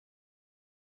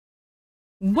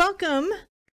Welcome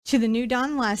to the new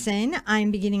Dawn lesson. I'm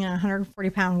beginning on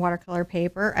 140-pound watercolor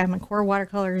paper. My core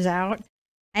watercolor is out.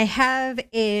 I have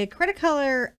a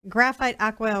Cretacolor graphite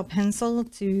aqua oil pencil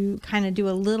to kind of do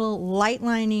a little light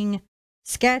lining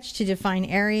sketch to define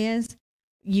areas.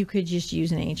 You could just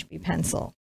use an HB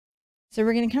pencil. So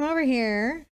we're going to come over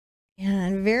here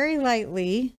and very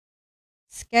lightly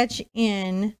sketch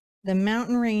in the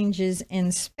mountain ranges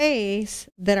in space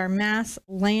that our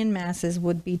land masses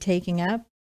would be taking up.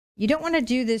 You don't want to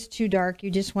do this too dark.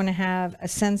 You just want to have a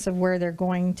sense of where they're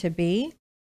going to be.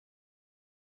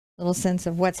 A little sense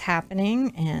of what's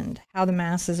happening and how the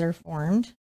masses are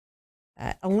formed.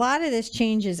 A lot of this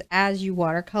changes as you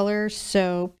watercolor,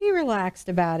 so be relaxed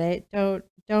about it. Don't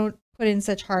put in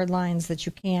such hard lines that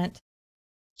you can't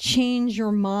change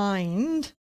your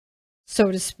mind,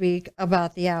 so to speak,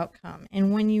 about the outcome.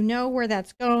 And when you know where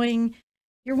that's going,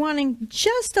 you're wanting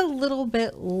just a little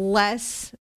bit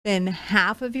less than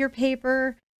half of your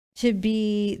paper to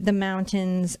be the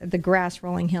mountains, the grass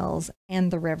rolling hills, and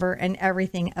the river, and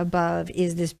everything above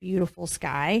is this beautiful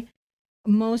sky.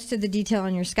 Most of the detail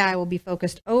on your sky will be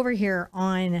focused over here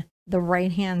on the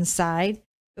right-hand side,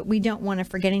 but we don't want to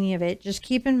forget any of it. Just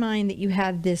keep in mind that you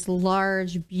have this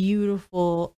large,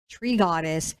 beautiful tree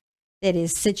goddess that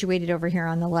is situated over here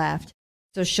on the left,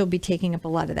 so she'll be taking up a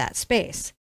lot of that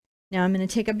space. Now I'm going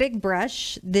to take a big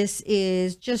brush. This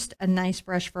is just a nice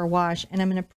brush for a wash, and I'm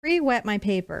going to pre-wet my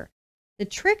paper. The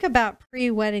trick about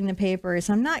pre-wetting the paper is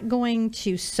I'm not going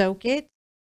to soak it.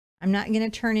 I'm not going to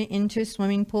turn it into a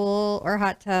swimming pool or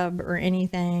hot tub or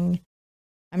anything.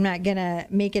 I'm not going to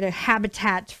make it a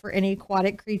habitat for any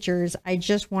aquatic creatures. I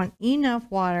just want enough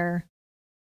water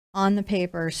on the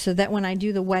paper so that when I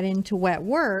do the wet into wet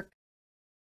work,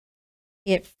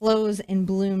 it flows and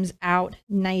blooms out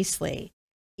nicely.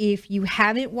 If you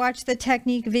haven't watched the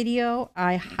technique video,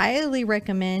 I highly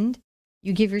recommend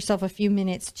you give yourself a few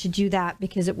minutes to do that,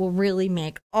 because it will really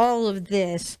make all of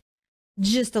this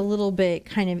just a little bit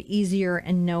kind of easier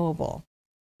and knowable.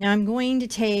 Now I'm going to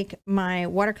take my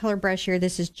watercolor brush here.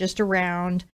 This is just a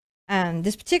round.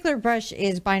 This particular brush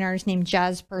is by an artist named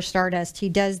Jasper Stardust. He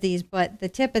does these, but the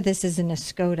tip of this is an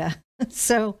Escoda.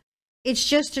 So it's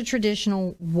just a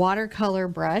traditional watercolor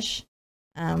brush.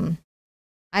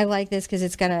 I like this because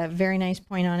it's got a very nice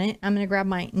point on it. I'm going to grab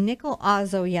my Nickel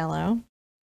Azo Yellow,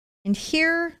 and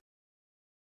here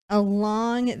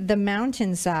along the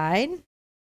mountainside,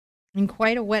 in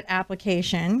quite a wet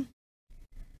application,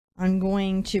 I'm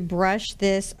going to brush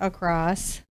this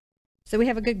across so we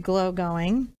have a good glow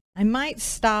going. I might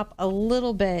stop a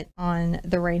little bit on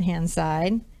the right hand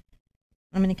side.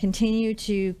 I'm going to continue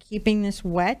to keeping this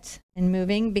wet and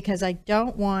moving because I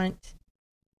don't want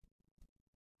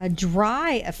a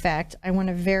dry effect. I want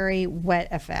a very wet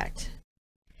effect.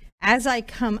 As I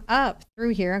come up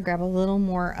through here, I'll grab a little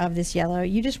more of this yellow.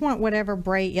 You just want whatever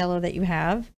bright yellow that you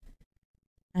have.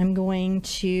 I'm going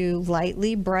to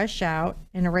lightly brush out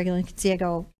in a regular, you can see I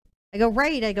go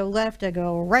right, I go left, I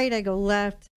go right, I go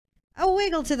left. I'll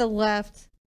wiggle to the left,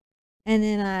 and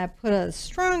then I put a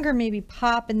stronger maybe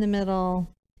pop in the middle.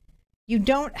 You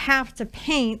don't have to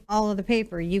paint all of the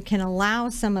paper. You can allow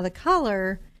some of the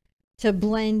color to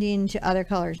blend into other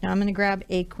colors. Now I'm going to grab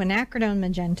a quinacridone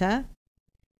magenta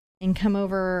and come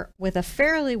over with a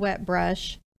fairly wet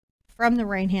brush from the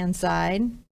right hand side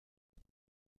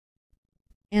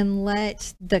and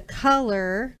let the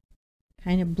color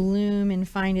kind of bloom and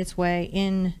find its way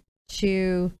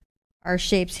into our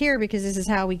shapes here, because this is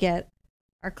how we get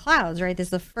our clouds, right? This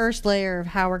is the first layer of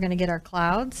how we're going to get our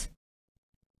clouds.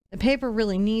 The paper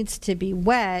really needs to be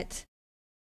wet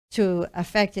to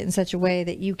affect it in such a way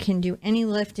that you can do any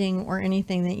lifting or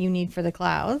anything that you need for the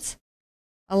clouds.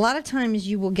 A lot of times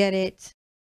you will get it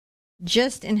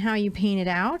just in how you paint it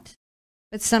out,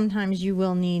 but sometimes you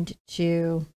will need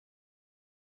to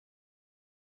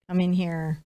come in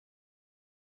here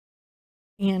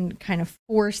and kind of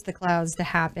force the clouds to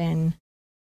happen.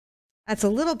 That's a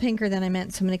little pinker than I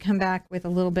meant, so I'm going to come back with a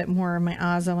little bit more of my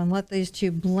Azo and let these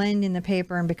two blend in the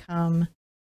paper and become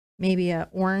maybe a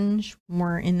orange,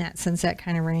 more in that sunset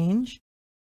kind of range.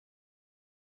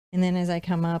 And then as I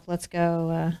come up, let's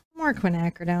go more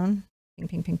quinacridone. Pink,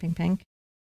 pink, pink, pink, pink.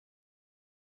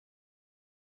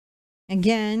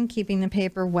 Again, keeping the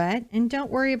paper wet, and don't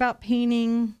worry about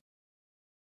painting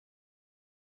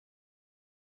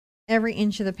every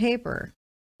inch of the paper.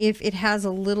 If it has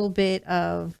a little bit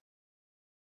of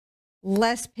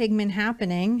less pigment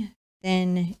happening,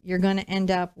 then you're going to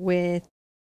end up with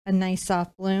a nice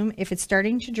soft bloom. If it's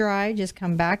starting to dry, just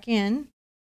come back in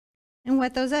and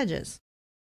wet those edges.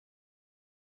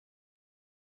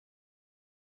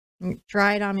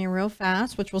 Dry it on me real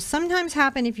fast, which will sometimes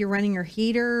happen if you're running your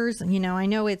heaters. You know, I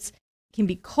know it can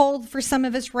be cold for some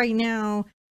of us right now.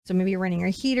 So maybe you're running your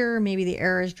heater, maybe the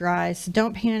air is dry. So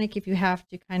don't panic if you have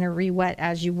to kind of re-wet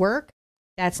as you work.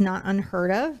 That's not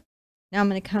unheard of. Now I'm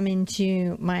going to come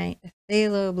into my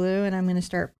phthalo blue and I'm going to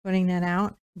start putting that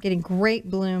out. I'm getting great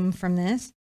bloom from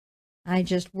this. I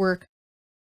just work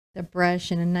the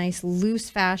brush in a nice loose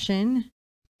fashion.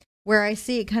 Where I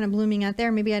see it kind of blooming out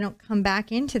there, maybe I don't come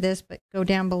back into this, but go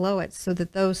down below it so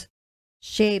that those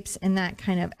shapes and that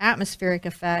kind of atmospheric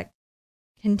effect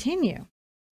continue.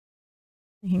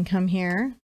 You can come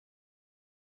here.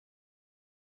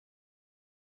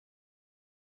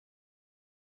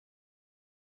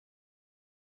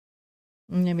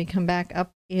 And maybe come back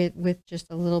up it with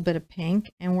just a little bit of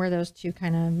pink, and where those two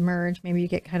kind of merge, maybe you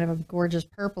get kind of a gorgeous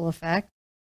purple effect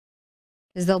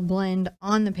because they'll blend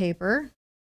on the paper.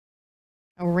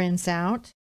 I'll rinse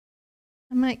out.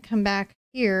 I might come back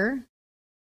here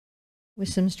with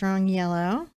some strong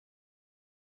yellow.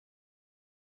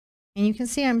 And you can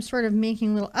see I'm sort of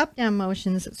making little up-down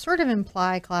motions that sort of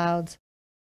imply clouds,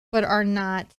 but are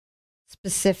not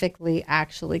specifically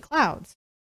actually clouds.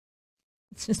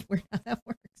 It's just weird how that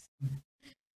works.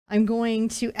 I'm going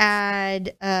to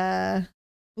add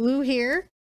blue here.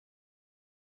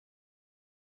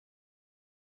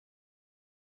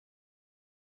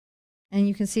 And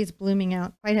you can see it's blooming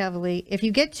out quite heavily. If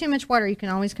you get too much water, you can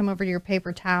always come over to your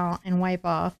paper towel and wipe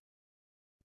off.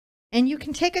 And you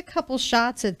can take a couple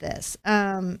shots at this.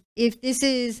 If this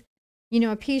is, you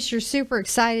know, a piece you're super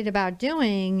excited about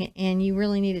doing and you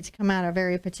really need it to come out a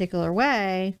very particular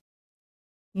way,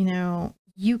 you know,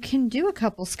 you can do a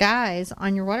couple skies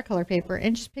on your watercolor paper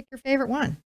and just pick your favorite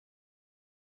one.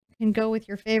 You can go with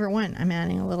your favorite one. I'm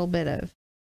adding a little bit of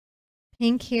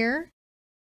pink here.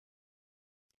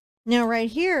 Now right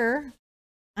here,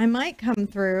 I might come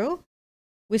through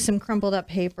with some crumpled up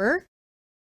paper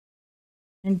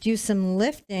and do some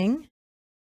lifting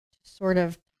to sort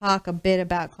of talk a bit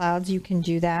about clouds. You can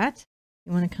do that.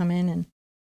 You want to come in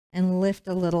and lift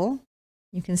a little.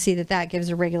 You can see that that gives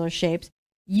irregular shapes.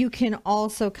 You can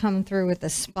also come through with a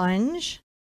sponge.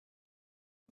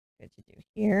 Good to do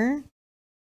here.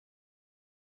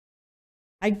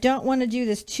 I don't want to do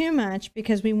this too much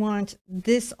because we want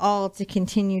this all to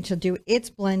continue to do its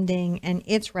blending and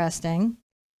its resting.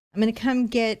 I'm going to come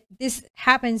get, this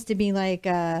happens to be like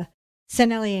a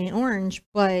Sennelier orange,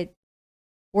 but,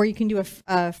 or you can do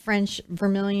a French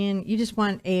vermilion. You just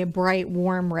want a bright,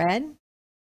 warm red.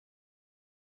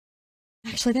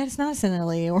 Actually, that is not a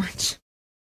Sennelier orange.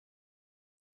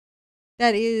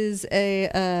 That is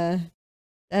a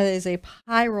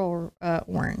Pyrrole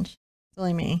orange.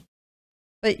 Silly me.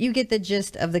 But you get the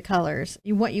gist of the colors.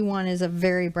 What you want is a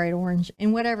very bright orange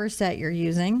in whatever set you're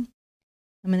using.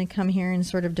 I'm going to come here and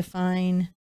sort of define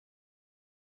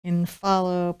and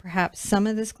follow perhaps some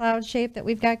of this cloud shape that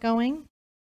we've got going.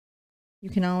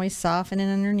 You can always soften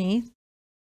it underneath,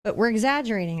 but we're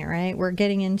exaggerating it, right? We're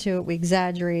getting into it. We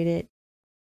exaggerate it.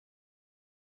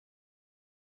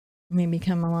 Maybe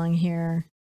come along here.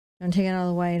 Don't take it out of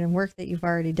the white and work that you've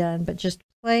already done, but just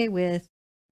play with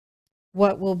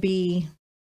what will be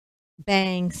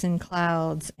banks and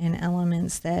clouds and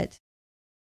elements that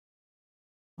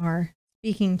are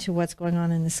speaking to what's going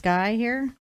on in the sky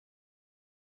here.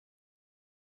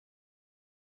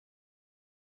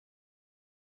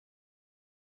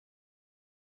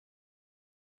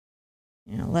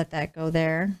 You know, let that go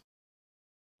there.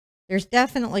 There's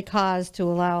definitely cause to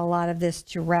allow a lot of this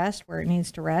to rest where it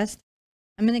needs to rest.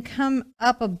 I'm going to come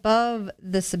up above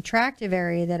the subtractive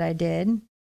area that I did,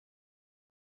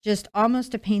 just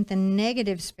almost to paint the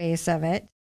negative space of it.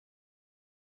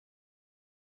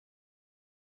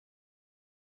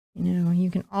 You know, you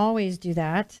can always do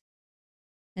that.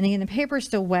 And again, the paper is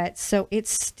still wet, so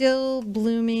it's still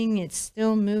blooming, it's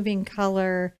still moving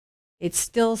color, it's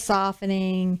still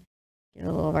softening. Get a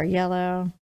little of our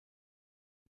yellow.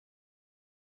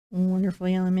 Wonderful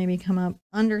yellow, maybe come up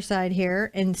underside here.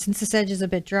 And since this edge is a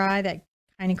bit dry, that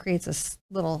kind of creates a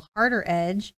little harder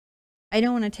edge. I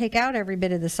don't want to take out every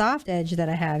bit of the soft edge that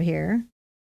I have here,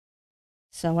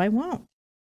 so I won't.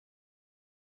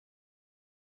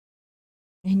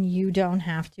 And you don't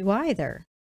have to either.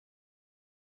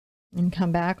 And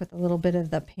come back with a little bit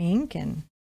of the pink and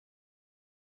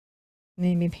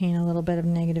maybe paint a little bit of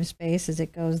negative space as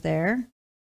it goes there.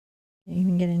 You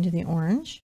can get into the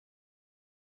orange.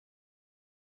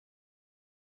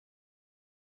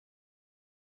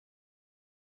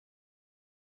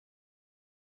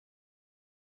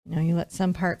 You know, you let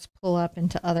some parts pull up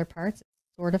into other parts. It's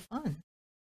sort of fun.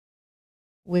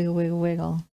 Wiggle, wiggle,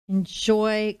 wiggle.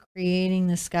 enjoy creating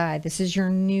the sky. This is your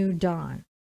new dawn.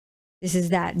 This is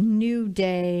that new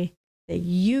day that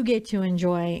you get to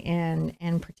enjoy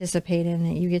and participate in,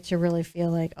 that you get to really feel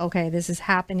like, okay, this is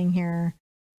happening here.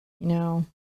 You know,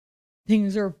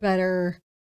 things are better.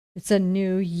 It's a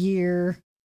new year.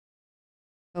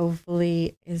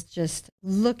 Hopefully is just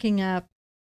looking up,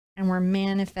 and we're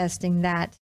manifesting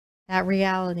that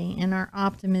reality in our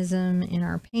optimism, in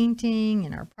our painting,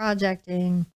 in our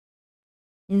projecting.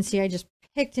 And see, I just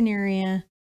picked an area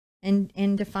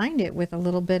and defined it with a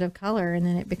little bit of color, and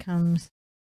then it becomes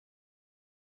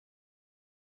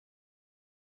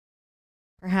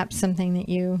perhaps something that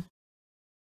you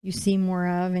see more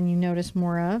of and you notice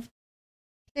more of.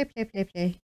 Play, play, play,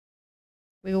 play.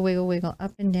 Wiggle, wiggle, wiggle,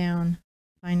 up and down,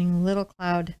 finding little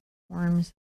cloud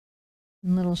forms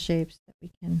and little shapes that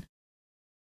we can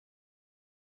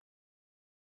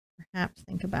perhaps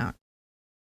think about.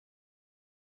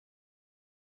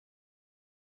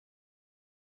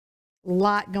 A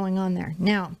lot going on there.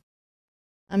 Now,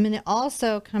 I'm going to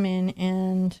also come in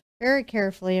and very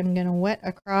carefully, I'm going to wet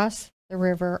across the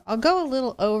river. I'll go a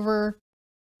little over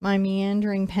my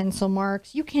meandering pencil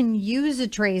marks. You can use a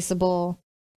traceable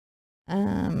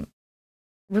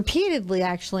repeatedly,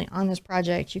 actually, on this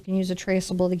project. You can use a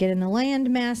traceable to get in the land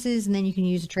masses, and then you can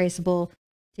use a traceable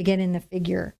to get in the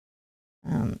figure.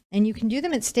 And you can do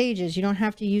them at stages. You don't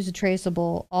have to use a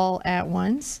traceable all at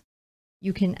once.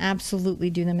 You can absolutely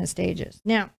do them at stages.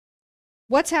 Now,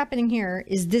 what's happening here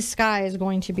is this sky is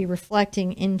going to be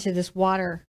reflecting into this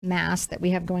water mass that we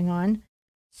have going on.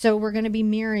 So we're going to be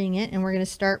mirroring it, and we're going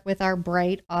to start with our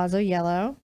bright Azo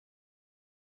yellow.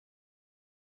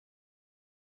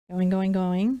 Going, going,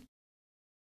 going.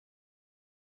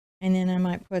 And then I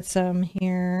might put some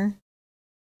here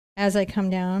as I come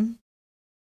down.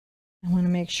 I want to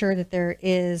make sure that there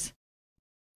is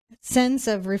a sense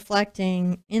of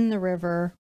reflecting in the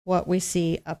river what we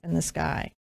see up in the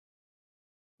sky.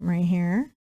 Right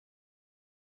here.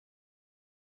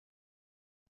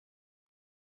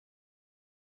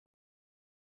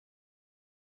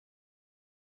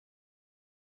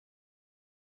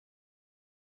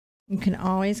 You can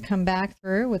always come back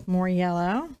through with more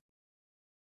yellow.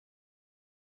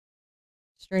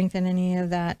 Strengthen any of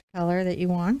that color that you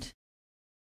want.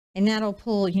 And that'll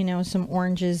pull, you know, some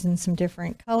oranges and some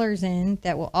different colors in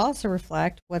that will also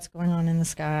reflect what's going on in the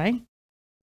sky.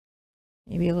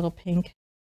 Maybe a little pink,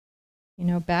 you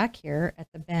know, back here at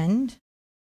the bend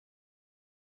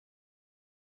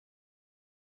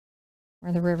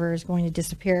where the river is going to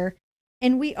disappear.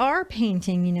 And we are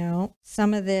painting, you know,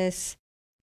 some of this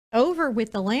over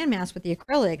with the landmass with the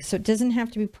acrylic, so it doesn't have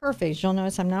to be perfect. You'll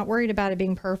notice I'm not worried about it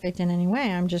being perfect in any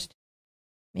way. I'm just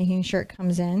making sure it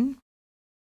comes in.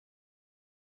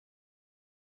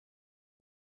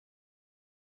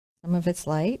 Some of it's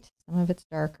light, some of it's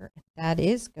darker. That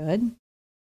is good.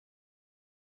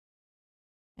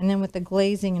 And then with the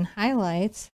glazing and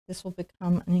highlights, this will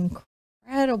become an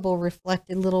incredible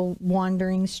reflected little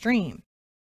wandering stream.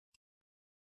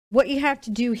 What you have to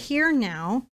do here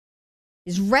now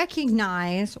is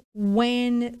recognize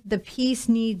when the piece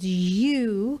needs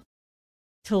you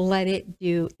to let it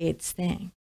do its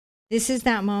thing. This is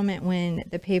that moment when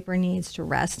the paper needs to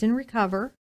rest and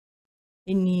recover.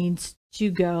 It needs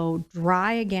to go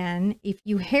dry again. If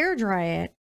you hair dry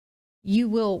it, you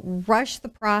will rush the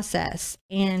process,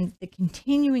 and the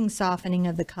continuing softening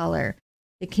of the color,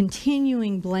 the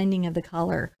continuing blending of the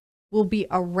color will be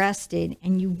arrested,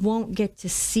 and you won't get to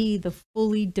see the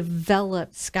fully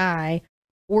developed sky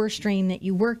or stream that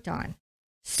you worked on.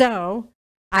 So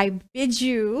I bid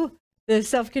you the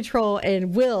self-control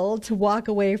and will to walk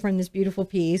away from this beautiful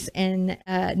piece and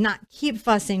not keep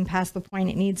fussing past the point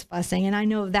it needs fussing. And I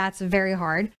know that's very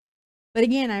hard. But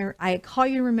again, I call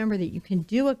you to remember that you can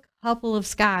do a couple of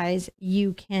skies.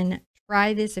 You can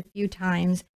try this a few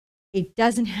times. It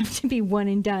doesn't have to be one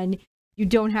and done. You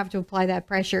don't have to apply that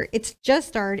pressure. It's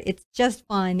just art. It's just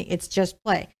fun. It's just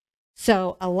play.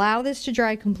 So allow this to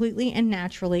dry completely and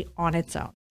naturally on its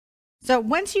own. So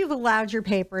once you've allowed your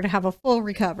paper to have a full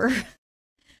recover,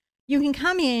 you can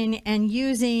come in and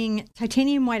using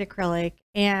titanium white acrylic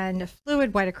and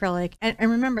fluid white acrylic. And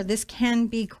remember, this can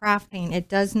be craft paint. It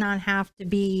does not have to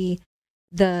be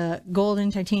the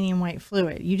golden titanium white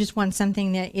fluid. You just want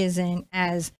something that isn't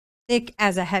as thick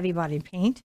as a heavy bodied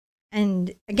paint.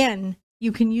 And again,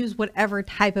 you can use whatever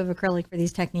type of acrylic for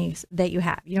these techniques that you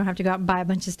have. You don't have to go out and buy a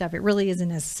bunch of stuff. It really isn't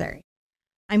necessary.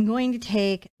 I'm going to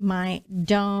take my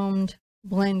domed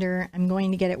blender. I'm going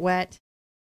to get it wet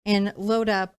and load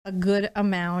up a good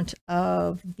amount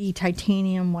of the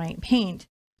titanium white paint.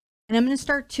 And I'm going to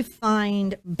start to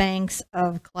find banks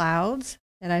of clouds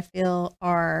that I feel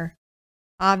are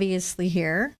obviously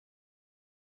here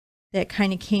that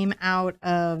kind of came out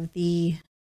of the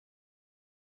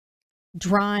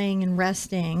drying and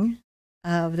resting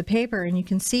of the paper. And you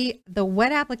can see the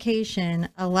wet application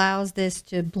allows this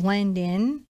to blend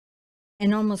in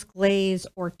and almost glaze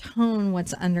or tone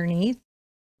what's underneath.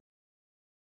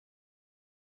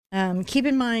 Keep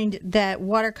in mind that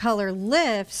watercolor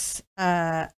lifts,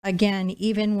 again,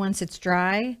 even once it's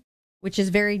dry, which is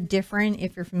very different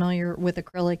if you're familiar with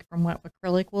acrylic from what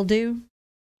acrylic will do.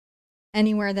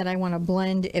 Anywhere that I want to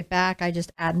blend it back, I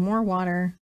just add more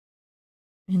water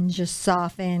and just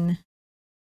soften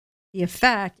the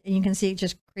effect. And you can see it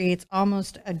just creates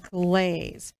almost a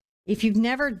glaze. If you've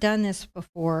never done this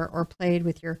before or played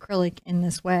with your acrylic in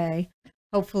this way,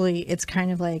 hopefully it's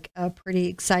kind of like a pretty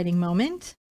exciting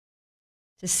moment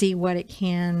to see what it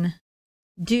can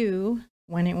do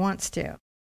when it wants to.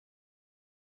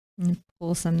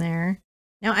 Pull some there.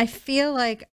 Now I feel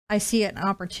like I see an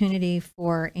opportunity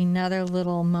for another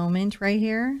little moment right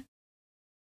here.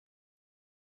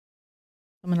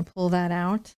 I'm going to pull that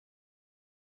out.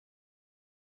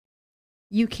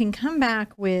 You can come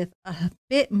back with a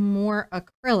bit more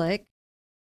acrylic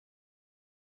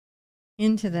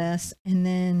into this and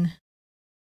then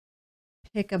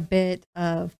pick a bit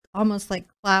of almost like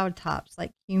cloud tops,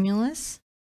 like cumulus.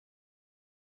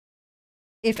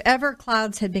 If ever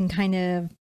clouds had been kind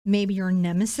of maybe your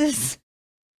nemesis,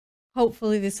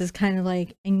 hopefully this is kind of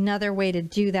like another way to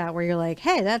do that where you're like,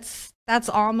 hey, that's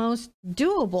almost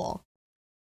doable.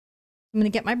 I'm going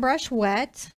to get my brush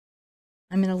wet.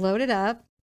 I'm going to load it up.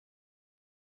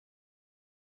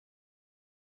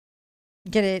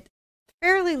 Get it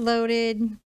fairly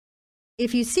loaded.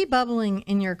 If you see bubbling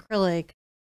in your acrylic,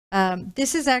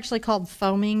 this is actually called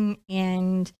foaming,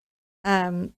 and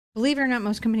believe it or not,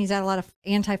 most companies add a lot of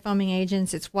anti-foaming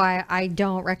agents. It's why I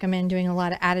don't recommend doing a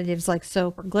lot of additives like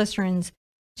soap or glycerins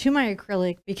to my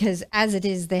acrylic, because as it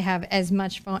is, they have as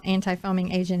much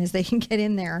anti-foaming agent as they can get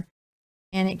in there,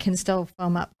 and it can still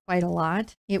foam up quite a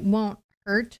lot. It won't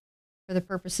hurt for the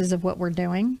purposes of what we're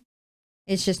doing.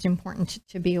 It's just important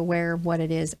to be aware of what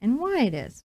it is and why it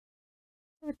is,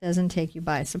 so it doesn't take you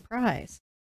by surprise.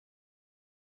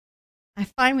 I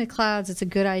find with clouds, it's a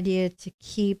good idea to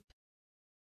keep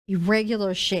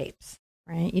irregular shapes,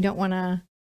 right? You don't want to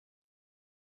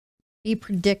be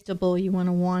predictable. You want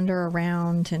to wander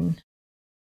around and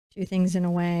do things in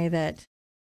a way that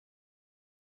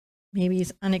maybe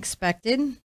is unexpected.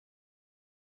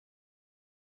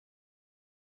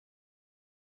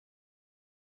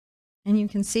 And you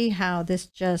can see how this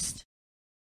just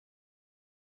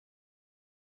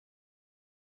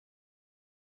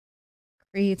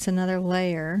creates another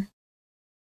layer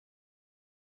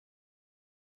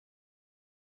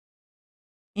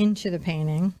into the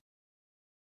painting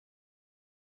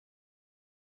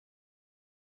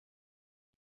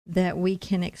that we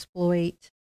can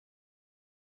exploit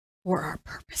for our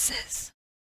purposes.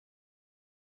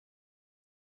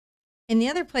 And the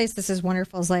other place this is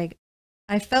wonderful is like,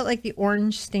 I felt like the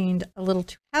orange stained a little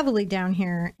too heavily down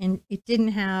here, and it didn't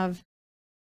have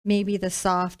maybe the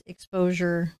soft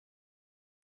exposure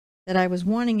that I was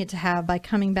wanting it to have. By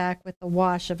coming back with the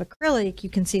wash of acrylic, you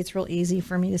can see it's real easy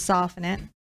for me to soften it.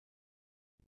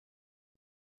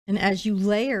 And as you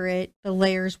layer it, the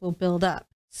layers will build up.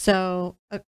 So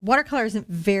watercolor isn't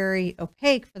very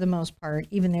opaque for the most part.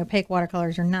 Even the opaque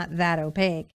watercolors are not that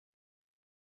opaque.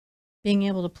 Being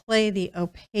able to play the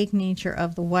opaque nature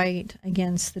of the white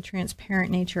against the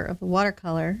transparent nature of the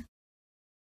watercolor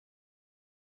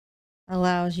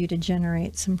allows you to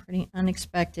generate some pretty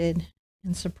unexpected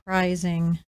and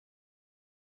surprising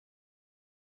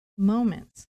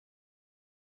moments.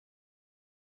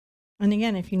 And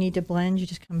again, if you need to blend, you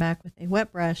just come back with a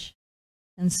wet brush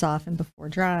and soften before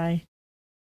dry,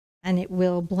 and it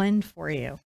will blend for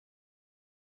you.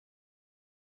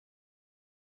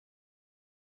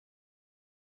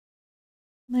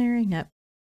 Layering up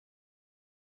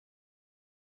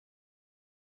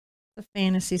the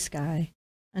fantasy sky,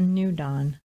 a new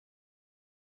dawn,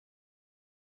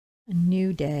 a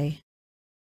new day.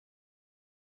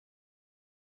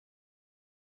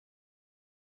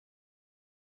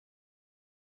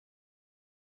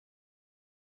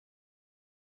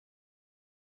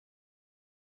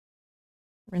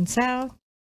 Rinse out,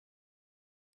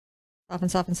 soften,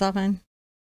 soften, soften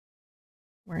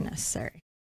where necessary.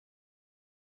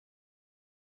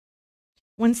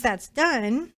 Once that's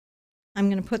done, I'm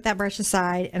going to put that brush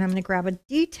aside and I'm going to grab a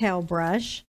detail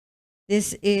brush.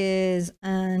 This is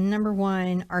a number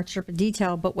 1 Art Sherpa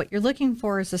detail, but what you're looking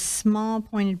for is a small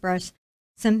pointed brush,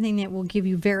 something that will give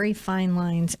you very fine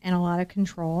lines and a lot of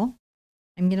control.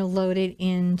 I'm going to load it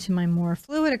into my more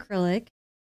fluid acrylic,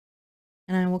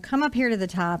 and I will come up here to the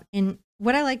top. And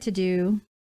what I like to do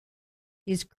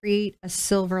is create a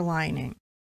silver lining.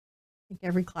 I think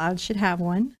every cloud should have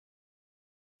one.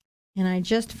 And I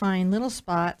just find little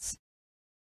spots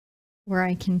where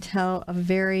I can tell a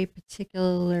very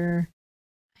particular,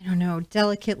 I don't know,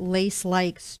 delicate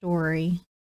lace-like story.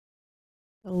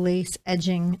 The lace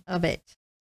edging of it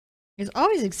is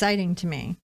always exciting to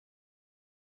me.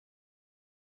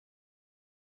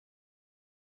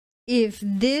 If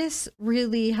this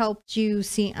really helped you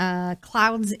see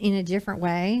clouds in a different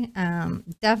way,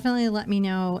 definitely let me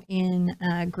know in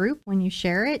a group when you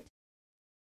share it.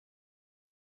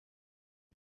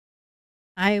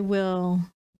 I will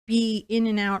be in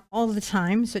and out all the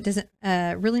time, so it doesn't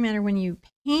really matter when you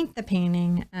paint the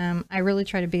painting. I really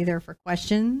try to be there for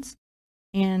questions,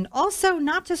 and also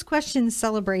not just questions,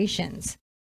 celebrations.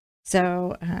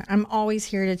 So I'm always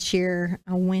here to cheer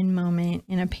a win moment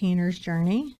in a painter's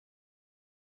journey.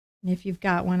 And if you've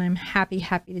got one, I'm happy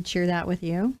to cheer that with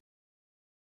you.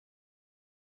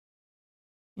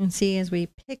 You can see as we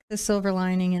pick the silver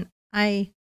lining, and I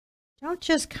don't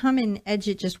just come and edge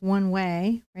it just one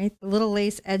way, right? The little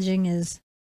lace edging has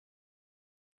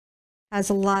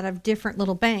a lot of different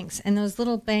little banks, and those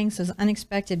little banks, those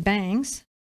unexpected banks,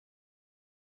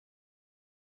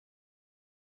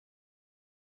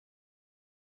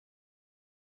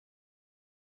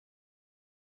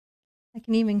 I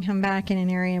can even come back in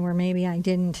an area where maybe I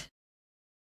didn't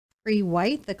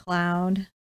pre-white the cloud,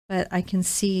 but I can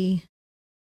see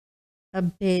a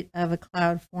bit of a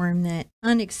cloud form that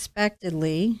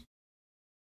unexpectedly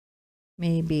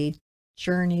maybe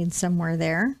journeyed somewhere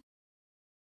there.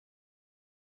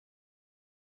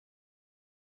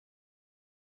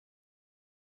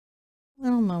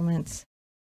 Little moments.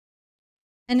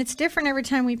 And it's different every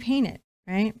time we paint it,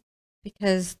 right?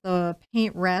 Because the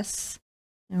paint rests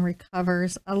and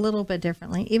recovers a little bit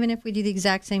differently. Even if we do the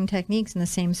exact same techniques in the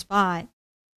same spot,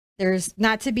 there's,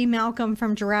 not to be Malcolm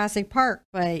from Jurassic Park,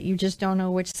 but you just don't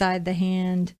know which side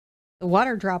the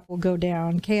water drop will go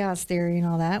down, chaos theory and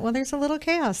all that. Well, there's a little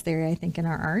chaos theory, I think, in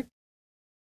our art.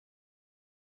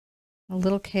 A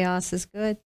little chaos is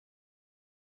good.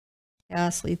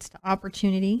 Chaos leads to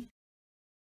opportunity.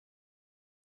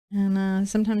 And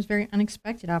sometimes very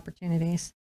unexpected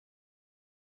opportunities.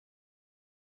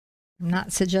 I'm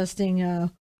not suggesting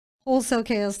wholesale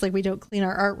chaos, like we don't clean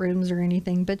our art rooms or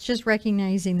anything, but just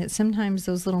recognizing that sometimes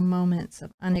those little moments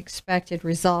of unexpected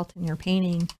result in your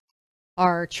painting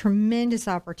are tremendous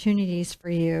opportunities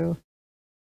for you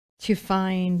to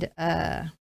find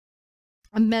a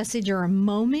message or a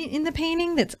moment in the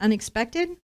painting that's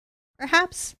unexpected.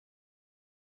 Perhaps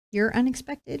you're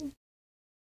unexpected.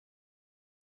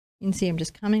 You can see I'm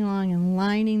just coming along and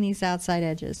lining these outside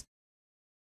edges.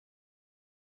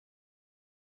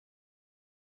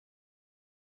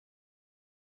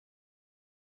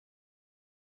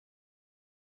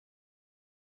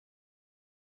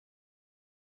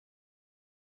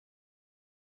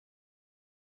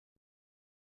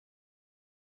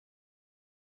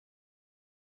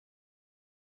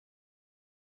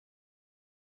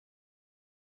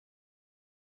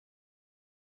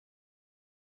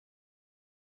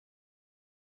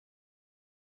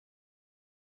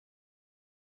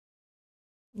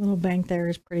 Little bank there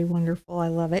is pretty wonderful. I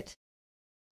love it.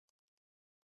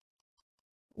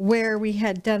 Where we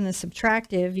had done the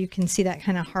subtractive, you can see that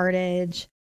kind of hard edge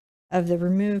of the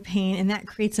remove paint, and that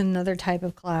creates another type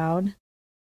of cloud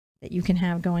that you can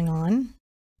have going on.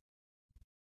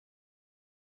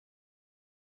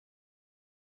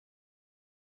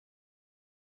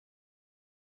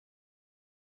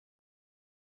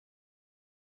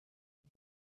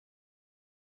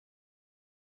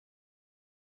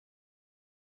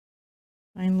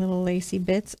 Find little lacy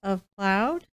bits of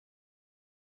cloud.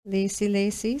 Lacy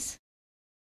lacies.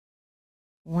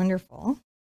 Wonderful.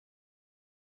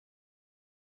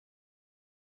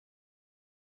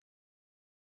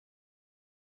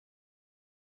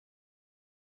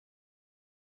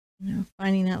 You know,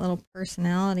 finding that little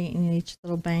personality in each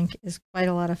little bank is quite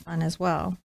a lot of fun as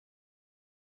well.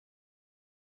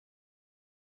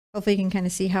 Hopefully you can kind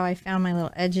of see how I found my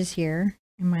little edges here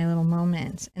in my little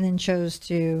moments, and then chose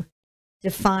to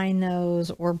define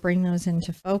those or bring those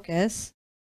into focus.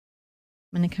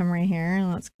 I'm going to come right here,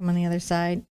 and let's come on the other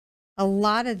side. A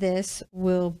lot of this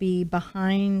will be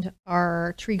behind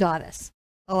our tree goddess.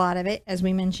 A lot of it, as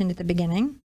we mentioned at the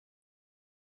beginning.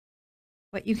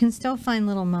 But you can still find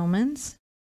little moments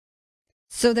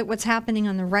so that what's happening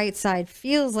on the right side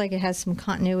feels like it has some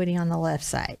continuity on the left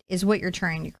side, is what you're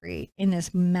trying to create in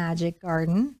this magic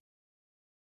garden.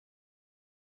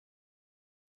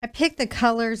 I picked the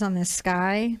colors on the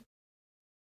sky,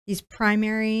 these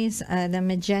primaries, the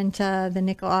magenta, the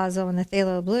nickel azo, and the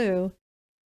phthalo blue,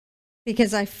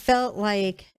 because I felt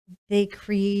like they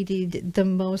created the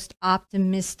most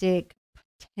optimistic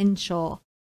potential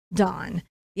dawn.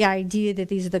 The idea that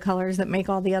these are the colors that make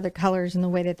all the other colors and the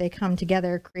way that they come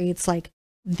together creates like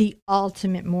the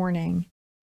ultimate morning.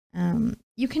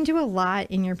 You can do a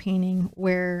lot in your painting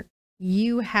where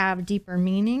you have deeper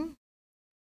meaning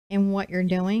in what you're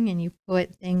doing, and you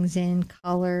put things in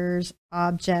colors,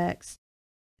 objects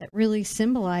that really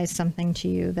symbolize something to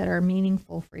you, that are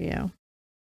meaningful for you.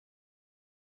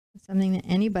 It's something that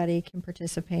anybody can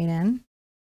participate in.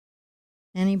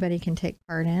 Anybody can take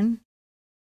part in.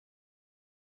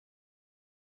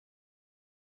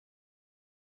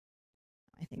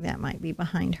 I think that might be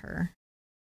behind her.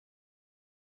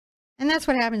 And that's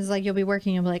what happens, like you'll be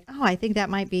working, you'll be like, oh, I think that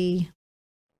might be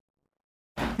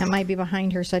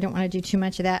behind her, so I don't want to do too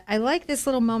much of that. I like this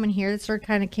little moment here that sort of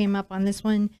kind of came up on this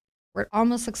one where it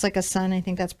almost looks like a sun. I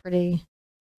think that's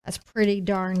pretty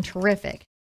darn terrific.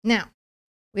 Now,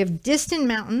 we have distant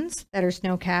mountains that are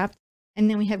snow-capped, and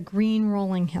then we have green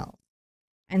rolling hills.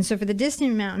 And so for the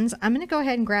distant mountains, I'm going to go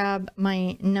ahead and grab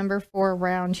my number 4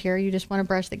 round here. You just want a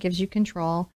brush that gives you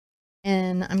control.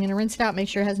 And I'm going to rinse it out, make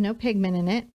sure it has no pigment in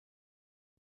it.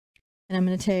 And I'm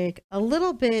going to take a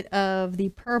little bit of the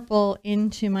purple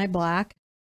into my black.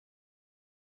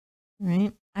 All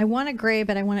right. I want a gray,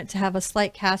 but I want it to have a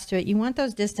slight cast to it. You want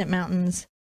those distant mountains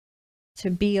to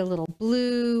be a little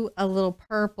blue, a little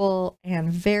purple,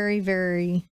 and very,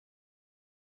 very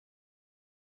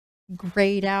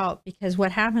grayed out, because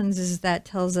what happens is that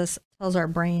tells our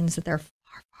brains that they're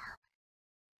far, far away,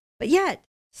 but yet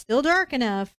still dark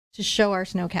enough to show our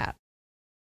snow cap.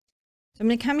 So I'm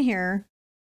going to come here.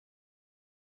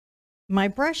 My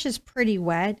brush is pretty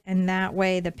wet, and that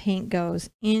way the paint goes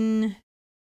in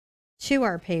to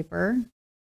our paper.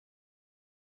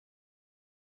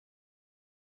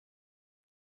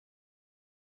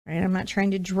 Right, I'm not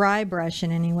trying to dry brush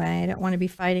in any way. I don't want to be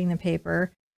fighting the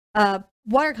paper.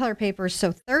 Watercolor paper is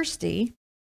so thirsty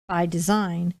by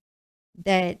design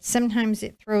that sometimes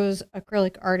it throws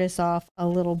acrylic artists off a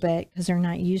little bit because they're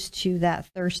not used to that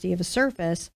thirsty of a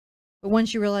surface. But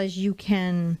once you realize you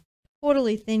can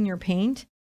totally thin your paint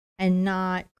and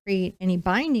not create any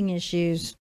binding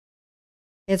issues,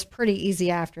 it's pretty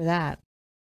easy after that.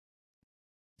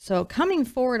 So coming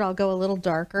forward, I'll go a little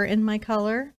darker in my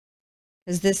color,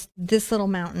 because this little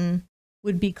mountain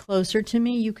would be closer to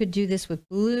me. You could do this with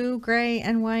blue, gray,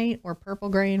 and white, or purple,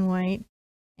 gray, and white.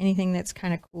 Anything that's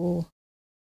kind of cool.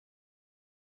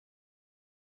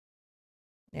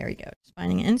 There we go. Just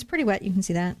finding it. And it's pretty wet. You can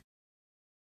see that.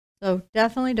 So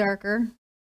definitely darker.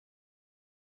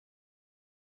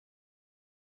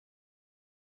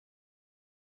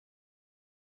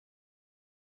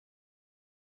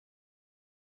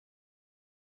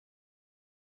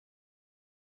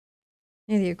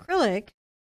 Now the acrylic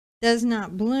does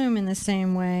not bloom in the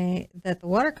same way that the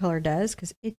watercolor does,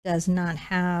 because it does not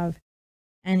have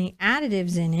any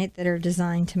additives in it that are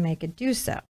designed to make it do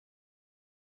so.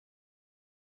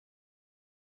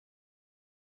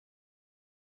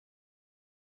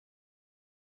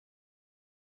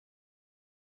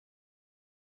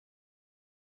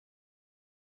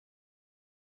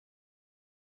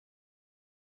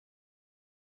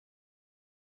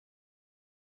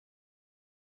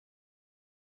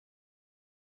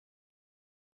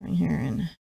 Right here, and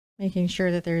making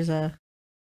sure that there's a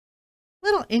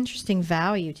little interesting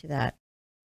value to that.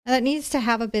 Now that needs to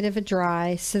have a bit of a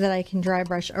dry so that I can dry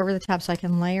brush over the top, so I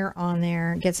can layer on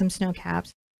there, get some snow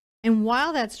caps. And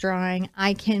while that's drying,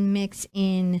 I can mix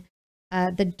in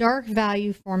the dark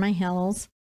value for my hills.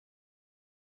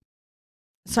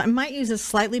 So I might use a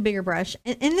slightly bigger brush.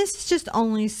 And this is just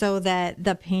only so that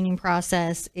the painting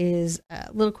process is a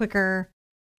little quicker,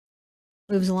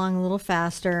 moves along a little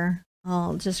faster.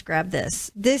 I'll just grab this.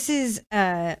 This is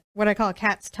what I call a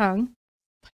cat's tongue,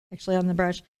 actually, on the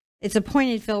brush. It's a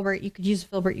pointed filbert. You could use a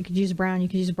filbert, you could use a brown, you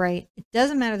could use a bright. It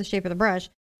doesn't matter the shape of the brush.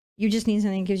 You just need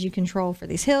something that gives you control for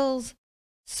these hills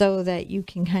so that you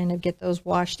can kind of get those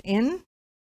washed in.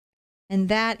 And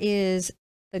that is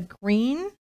the green,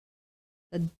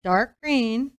 the dark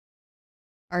green,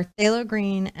 our phthalo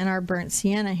green, and our burnt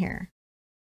sienna here.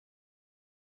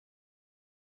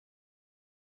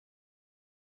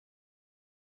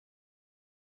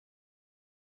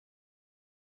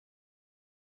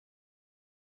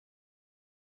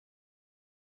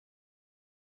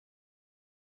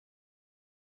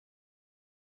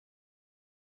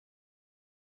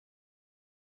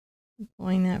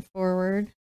 Pulling that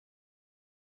forward.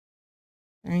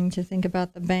 Starting to think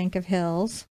about the bank of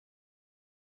hills.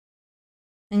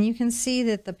 And you can see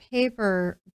that the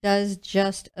paper does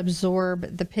just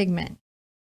absorb the pigment.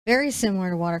 Very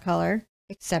similar to watercolor,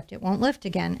 except it won't lift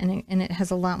again, and it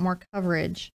has a lot more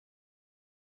coverage.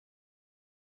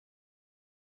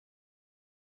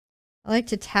 I like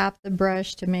to tap the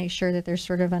brush to make sure that there's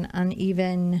sort of an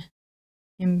uneven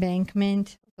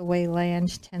embankment, the way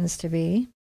land tends to be.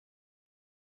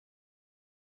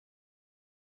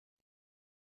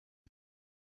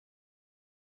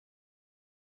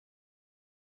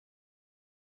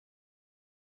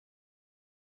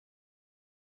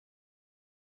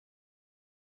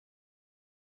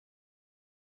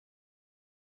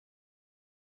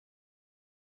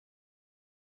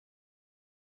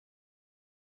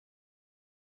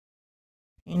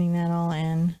 Painting that all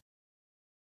in.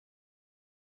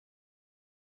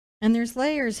 And there's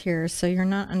layers here, so you're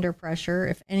not under pressure.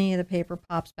 If any of the paper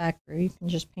pops back through, you can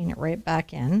just paint it right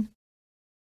back in.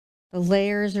 The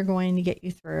layers are going to get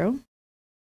you through.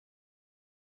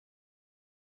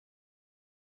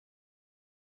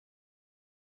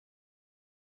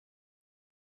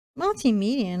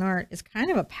 Multimedia in art is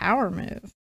kind of a power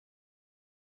move.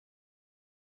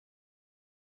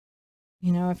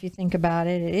 You know, if you think about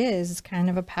it, it is. It's kind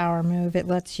of a power move. It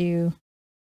lets you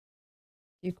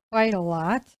do quite a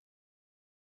lot.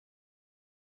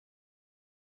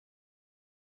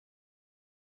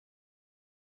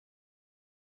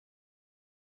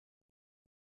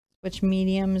 Switch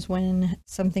mediums when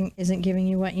something isn't giving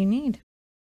you what you need.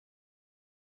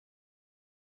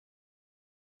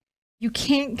 You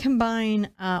can't combine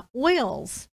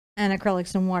oils and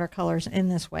acrylics and watercolors in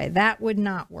this way. That would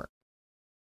not work.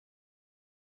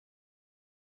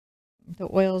 The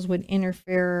oils would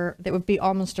interfere. That would be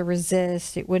almost a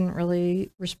resist. It wouldn't really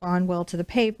respond well to the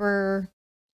paper.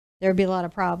 There would be a lot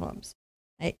of problems.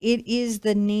 It is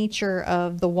the nature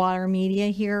of the water media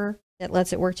here that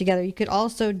lets it work together. You could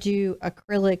also do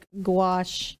acrylic,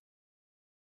 gouache,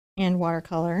 and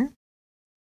watercolor,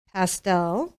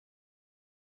 pastel,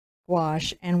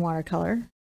 gouache, and watercolor.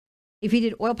 If you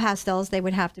did oil pastels, they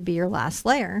would have to be your last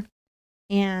layer.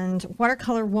 And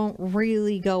watercolor won't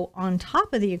really go on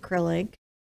top of the acrylic.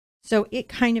 So it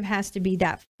kind of has to be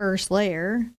that first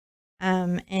layer.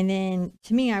 And then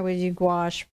to me, I would do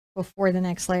gouache before the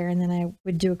next layer, and then I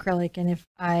would do acrylic. And if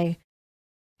I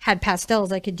had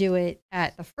pastels, I could do it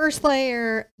at the first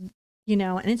layer, you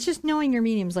know, and it's just knowing your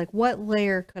mediums, like what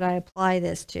layer could I apply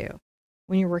this to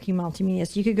when you're working multimedia.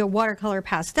 So you could go watercolor,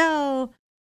 pastel,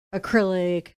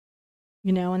 acrylic,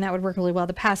 you know, and that would work really well.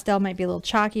 The pastel might be a little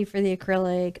chalky for the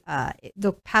acrylic.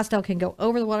 The pastel can go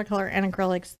over the watercolor and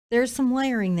acrylics. There's some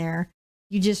layering there.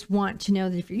 You just want to know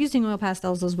that if you're using oil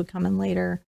pastels, those would come in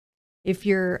later. If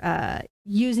you're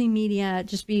using media,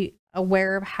 just be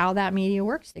aware of how that media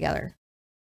works together.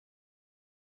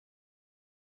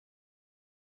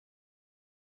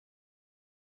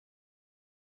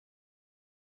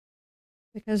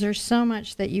 Because there's so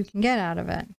much that you can get out of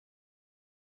it.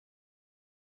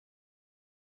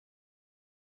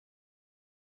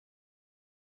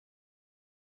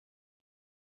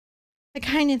 I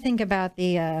kind of think about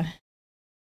the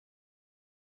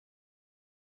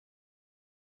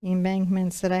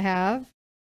embankments that I have.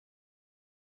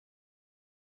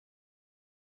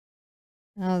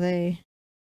 How they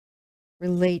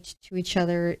relate to each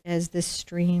other as this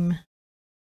stream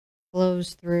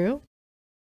flows through.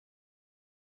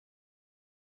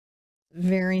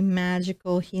 Very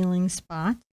magical healing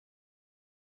spot.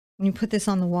 When you put this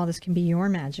on the wall, this can be your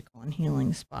magical and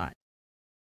healing spot.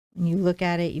 When you look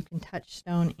at it, you can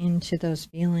touchstone into those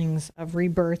feelings of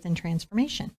rebirth and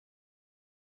transformation.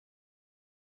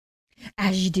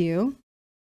 As you do.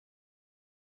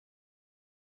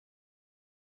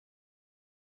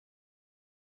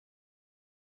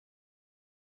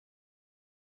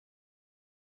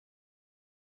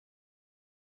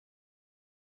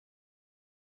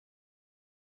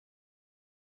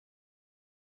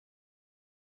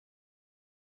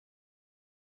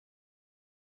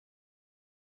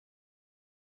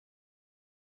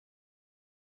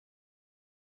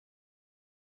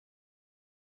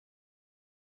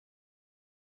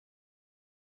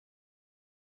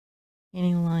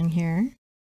 Painting along here.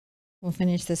 We'll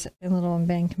finish this little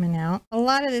embankment out. A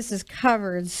lot of this is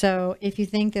covered, so if you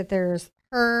think that there's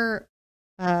her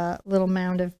little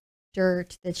mound of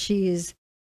dirt that she's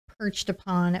perched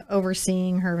upon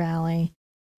overseeing her valley,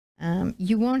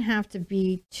 you won't have to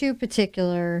be too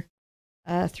particular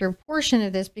through a portion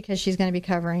of this because she's going to be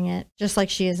covering it just like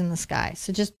she is in the sky.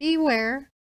 So just be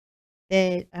aware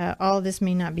that all of this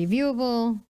may not be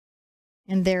viewable,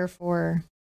 and therefore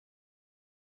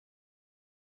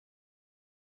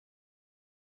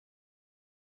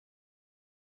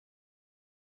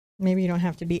maybe you don't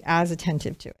have to be as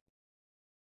attentive to it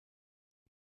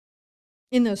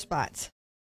in those spots.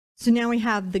 So now we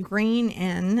have the grain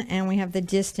in and we have the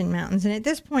distant mountains. And at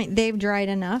this point, they've dried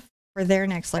enough for their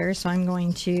next layer. So I'm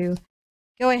going to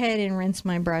go ahead and rinse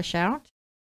my brush out.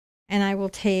 And I will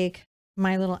take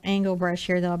my little angle brush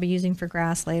here that I'll be using for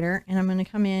grass later. And I'm going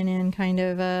to come in and kind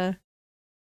of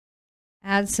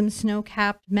add some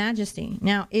snow-capped majesty.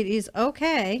 Now, it is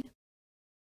okay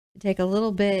to take a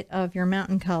little bit of your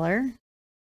mountain color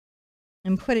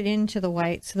and put it into the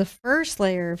white. So the first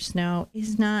layer of snow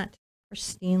is not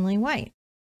pristinely white.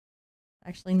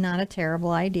 Actually, not a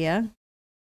terrible idea.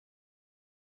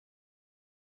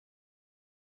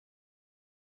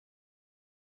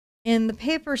 And the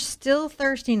paper's still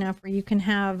thirsty enough where you can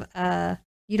have,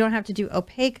 you don't have to do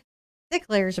opaque, thick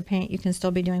layers of paint. You can still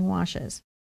be doing washes.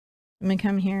 I'm going to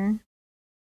come here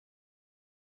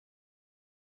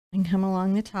and come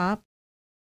along the top.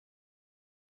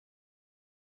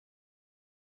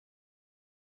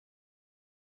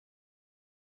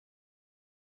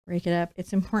 Break it up.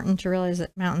 It's important to realize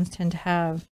that mountains tend to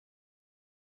have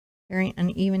very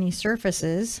uneven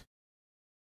surfaces.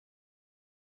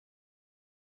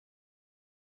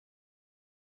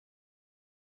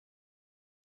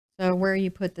 So where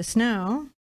you put the snow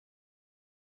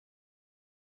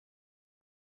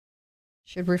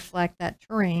should reflect that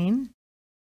terrain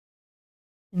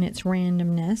and its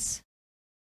randomness.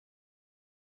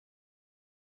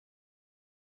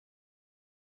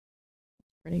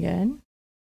 Pretty good.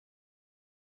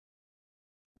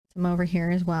 Some over here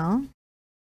as well.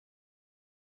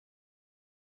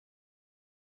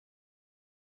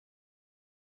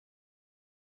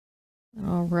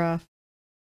 Little rough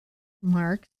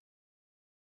marks.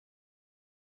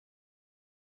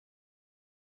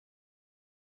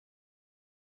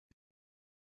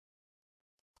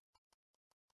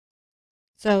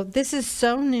 So this is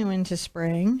so new into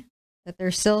spring that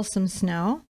there's still some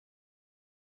snow.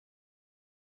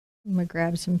 I'm going to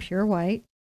grab some pure white.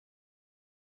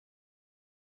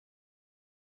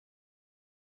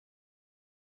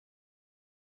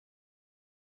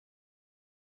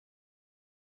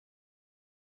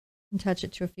 And touch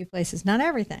it to a few places, not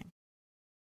everything.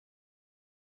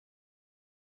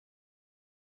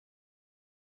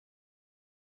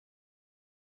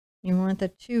 You want the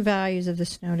two values of the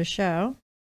snow to show.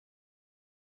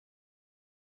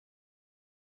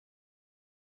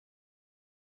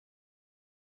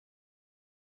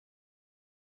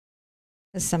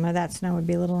 Because some of that snow would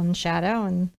be a little in shadow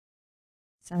and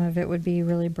some of it would be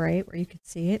really bright where you could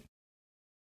see it.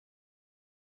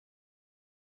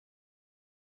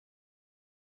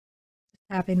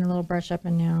 Tapping the little brush up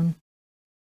and down.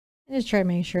 I just try to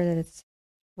make sure that it's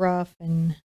rough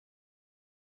and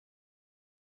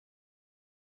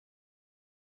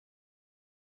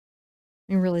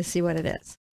you really see what it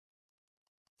is.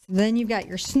 So then you've got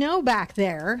your snow back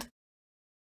there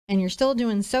and you're still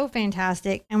doing so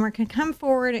fantastic. And we're going to come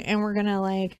forward and we're going to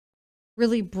like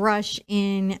really brush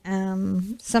in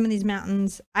some of these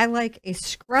mountains. I like a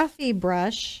scruffy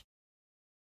brush.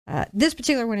 This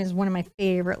particular one is one of my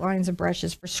favorite lines of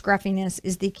brushes for scruffiness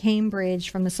is the Cambridge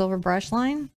from the Silver Brush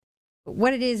line. But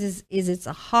what it is it's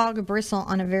a hog bristle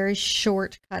on a very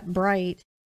short cut bright,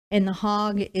 and the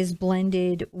hog is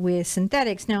blended with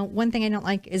synthetics. Now, one thing I don't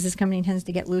like is this company tends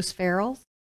to get loose ferrules.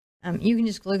 You can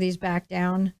just glue these back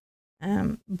down,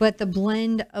 but the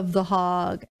blend of the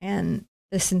hog and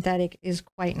the synthetic is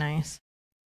quite nice.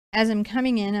 As I'm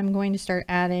coming in, I'm going to start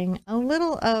adding a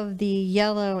little of the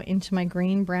yellow into my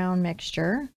green-brown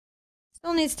mixture.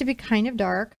 Still needs to be kind of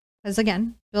dark, because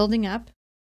again, building up.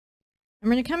 I'm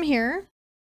going to come here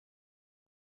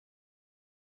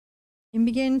and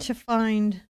begin to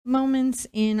find moments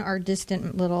in our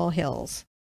distant little hills.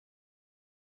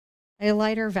 A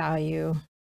lighter value,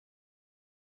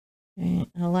 okay,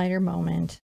 a lighter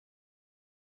moment.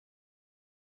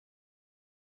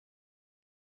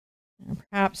 And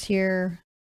perhaps here,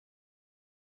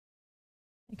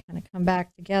 they kind of come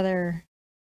back together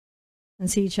and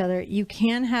see each other. You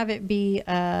can have it be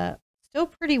still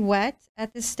pretty wet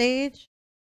at this stage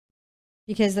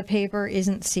because the paper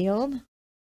isn't sealed.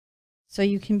 So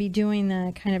you can be doing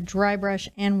the kind of dry brush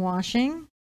and washing.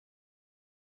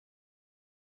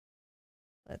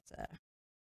 Let's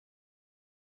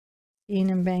see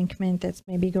an embankment that's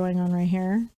maybe going on right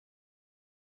here.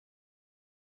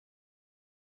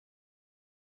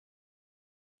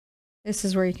 This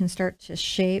is where you can start to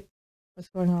shape what's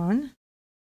going on.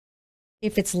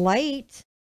 If it's light,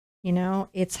 you know,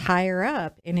 it's higher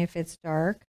up. And if it's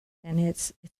dark, then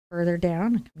it's further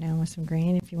down. Come down with some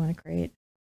green if you want to create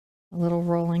a little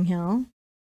rolling hill.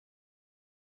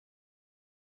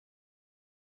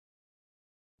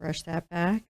 Brush that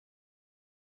back.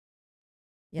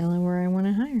 Yellow where I want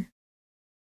to hire.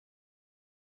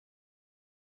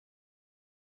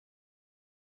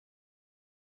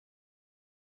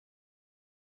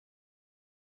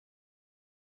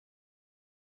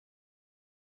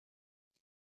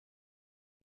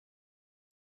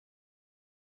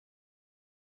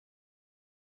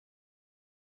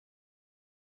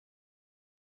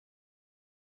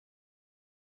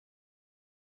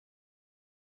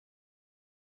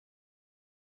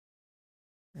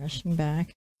 Brushing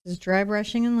back. This is dry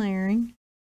brushing and layering.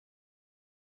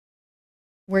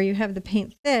 Where you have the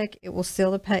paint thick, it will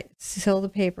seal the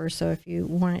paper. So if you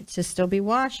want it to still be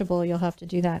washable, you'll have to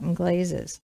do that in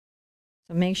glazes.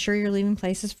 So make sure you're leaving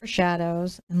places for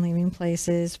shadows and leaving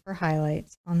places for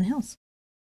highlights on the hills.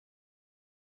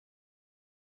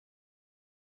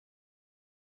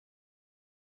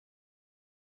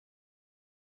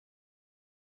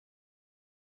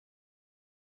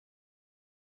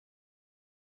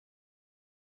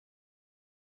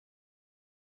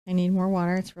 I need more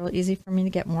water. It's real easy for me to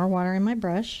get more water in my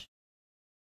brush.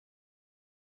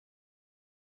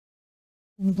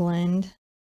 And blend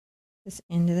this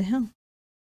into the hill.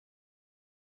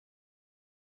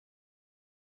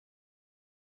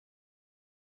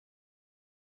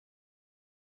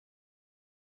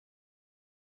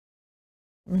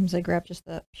 Sometimes I grab just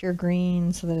the pure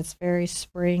green so that it's very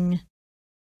spring.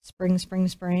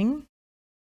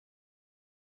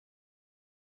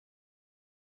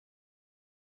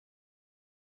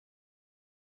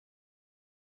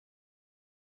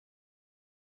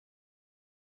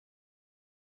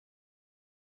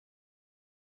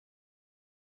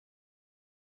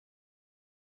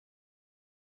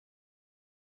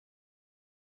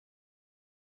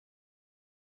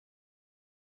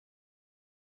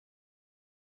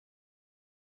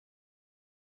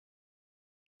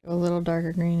 Go a little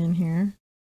darker green in here.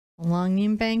 Along the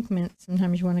embankment,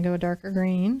 sometimes you want to go a darker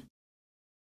green.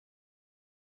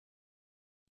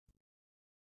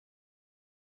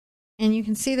 And you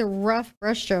can see the rough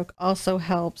brush stroke also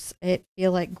helps it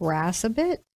feel like grass a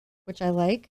bit, which I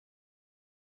like.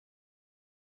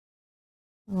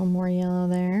 A little more yellow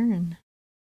there, and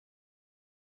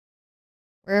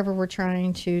wherever we're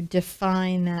trying to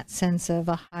define that sense of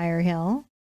a higher hill.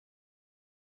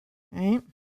 All right,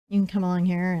 you can come along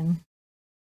here and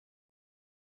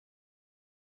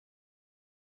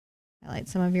highlight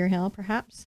some of your hill,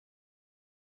 perhaps.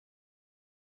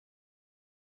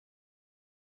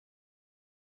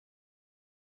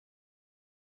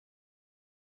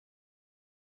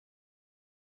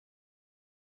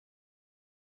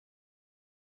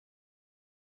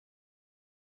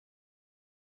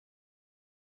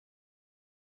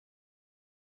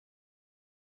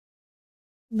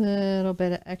 Little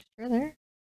bit of extra there.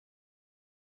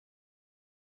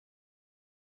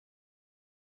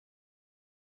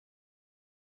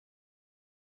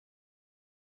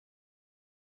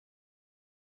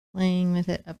 Playing with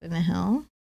it up in the hill.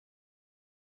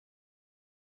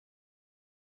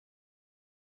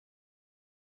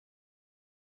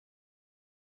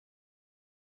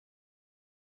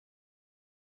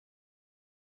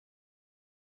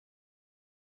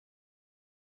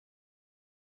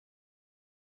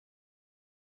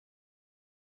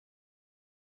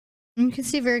 And you can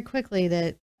see very quickly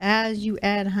that as you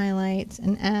add highlights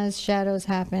and as shadows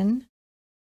happen,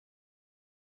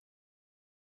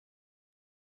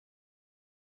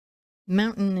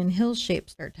 mountain and hill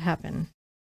shapes start to happen.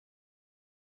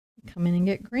 Come in and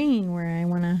get green where I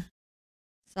want to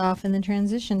soften the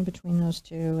transition between those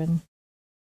two and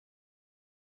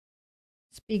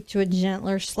speak to a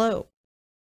gentler slope.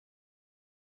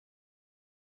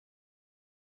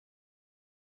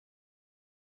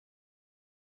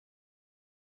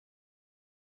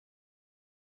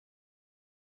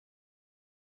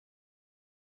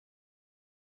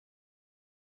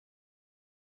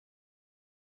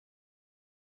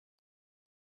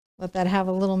 Let that have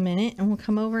a little minute and we'll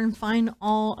come over and find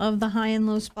all of the high and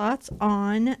low spots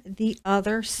on the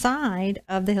other side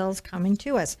of the hills coming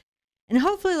to us. And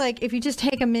hopefully, like, if you just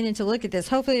take a minute to look at this,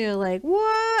 hopefully you're like,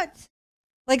 what?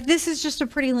 Like, this is just a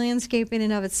pretty landscape in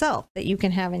and of itself that you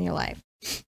can have in your life.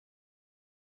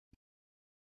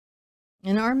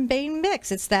 And our main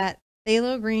mix, it's that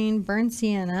phthalo green, burnt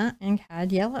sienna, and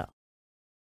cad yellow.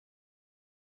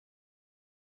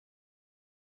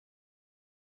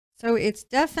 So it's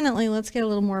definitely, let's get a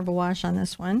little more of a wash on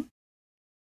this one.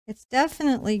 It's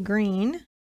definitely green.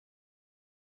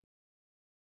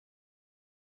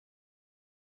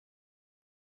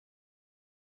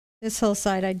 This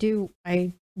hillside,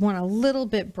 I want a little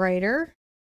bit brighter,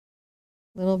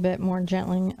 a little bit more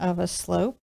gentling of a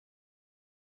slope,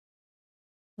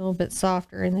 a little bit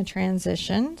softer in the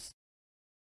transitions.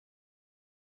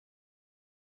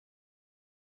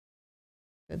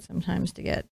 Good sometimes to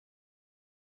get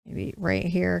maybe right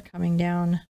here coming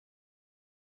down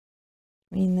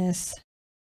between this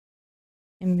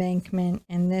embankment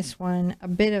and this one, a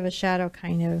bit of a shadow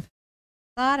kind of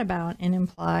thought about and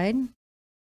implied.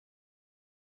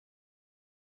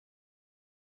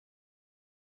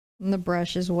 And the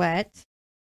brush is wet,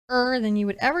 than you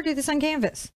would ever do this on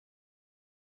canvas.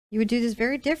 You would do this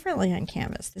very differently on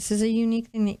canvas. This is a unique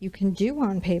thing that you can do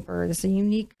on paper. This is a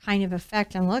unique kind of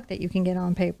effect and look that you can get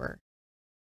on paper.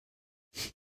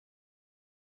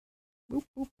 Boop,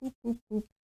 boop, boop, boop, boop.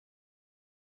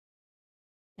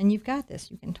 And you've got this.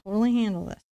 You can totally handle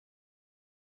this.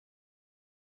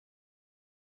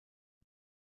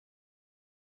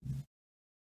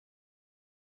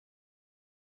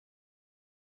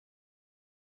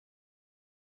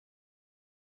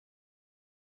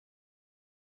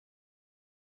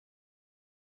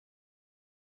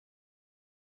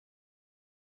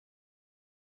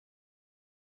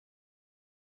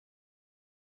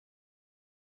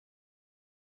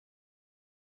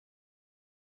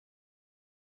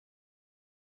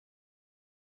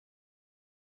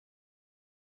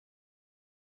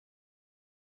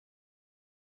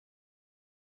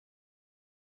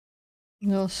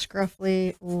 Little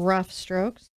scruffly, rough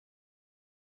strokes.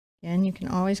 Again, you can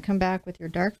always come back with your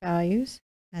dark values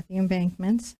at the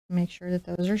embankments. Make sure that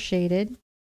those are shaded,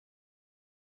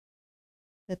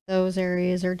 that those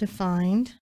areas are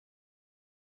defined.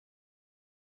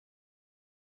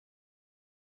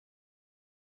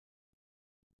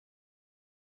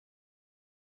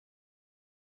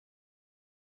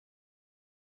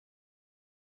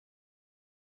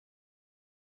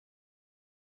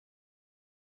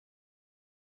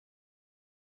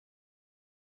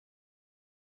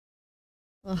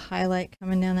 A little highlight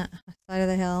coming down that side of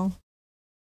the hill.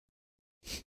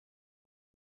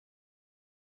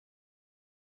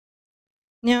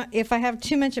 Now, if I have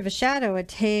too much of a shadow, it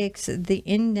takes the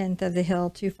indent of the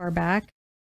hill too far back.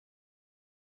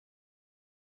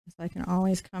 So I can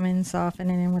always come in, soften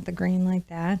it in with the green like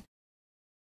that.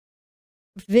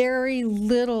 Very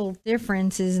little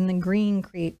differences in the green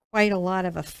create quite a lot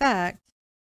of effect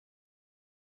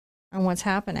on what's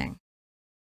happening.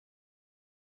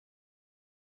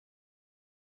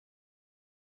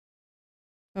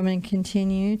 I'm going to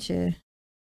continue to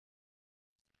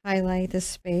highlight the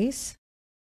space.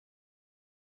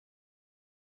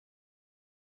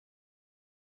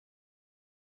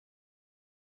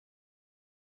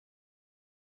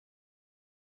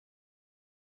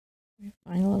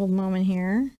 Find a little moment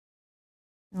here,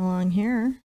 along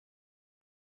here,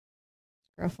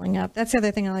 ruffling up. That's the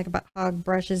other thing I like about hog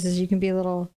brushes is you can be a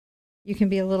little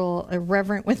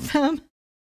irreverent with them.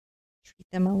 Treat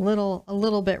them a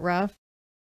little bit rough.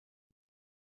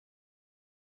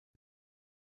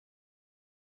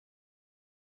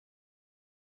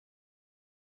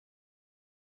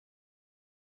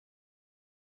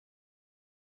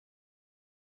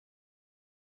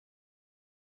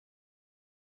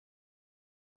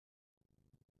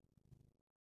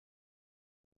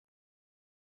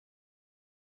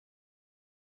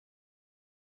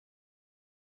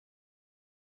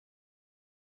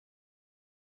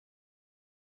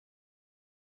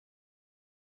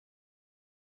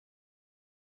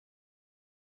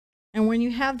 And when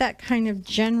you have that kind of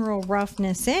general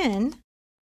roughness in,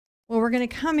 well, we're going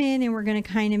to come in and we're going to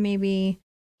kind of maybe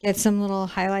get some little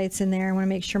highlights in there. I want to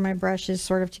make sure my brush is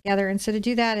sort of together. And so to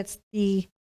do that, it's the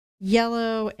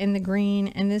yellow and the green.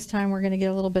 And this time we're going to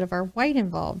get a little bit of our white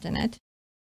involved in it.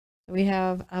 So we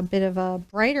have a bit of a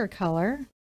brighter color.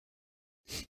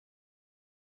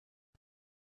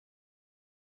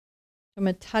 I'm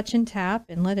going to touch and tap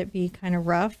and let it be kind of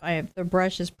rough. The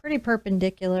brush is pretty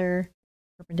perpendicular.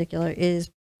 Perpendicular is,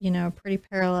 you know, pretty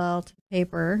parallel to the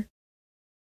paper.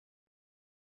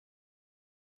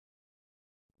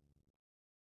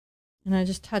 And I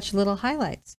just touch little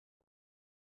highlights.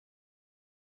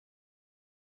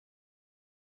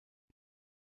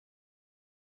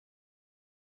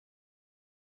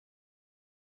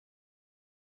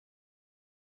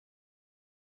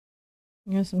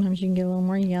 You know, sometimes you can get a little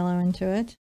more yellow into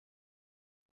it.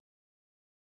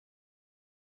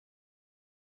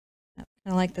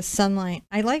 Kind of like the sunlight.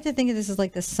 I like to think of this as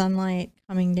like the sunlight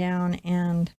coming down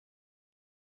and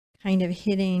kind of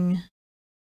hitting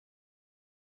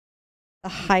the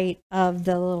height of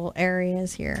the little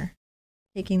areas here,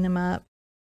 taking them up,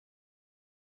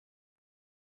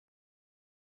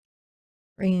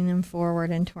 bringing them forward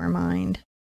into our mind.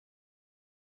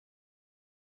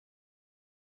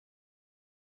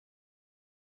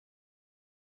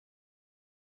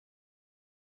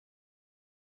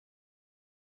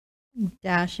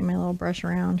 dashing my little brush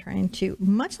around, trying to,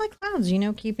 much like clouds, you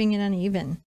know, keeping it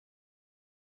uneven.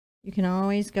 You can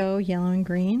always go yellow and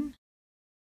green.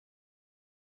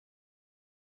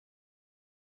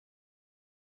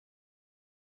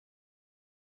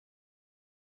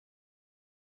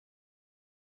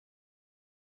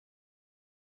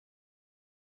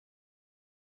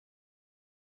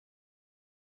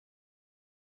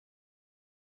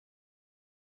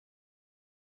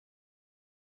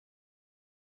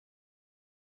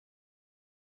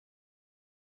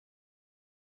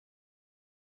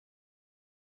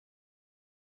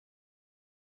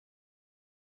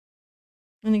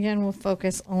 And again, we'll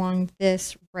focus along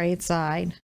this right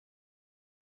side.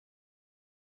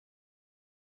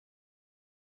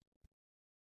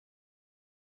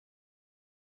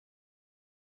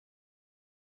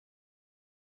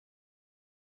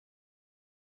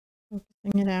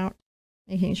 Focusing it out,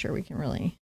 making sure we can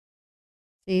really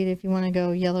see it. If you want to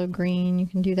go yellow green, you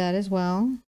can do that as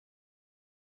well.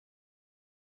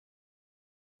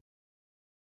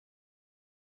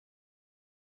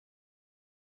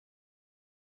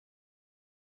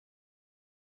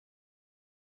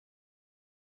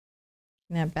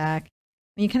 That back.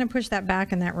 When you kind of push that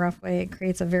back in that rough way, it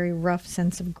creates a very rough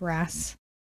sense of grass.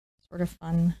 Sort of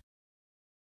fun.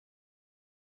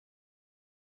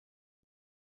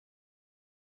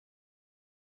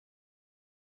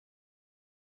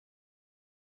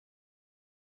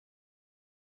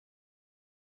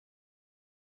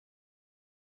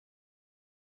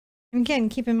 And again,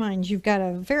 keep in mind, you've got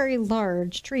a very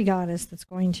large tree goddess that's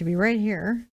going to be right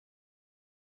here.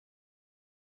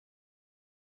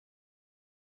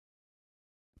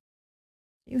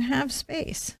 You have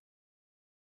space.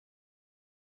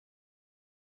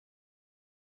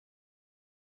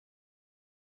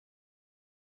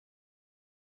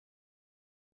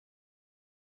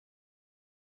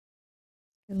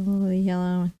 Get a little of the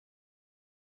yellow.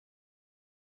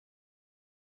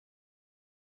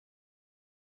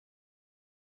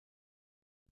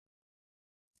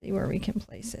 See where we can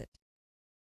place it.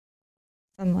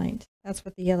 Sunlight. That's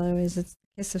what the yellow is. It's the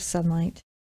kiss of sunlight.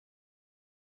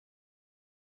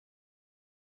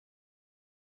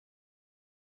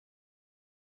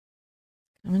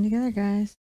 Coming together,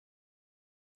 guys.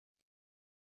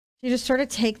 You just sort of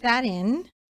take that in,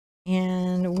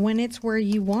 and when it's where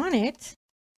you want it,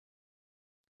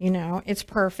 you know, it's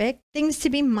perfect. Things to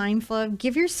be mindful of.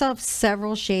 Give yourself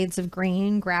several shades of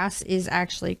green. Grass is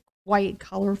actually quite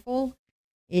colorful.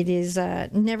 It is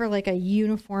never like a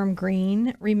uniform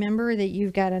green. Remember that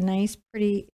you've got a nice,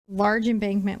 pretty large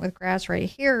embankment with grass right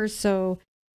here. So,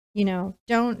 you know,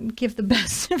 don't give the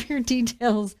best of your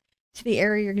details to the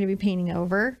area you're going to be painting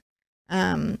over.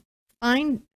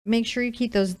 Make sure you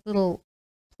keep those little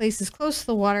places close to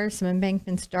the water, some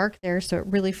embankments dark there, so it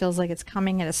really feels like it's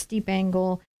coming at a steep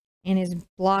angle and is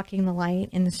blocking the light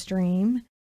in the stream.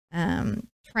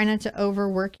 Try not to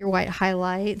overwork your white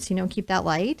highlights, you know, keep that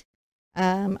light.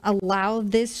 Allow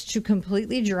this to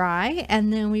completely dry,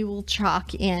 and then we will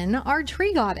chalk in our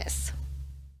tree goddess.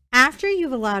 After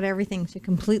you've allowed everything to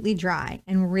completely dry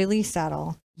and really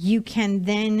settle, you can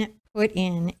then put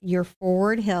in your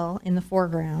forward hill in the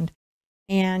foreground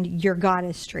and your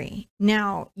goddess tree.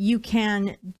 Now, you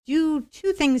can do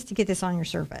two things to get this on your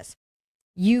surface.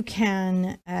 You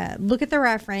can look at the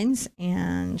reference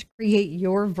and create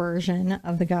your version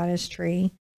of the goddess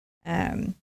tree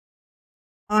on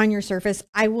your surface.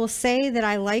 I will say that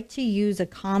I like to use a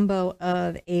combo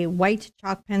of a white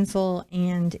chalk pencil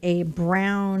and a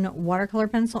brown watercolor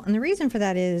pencil. And the reason for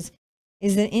that is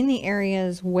that in the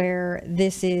areas where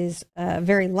this is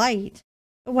very light,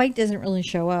 the white doesn't really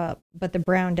show up, but the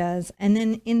brown does. And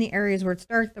then in the areas where it's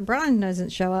dark, the brown doesn't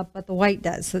show up, but the white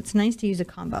does. So it's nice to use a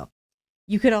combo.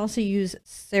 You could also use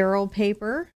Cerl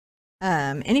paper.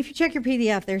 And if you check your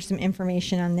PDF, there's some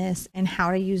information on this and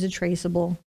how to use a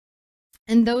traceable.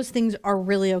 And those things are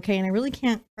really okay. And I really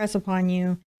can't press upon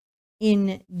you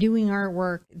in doing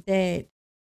artwork that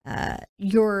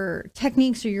your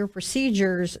techniques or your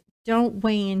procedures don't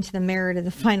weigh into the merit of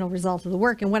the final result of the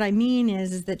work. And what I mean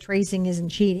is that tracing isn't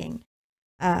cheating.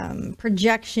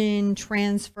 Projection,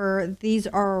 transfer, these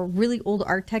are really old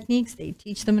art techniques. They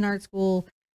teach them in art school.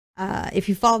 If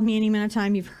you followed me any amount of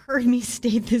time, you've heard me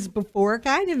state this before,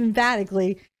 kind of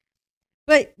emphatically.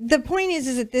 But the point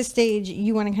is at this stage,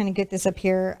 you want to kind of get this up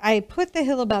here. I put the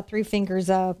hill about 3 fingers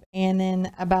up and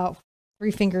then about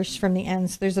 3 fingers from the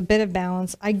end. So there's a bit of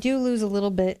balance. I do lose a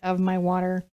little bit of my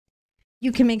water.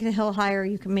 You can make the hill higher.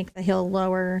 You can make the hill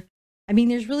lower. I mean,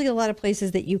 there's really a lot of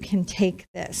places that you can take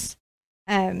this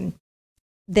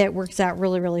that works out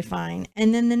really, really fine.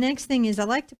 And then the next thing is I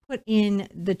like to put in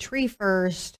the tree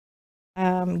first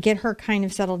get her kind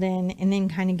of settled in, and then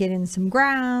kind of get in some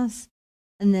grass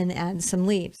and then add some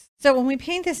leaves. So when we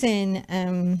paint this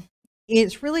in,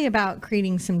 it's really about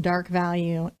creating some dark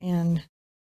value and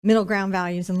middle ground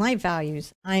values and light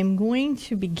values. I'm going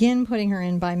to begin putting her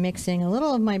in by mixing a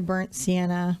little of my burnt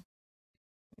sienna,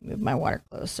 move my water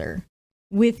closer,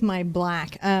 with my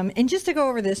black. And just to go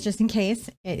over this, just in case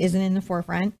it isn't in the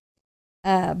forefront,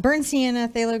 burnt sienna,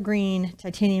 phthalo green,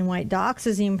 titanium white,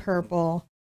 dioxazine purple,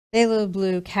 phthalo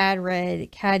blue, cad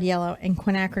red, cad yellow, and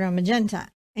quinacridone magenta.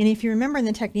 And if you remember in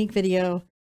the technique video,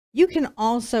 you can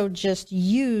also just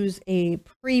use a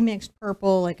pre-mixed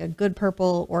purple, like a good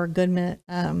purple or a good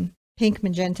pink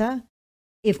magenta,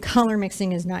 if color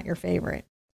mixing is not your favorite.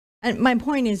 And my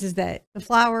point is that the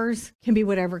flowers can be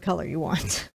whatever color you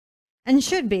want, and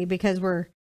should be, because we're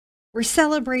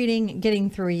celebrating getting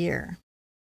through a year.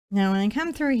 Now, when I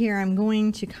come through here, I'm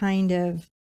going to kind of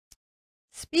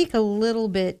speak a little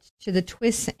bit to the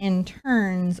twists and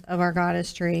turns of our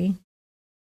goddess tree.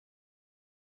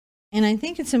 And I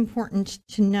think it's important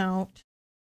to note,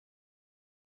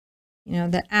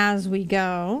 that as we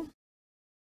go,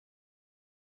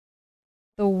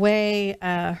 the way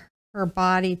her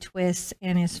body twists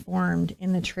and is formed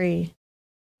in the tree.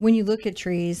 When you look at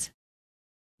trees,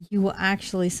 you will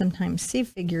actually sometimes see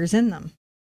figures in them,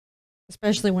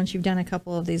 especially once you've done a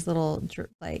couple of these little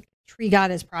like tree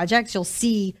goddess projects. You'll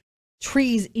see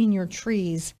trees in your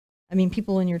trees. I mean,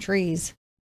 people in your trees.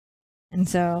 And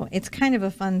so it's kind of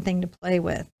a fun thing to play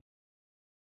with.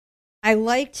 I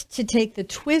liked to take the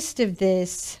twist of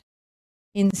this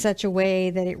in such a way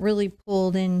that it really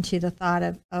pulled into the thought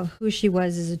of who she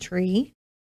was as a tree.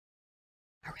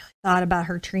 I really thought about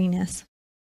her treeness.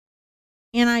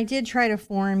 And I did try to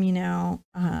form,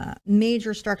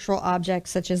 major structural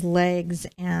objects such as legs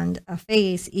and a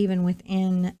face, even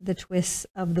within the twists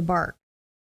of the bark,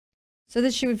 so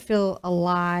that she would feel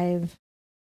alive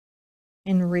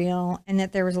and real, and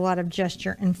that there was a lot of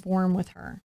gesture and form with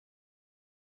her.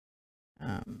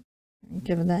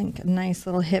 Give it a nice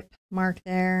little hip mark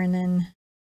there, and then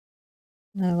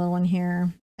another little one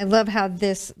here. I love how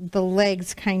the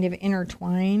legs kind of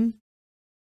intertwine.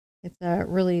 It's a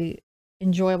really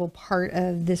enjoyable part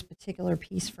of this particular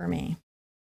piece for me.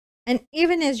 And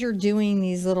even as you're doing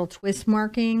these little twist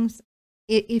markings,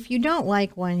 if you don't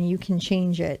like one, you can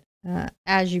change it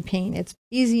as you paint. It's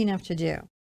easy enough to do.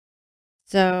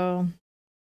 So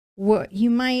what you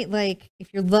might like,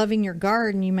 if you're loving your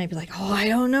garden, you might be like, oh, I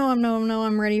don't know.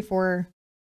 I'm ready for,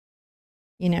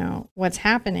 what's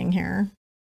happening here.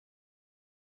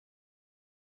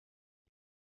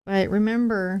 But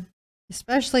remember,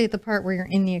 especially at the part where you're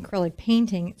in the acrylic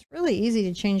painting, it's really easy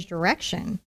to change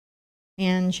direction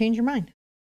and change your mind.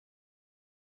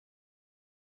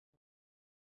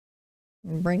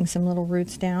 And bring some little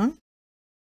roots down.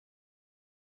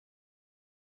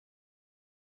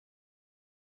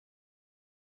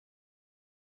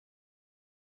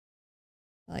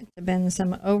 I like to bend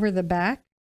some over the back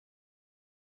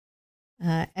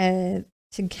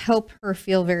to help her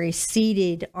feel very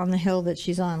seated on the hill that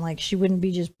she's on, like she wouldn't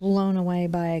be just blown away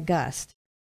by a gust.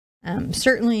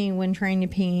 Certainly when trying to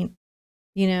paint,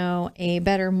 a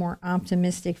better, more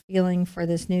optimistic feeling for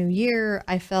this new year,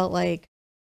 I felt like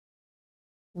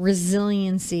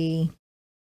resiliency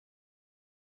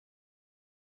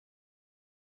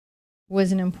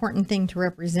was an important thing to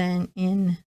represent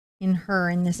in her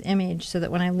in this image, so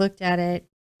that when I looked at it,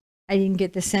 I didn't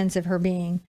get the sense of her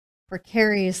being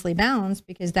precariously balanced,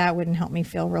 because that wouldn't help me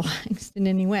feel relaxed in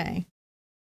any way.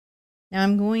 Now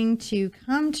I'm going to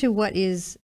come to what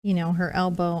is, her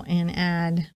elbow, and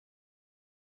add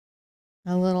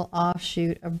a little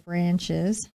offshoot of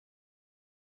branches.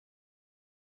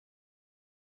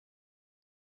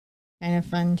 Kind of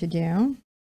fun to do.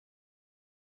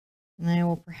 And I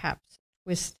will perhaps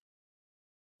twist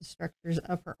the structure's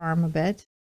upper arm a bit.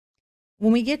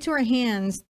 When we get to our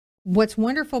hands, what's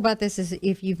wonderful about this is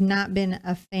if you've not been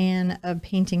a fan of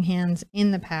painting hands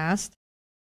in the past,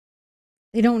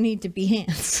 they don't need to be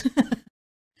hands.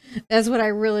 That's what I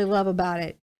really love about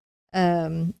it.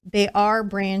 They are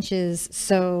branches,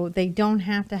 so they don't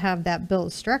have to have that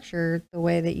built structure the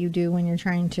way that you do when you're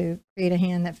trying to create a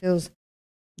hand that feels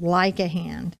like a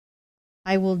hand.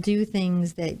 I will do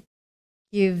things that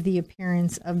give the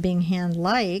appearance of being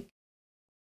hand-like,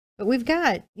 but we've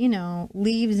got,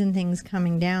 leaves and things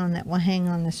coming down that will hang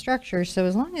on the structure. So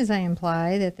as long as I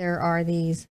imply that there are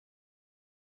these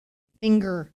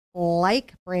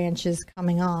finger-like branches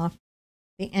coming off,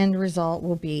 the end result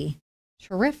will be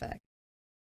terrific.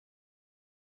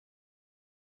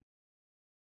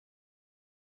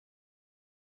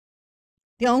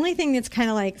 The only thing that's kind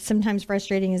of like sometimes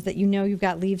frustrating is that you know you've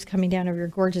got leaves coming down over your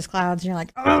gorgeous clouds and you're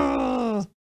like, oh,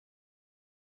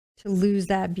 to lose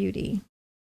that beauty,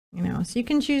 you know. So you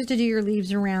can choose to do your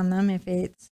leaves around them if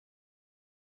it's,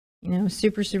 you know,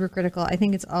 super, super critical. I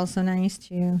think it's also nice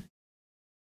to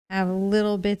have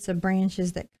little bits of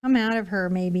branches that come out of her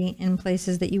maybe in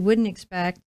places that you wouldn't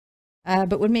expect,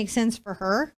 but would make sense for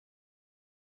her.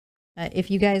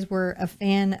 If you guys were a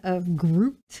fan of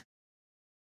Groot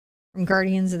from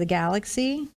Guardians of the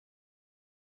Galaxy,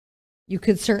 you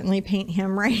could certainly paint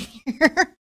him right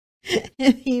here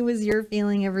if he was your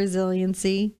feeling of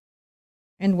resiliency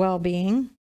and well-being.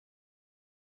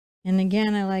 And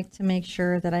again, I like to make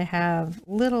sure that I have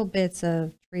little bits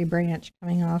of tree branch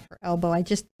coming off her elbow. I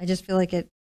just feel like it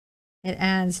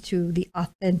adds to the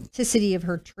authenticity of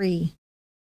her tree.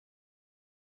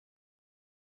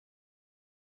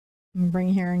 And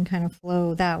bring here and kind of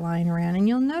flow that line around. And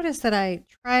you'll notice that I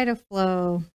try to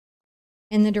flow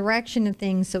in the direction of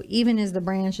things. So even as the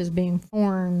branch is being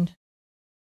formed,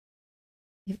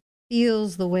 it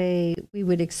feels the way we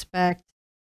would expect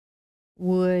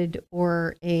wood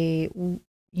or a,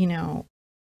 you know,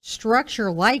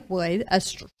 structure like wood,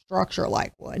 structure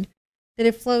like wood, that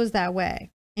it flows that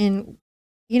way. And,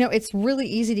 you know, it's really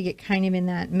easy to get kind of in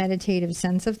that meditative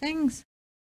sense of things.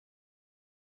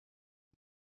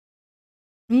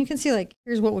 And you can see, like,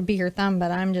 here's what would be your thumb, but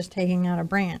I'm just taking out a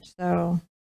branch. So,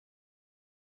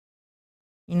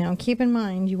 you know, keep in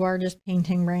mind, you are just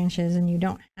painting branches and you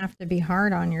don't have to be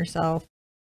hard on yourself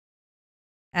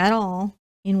at all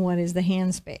in what is the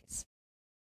hand space.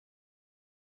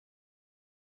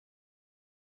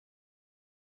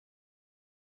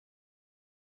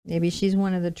 Maybe she's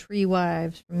one of the tree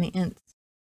wives from the Ints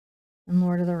and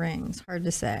Lord of the Rings. Hard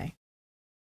to say.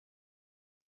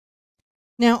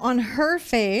 Now on her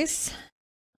face,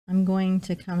 I'm going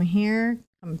to come here,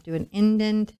 come do an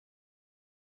indent.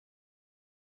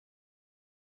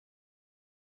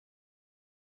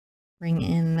 Bring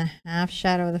in the half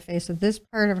shadow of the face. So this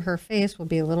part of her face will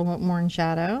be a little bit more in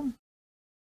shadow.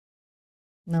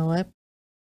 The lip.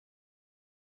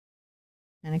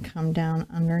 And it come down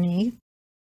underneath.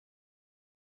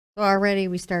 So already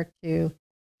we start to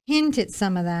hint at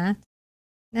some of that.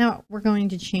 Now we're going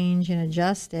to change and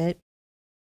adjust it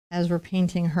as we're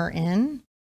painting her in,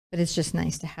 but it's just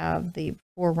nice to have the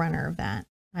forerunner of that.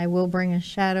 I will bring a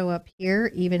shadow up here,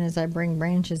 even as I bring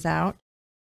branches out.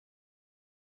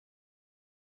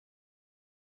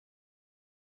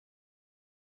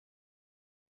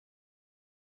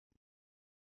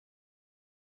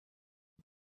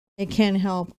 It can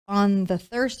help on the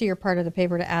thirstier part of the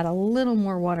paper to add a little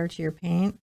more water to your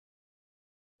paint,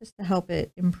 just to help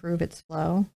it improve its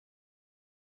flow.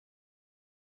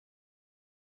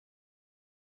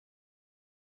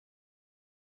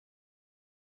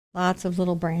 Lots of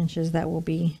little branches that will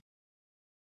be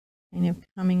kind of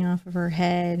coming off of her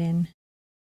head and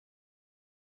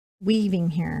weaving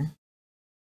here.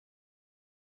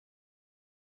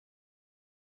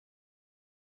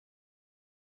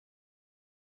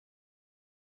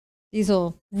 These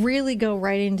will really go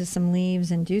right into some leaves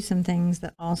and do some things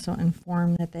that also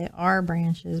inform that they are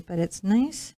branches, but it's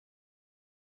nice.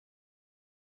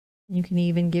 You can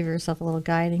even give yourself a little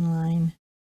guiding line.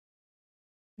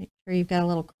 Make sure you've got a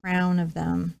little crown of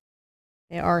them.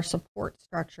 They are support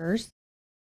structures.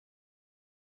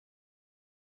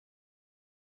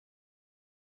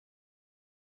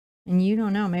 And you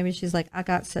don't know, maybe she's like, I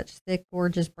got such thick,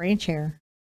 gorgeous branch hair.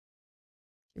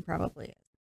 She probably is.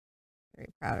 Very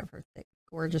proud of her thick,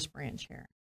 gorgeous branch hair.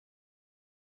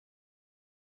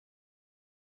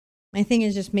 My thing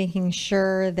is just making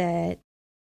sure that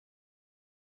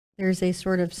there's a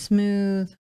sort of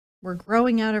smooth, we're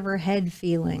growing out of her head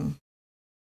feeling.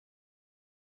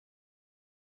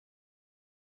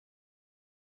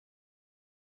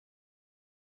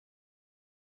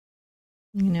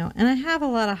 You know, and I have a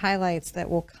lot of highlights that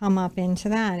will come up into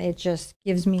that. It just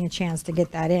gives me a chance to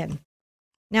get that in.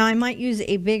 Now I might use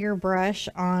a bigger brush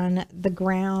on the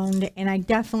ground, and I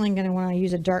definitely going to want to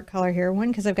use a dark color here. One,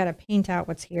 because I've got to paint out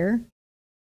what's here.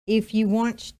 If you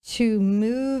want to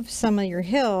move some of your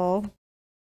hill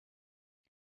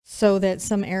so that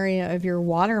some area of your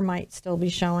water might still be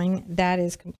showing, that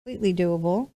is completely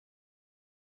doable.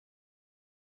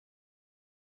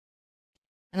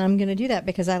 And I'm going to do that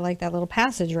because I like that little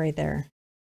passage right there.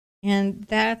 And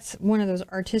that's one of those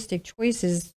artistic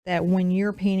choices that when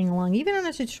you're painting along, even on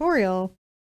a tutorial,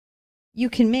 you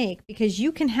can make, because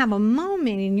you can have a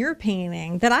moment in your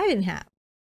painting that I didn't have.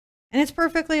 And it's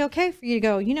perfectly okay for you to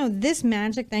go, you know, this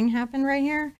magic thing happened right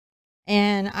here.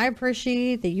 And I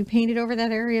appreciate that you painted over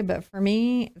that area. But for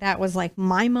me, that was like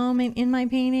my moment in my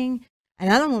painting.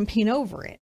 and I don't want to paint over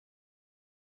it.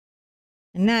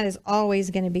 And that is always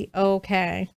going to be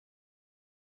okay.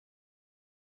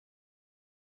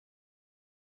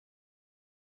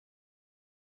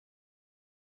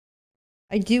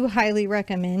 I do highly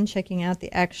recommend checking out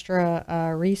the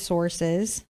extra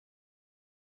resources,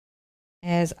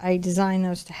 as I design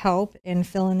those to help and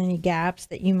fill in any gaps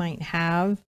that you might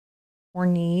have or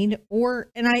need.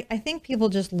 And I think people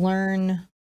just learn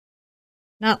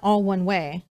not all one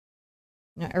way.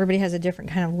 You know, everybody has a different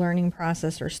kind of learning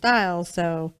process or style.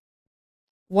 So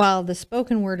while the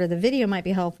spoken word or the video might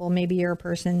be helpful, maybe you're a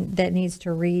person that needs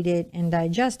to read it and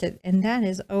digest it, and that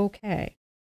is okay.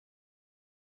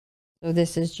 So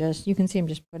this is just, you can see I'm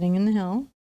just putting in the hill.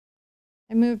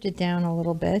 I moved it down a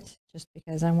little bit just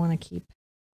because I want to keep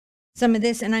some of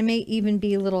this, and I may even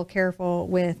be a little careful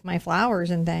with my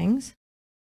flowers and things.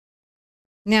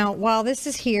 Now, while this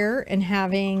is here and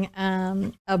having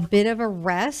a bit of a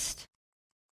rest,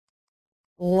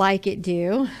 like it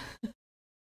do,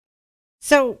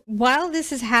 so while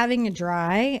this is having a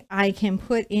dry, I can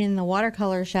put in the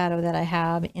watercolor shadow that I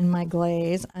have in my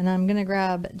glaze, and I'm going to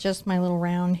grab just my little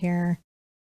round here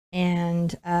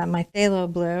and my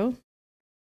phthalo blue,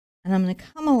 and I'm going to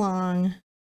come along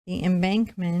the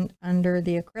embankment under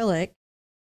the acrylic,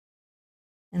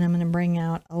 and I'm going to bring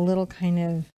out a little kind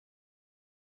of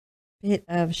bit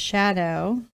of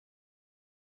shadow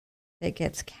that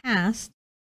gets cast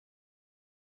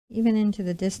even into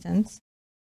the distance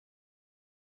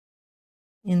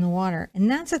in the water. And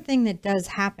that's a thing that does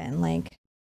happen, like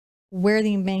where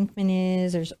the embankment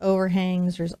is, there's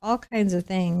overhangs, there's all kinds of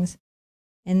things,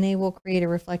 and they will create a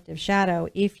reflective shadow.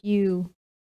 If you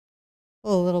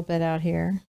pull a little bit out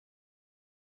here,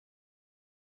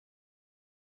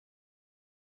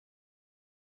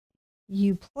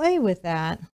 you play with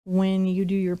that when you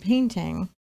do your painting.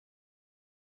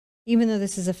 Even though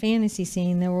this is a fantasy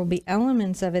scene, there will be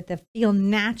elements of it that feel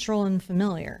natural and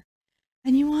familiar.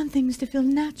 And you want things to feel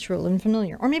natural and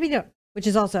familiar. Or maybe don't, which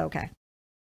is also okay.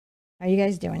 How are you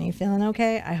guys doing? Are you feeling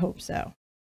okay? I hope so.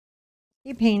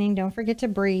 Keep painting. Don't forget to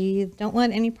breathe. Don't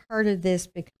let any part of this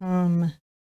become,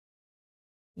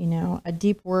 you know, a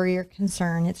deep worry or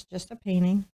concern. It's just a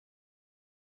painting.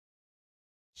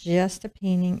 Just a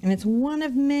painting. And it's one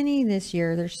of many this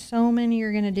year. There's so many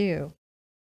you're going to do.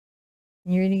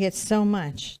 And you're going to get so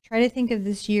much. Try to think of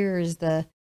this year as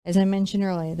as I mentioned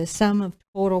earlier, the sum of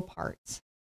total parts.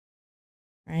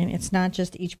 Right? It's not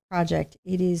just each project.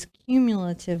 It is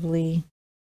cumulatively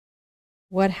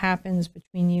what happens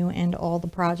between you and all the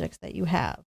projects that you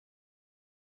have.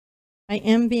 I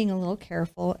am being a little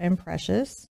careful and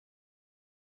precious.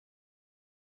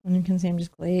 And you can see I'm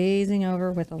just glazing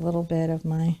over with a little bit of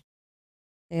my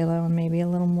phthalo, and maybe a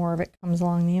little more of it comes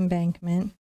along the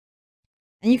embankment.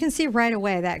 And you can see right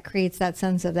away that creates that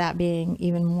sense of that being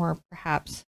even more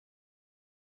perhaps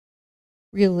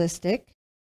realistic.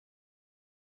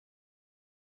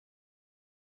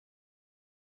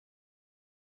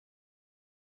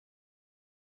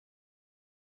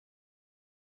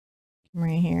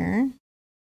 Right here,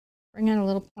 bring out a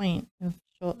little point of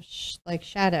like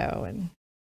shadow and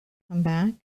come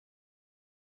back.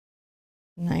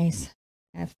 Nice,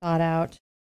 kind of thought out.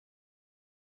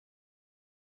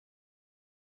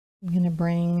 I'm going to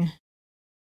bring,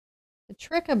 the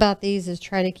trick about these is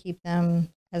try to keep them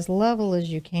as level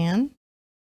as you can.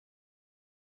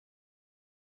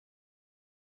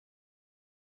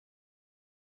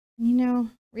 You know,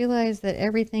 realize that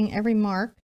everything, every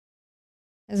mark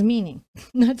has meaning.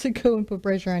 Not to go and put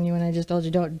pressure on you, and I just told you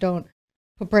don't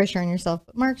put pressure on yourself,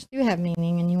 but marks do have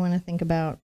meaning, and you want to think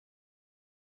about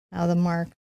how the mark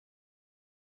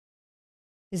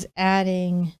is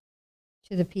adding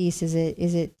to the piece. Is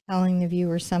it telling the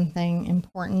viewer something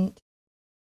important?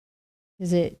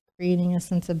 Is it creating a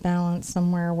sense of balance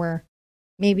somewhere where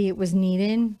maybe it was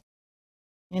needed?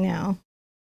 You know,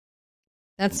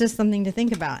 that's just something to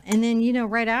think about. And then, you know,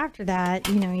 right after that,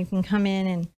 you know, you can come in,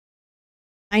 and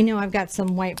I know I've got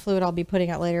some white fluid I'll be putting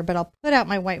out later, but I'll put out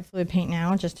my white fluid paint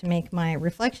now just to make my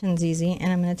reflections easy.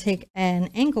 And I'm going to take an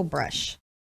angle brush.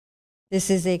 This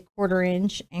is a 1/4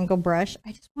 inch angle brush.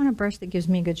 I just want a brush that gives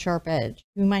me a good sharp edge.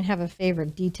 You might have a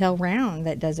favorite detail round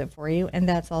that does it for you, and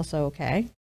that's also okay.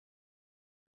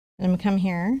 And I'm going to come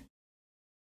here.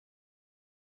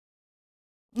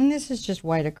 And this is just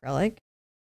white acrylic.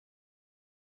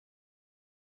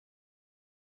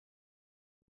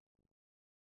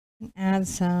 And add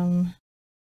some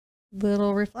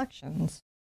little reflections.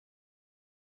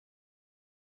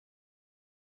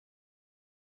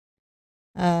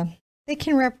 They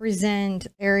can represent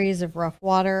areas of rough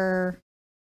water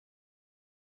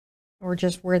or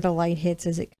just where the light hits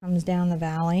as it comes down the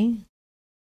valley.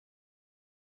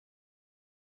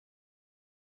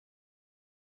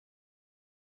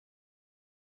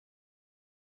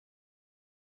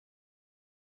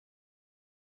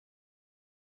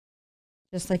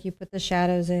 Just like you put the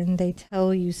shadows in, they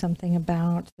tell you something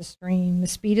about the stream, the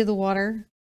speed of the water.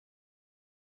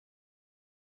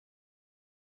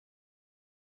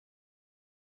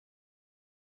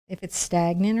 If it's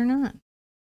stagnant or not.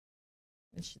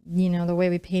 Which, you know, the way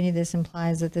we painted this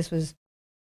implies that this was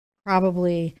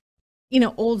probably, you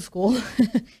know, old school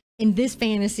in this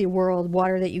fantasy world,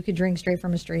 water that you could drink straight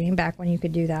from a stream back when you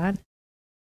could do that.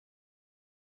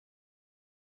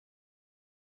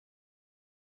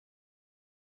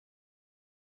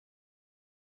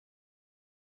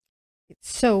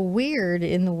 It's so weird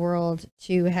in the world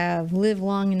to have lived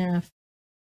long enough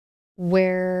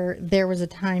where there was a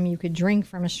time you could drink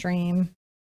from a stream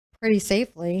pretty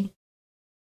safely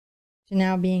to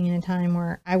now being in a time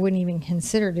where I wouldn't even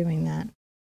consider doing that.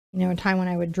 You know, a time when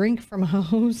I would drink from a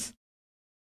hose,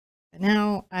 but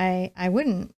now I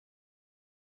wouldn't.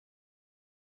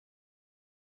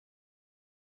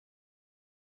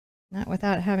 Not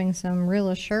without having some real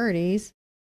assurities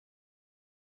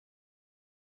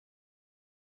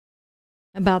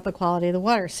about the quality of the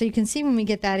water. So you can see when we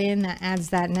get that in, that adds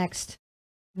that next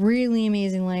really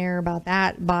amazing layer about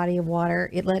that body of water.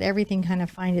 It let everything kind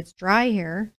of find its dry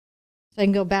here. So I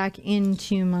can go back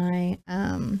into my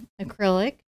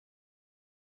acrylic.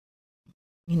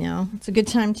 You know, it's a good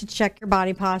time to check your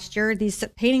body posture. These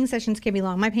painting sessions can be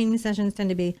long. My painting sessions tend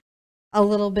to be a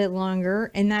little bit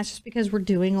longer, and that's just because we're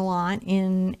doing a lot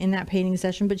in that painting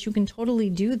session. But you can totally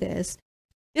do this.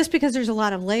 Just because there's a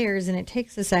lot of layers and it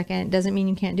takes a second doesn't mean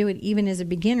you can't do it. Even as a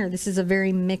beginner, this is a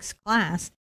very mixed class.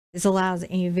 This allows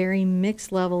a very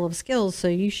mixed level of skills, so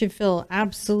you should feel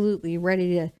absolutely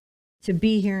ready to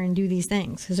be here and do these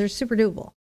things because they're super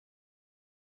doable.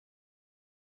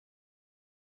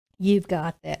 You've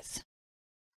got this.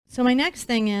 So my next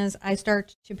thing is I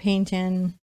start to paint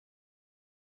in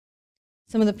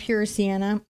some of the pure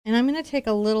sienna, and I'm going to take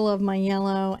a little of my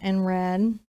yellow and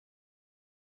red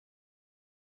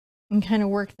and kind of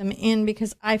work them in,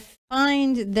 because I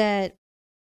find that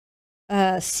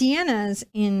siennas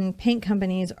in paint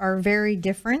companies are very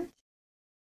different.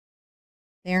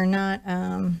 They're not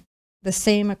the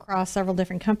same across several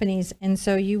different companies, and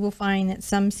so you will find that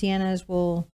some siennas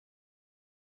will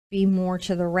be more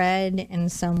to the red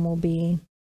and some will be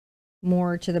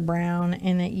more to the brown,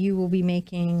 and that you will be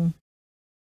making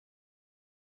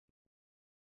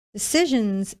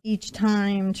decisions each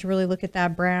time to really look at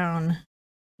that brown,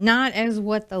 not as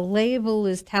what the label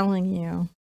is telling you,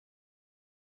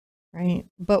 right,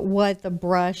 but what the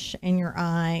brush and your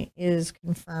eye is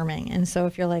confirming. And so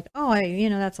if you're like, oh, you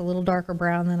know, that's a little darker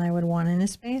brown than I would want in a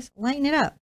space, lighten it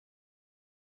up.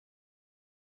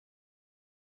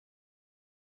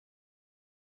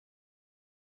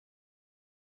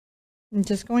 I'm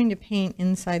just going to paint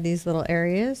inside these little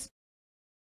areas,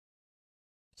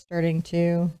 starting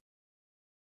to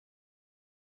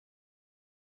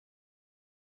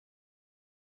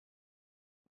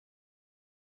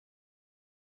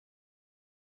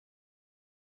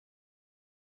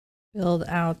build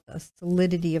out the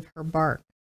solidity of her bark.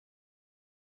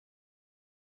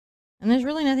 And there's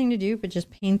really nothing to do but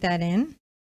just paint that in.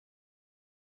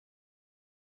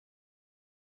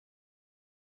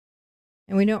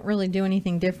 And we don't really do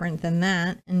anything different than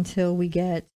that until we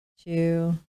get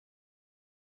to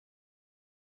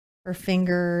her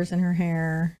fingers and her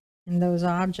hair and those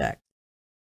objects.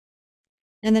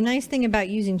 And the nice thing about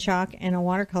using chalk and a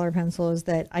watercolor pencil is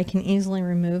that I can easily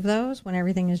remove those when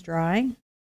everything is dry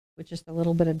with just a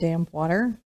little bit of damp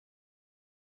water.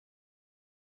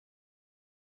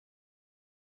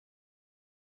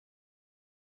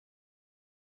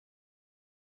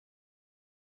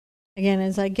 Again,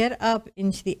 as I get up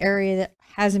into the area that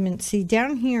hasn't been, see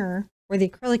down here where the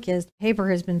acrylic is, the paper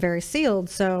has been very sealed.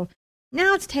 So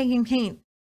now it's taking paint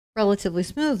relatively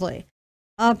smoothly.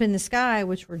 Up in the sky,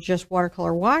 which were just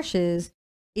watercolor washes,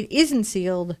 it isn't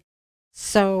sealed.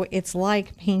 So it's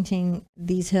like painting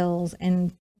these hills,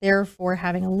 and therefore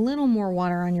having a little more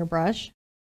water on your brush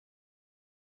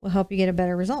will help you get a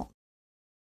better result.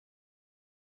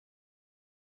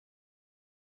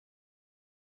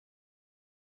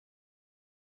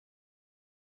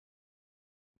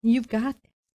 You've got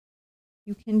this.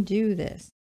 You can do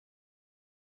this.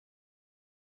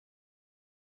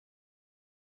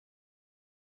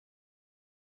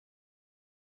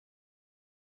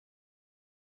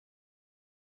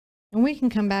 And we can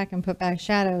come back and put back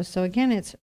shadows. So again,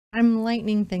 I'm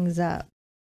lightening things up.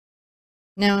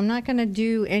 Now I'm not going to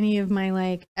do any of my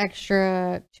like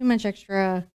too much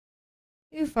extra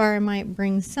too far. I might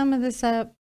bring some of this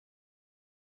up.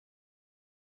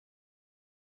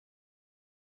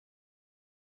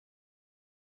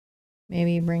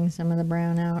 Maybe bring some of the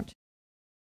brown out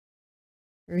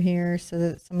through here so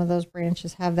that some of those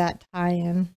branches have that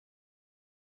tie-in.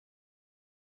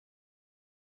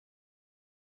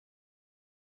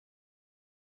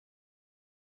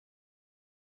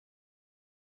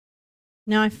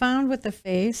 Now I found with the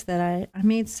face that I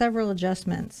made several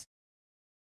adjustments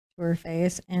to her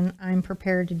face, and I'm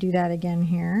prepared to do that again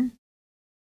here.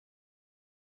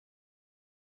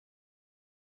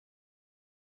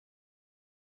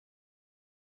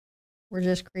 We're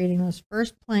just creating those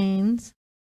first planes.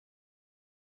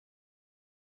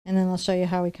 And then I'll show you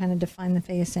how we kind of define the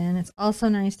face in. It's also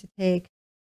nice to take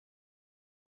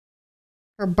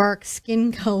her bark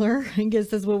skin color, I guess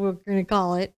that's what we're going to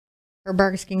call it, her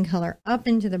bark skin color up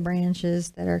into the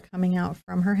branches that are coming out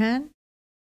from her head.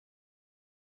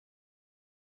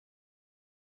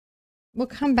 We'll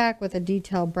come back with a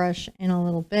detail brush in a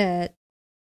little bit,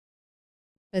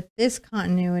 but this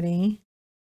continuity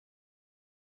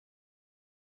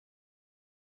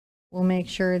will make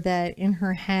sure that in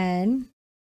her head,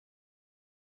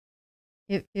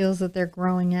 it feels that they're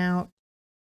growing out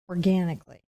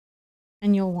organically,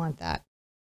 and you'll want that.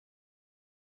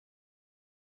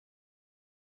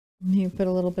 You put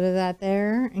a little bit of that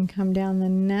there and come down the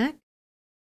neck.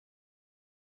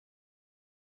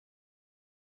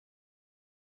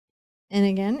 And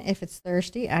again, if it's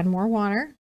thirsty, add more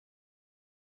water.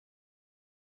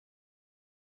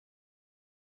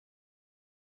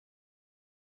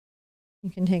 You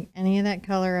can take any of that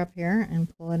color up here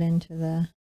and pull it into the...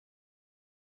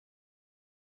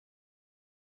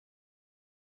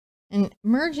 And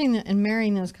merging and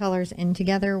marrying those colors in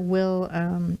together will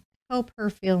help her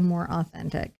feel more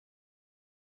authentic.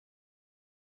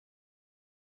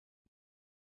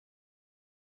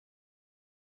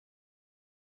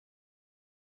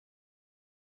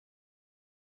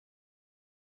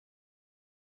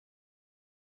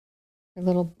 Her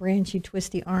little branchy,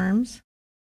 twisty arms,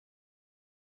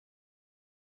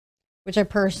 which I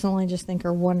personally just think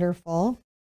are wonderful.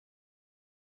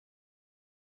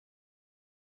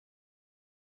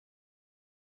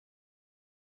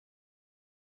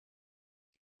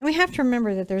 And we have to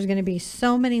remember that there's going to be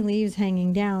so many leaves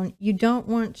hanging down. You don't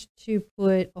want to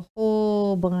put a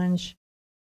whole bunch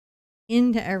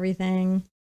into everything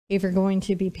if you're going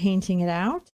to be painting it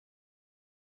out.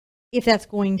 If that's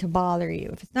going to bother you.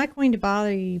 If it's not going to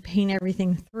bother you, you paint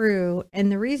everything through.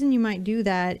 And the reason you might do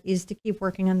that is to keep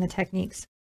working on the techniques.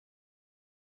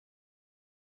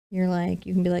 You're like,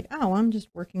 you can be like, oh, I'm just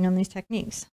working on these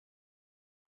techniques.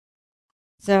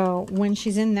 So when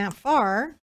she's in that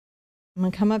far, I'm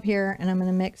going to come up here and I'm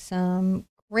going to mix some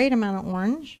great amount of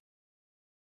orange.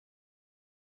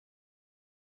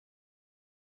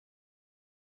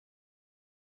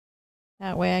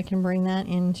 That way I can bring that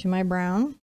into my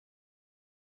brown.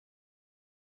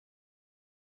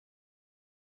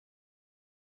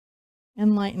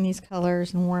 And lighten these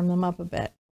colors and warm them up a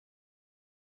bit.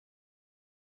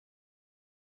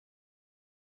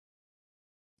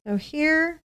 So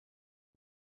here,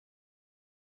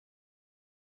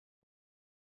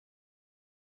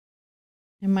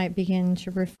 I might begin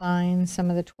to refine some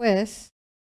of the twists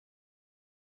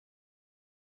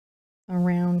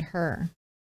around her.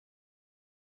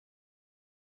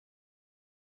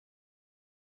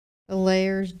 The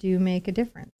layers do make a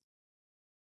difference.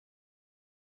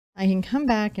 I can come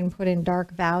back and put in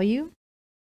dark value.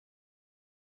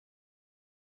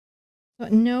 So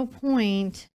at no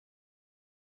point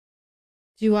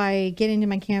do I get into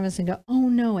my canvas and go, oh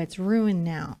no, it's ruined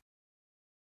now.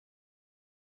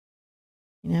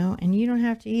 You know, and you don't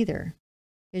have to either,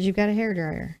 because you've got a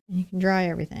hairdryer and you can dry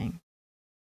everything.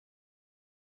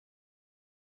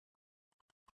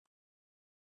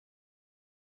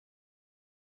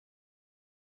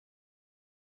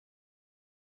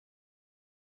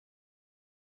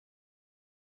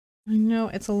 I know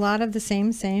it's a lot of the same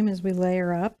as we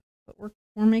layer up, but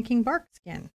we're making bark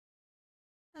skin.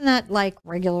 And that, like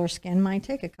regular skin, might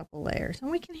take a couple layers,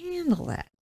 and we can handle that.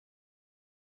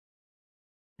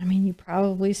 I mean, you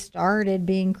probably started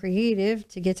being creative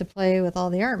to get to play with all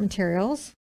the art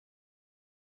materials.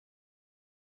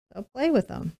 So play with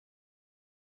them.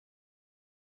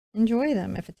 Enjoy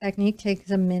them. If a technique takes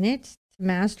a minute to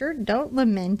master, don't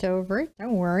lament over it.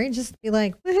 Don't worry. Just be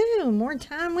like, woohoo, more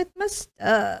time with my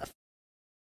stuff.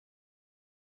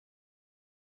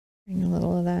 Bring a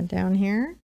little of that down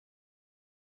here.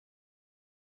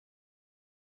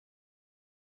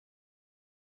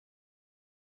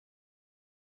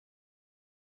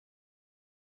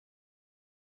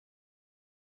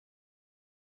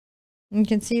 You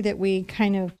can see that we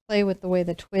kind of play with the way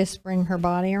the twists bring her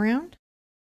body around.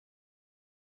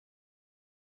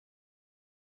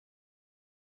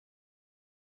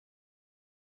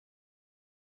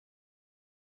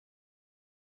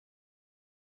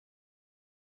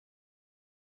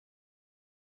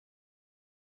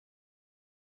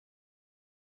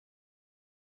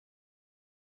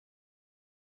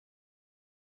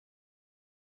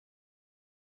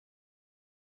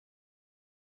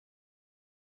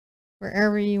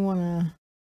 Wherever you want to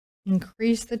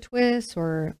increase the twist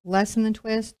or lessen the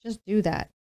twist, just do that.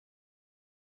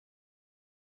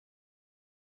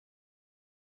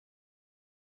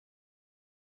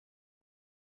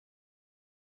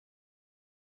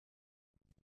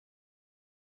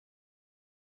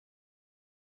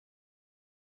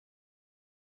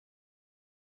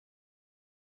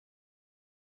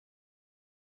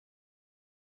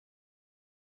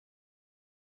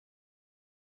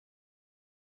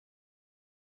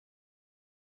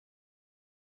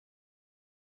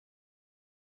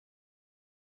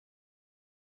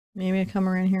 Maybe I come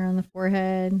around here on the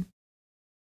forehead,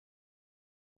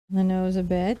 the nose a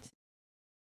bit.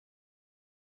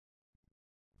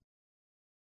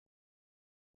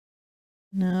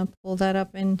 Now pull that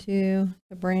up into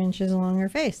the branches along her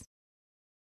face.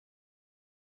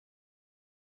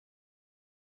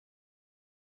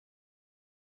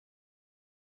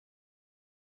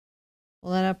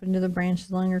 Pull that up into the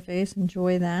branches along her face.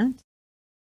 Enjoy that.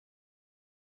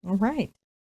 All right.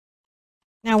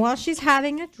 Now, while she's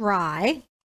having a dry,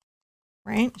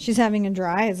 right? She's having a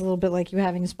dry. It's a little bit like you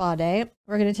having a spa day.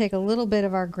 We're going to take a little bit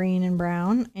of our green and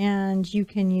brown, and you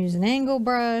can use an angle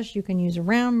brush. You can use a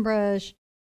round brush.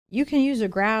 You can use a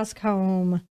grass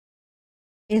comb.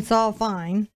 It's all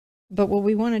fine. But what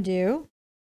we want to do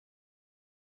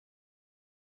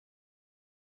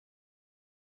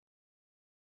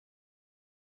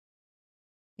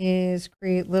is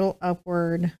create little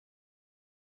upward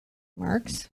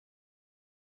marks.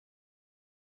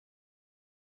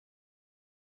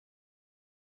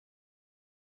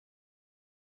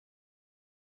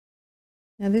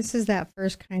 Now this is that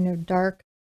first kind of dark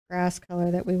grass color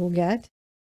that we will get.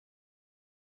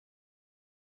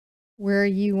 Where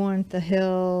you want the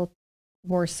hill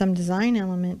or some design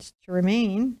elements to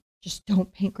remain, just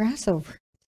don't paint grass over it.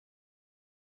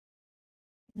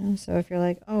 You know, so if you're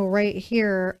like, oh, right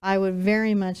here, I would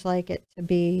very much like it to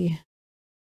be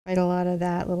quite a lot of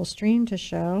that little stream to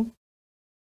show.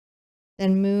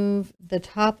 Then move the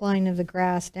top line of the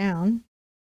grass down.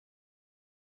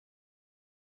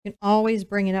 You can always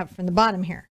bring it up from the bottom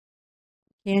here.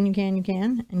 You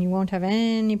can, and you won't have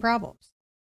any problems.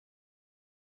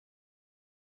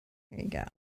 There you go.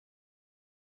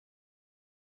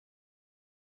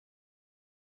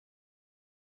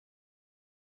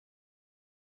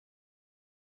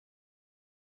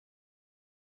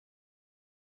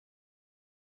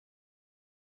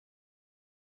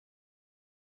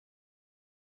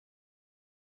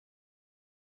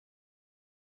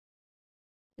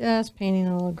 Just painting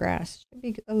a little grass. Should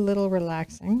be a little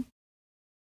relaxing.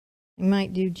 You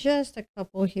might do just a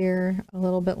couple here, a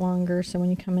little bit longer, so when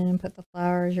you come in and put the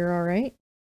flowers, you're all right.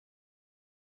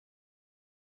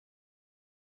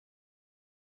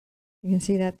 You can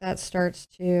see that that starts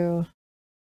to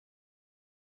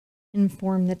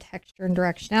inform the texture and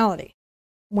directionality.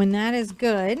 When that is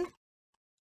good,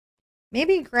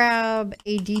 maybe grab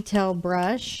a detail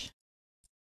brush.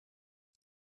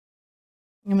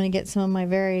 I'm going to get some of my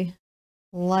very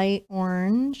light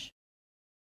orange.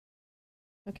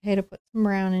 Okay, to put some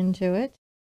brown into it.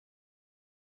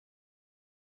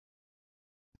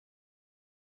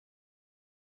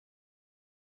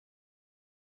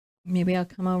 Maybe I'll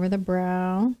come over the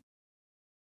brow.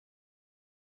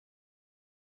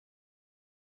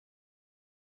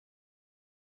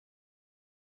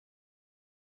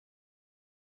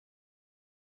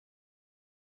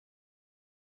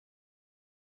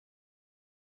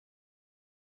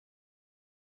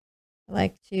 I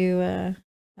like to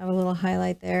have a little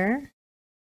highlight there.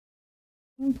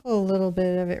 And pull a little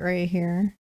bit of it right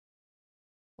here.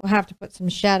 We'll have to put some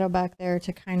shadow back there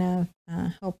to kind of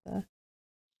help the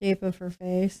shape of her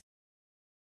face.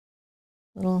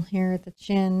 A little here at the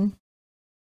chin.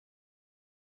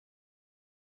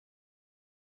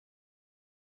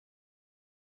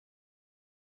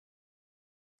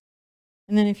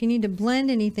 And then if you need to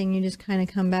blend anything, you just kind of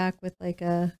come back with like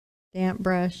a damp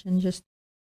brush and just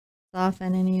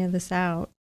soften any of this out.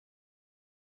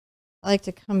 I like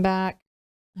to come back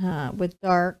with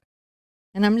dark,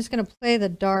 and I'm just going to play the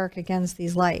dark against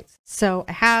these lights. So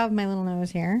I have my little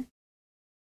nose here.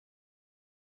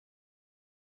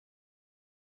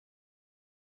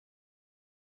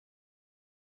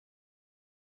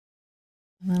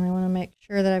 And then I want to make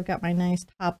sure that I've got my nice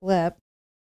top lip.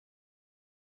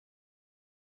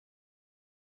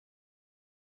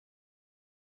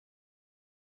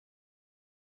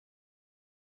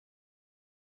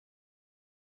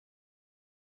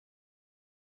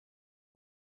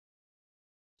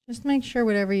 Just make sure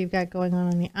whatever you've got going on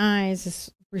the eyes is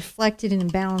reflected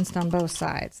and balanced on both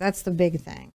sides. That's the big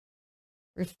thing.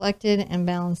 Reflected and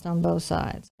balanced on both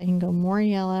sides. I can go more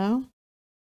yellow.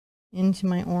 into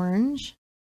my orange.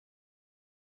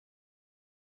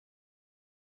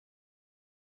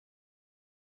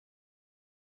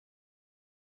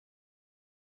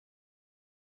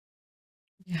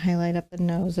 Highlight up the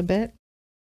nose a bit.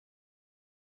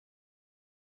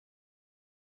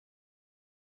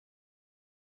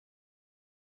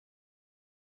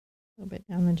 A little bit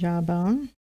down the jawbone.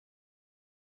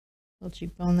 Little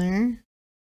cheekbone there.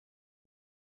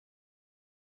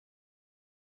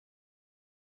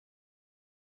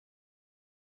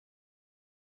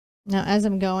 Now, as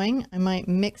I'm going, I might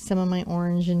mix some of my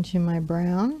orange into my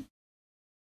brown.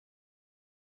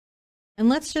 And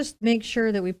let's just make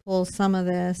sure that we pull some of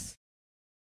this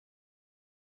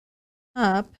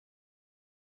up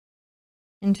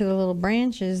into the little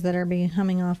branches that are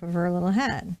coming off of her little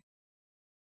head.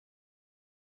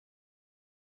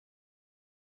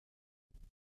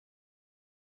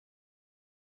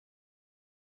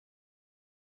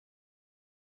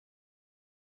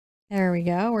 There we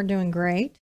go. We're doing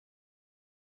great.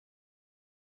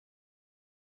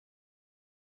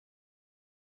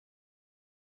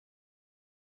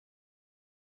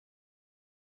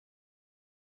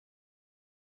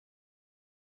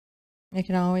 I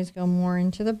can always go more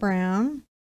into the brown.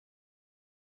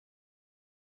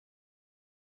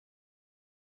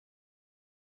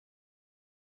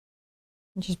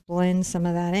 And just blend some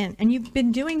of that in. And you've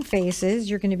been doing faces.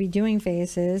 You're going to be doing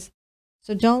faces.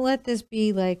 So don't let this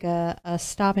be like a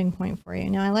stopping point for you.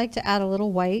 Now I like to add a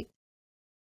little white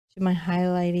to my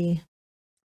highlighty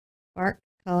bark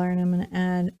color. And I'm going to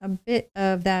add a bit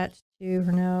of that to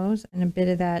her nose and a bit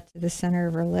of that to the center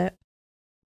of her lip.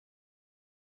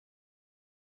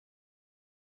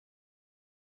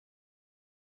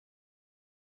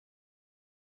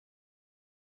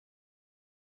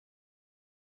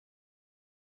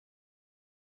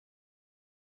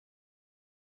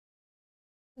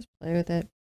 Just play with it.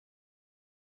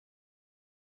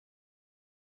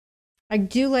 I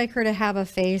do like her to have a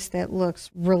face that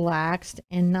looks relaxed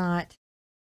and not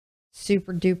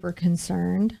super duper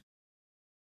concerned.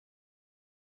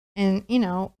 And, you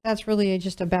know, that's really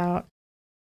just about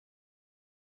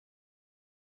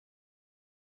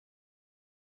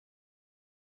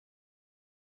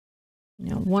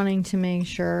wanting to make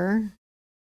sure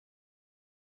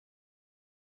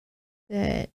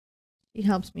that she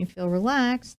helps me feel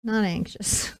relaxed, not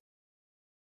anxious.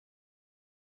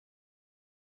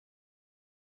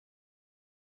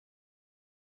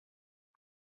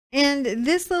 And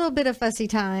this little bit of fussy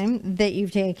time that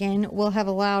you've taken will have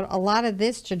allowed a lot of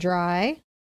this to dry.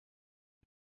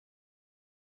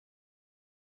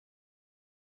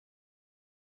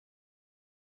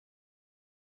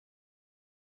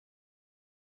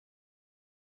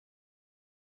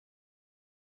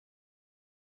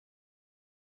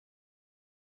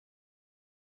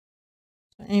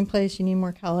 So any place you need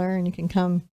more color, and you can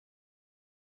come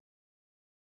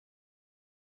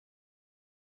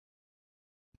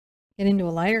get into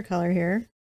a lighter color here.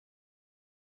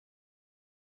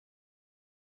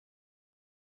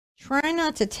 Try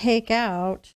not to take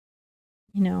out,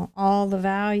 all the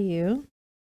value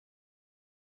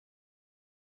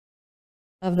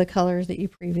of the colors that you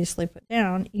previously put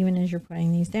down, even as you're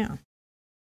putting these down.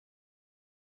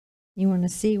 You want to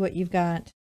see what you've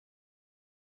got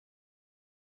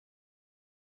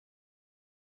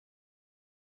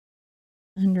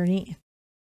underneath.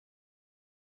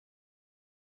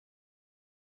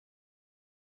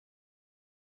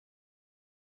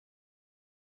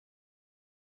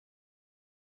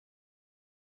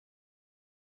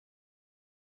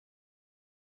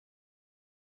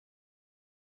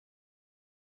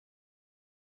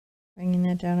 Bringing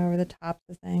that down over the tops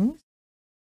of things.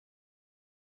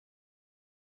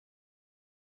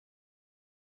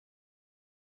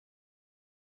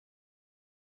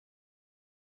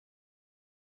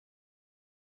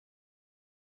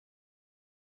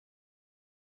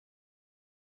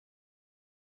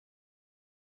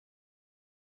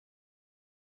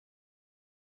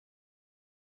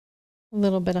 A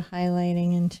little bit of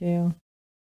highlighting into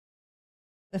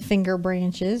the finger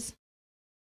branches.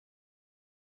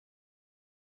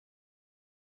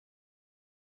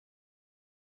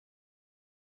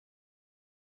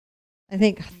 I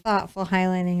think thoughtful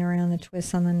highlighting around the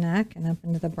twists on the neck and up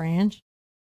into the branch.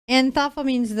 And thoughtful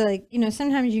means that,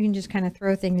 sometimes you can just kind of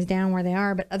throw things down where they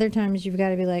are, but other times you've got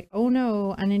to be like, oh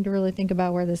no, I need to really think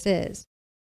about where this is.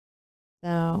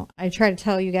 So I try to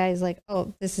tell you guys like,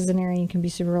 oh, this is an area you can be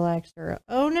super relaxed, or,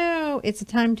 oh no, it's a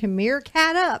time to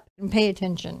meerkat up and pay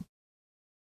attention.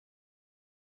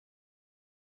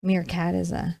 Meerkat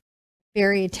is a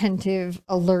very attentive,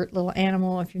 alert little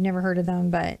animal if you've never heard of them,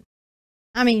 but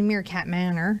I mean, Meerkat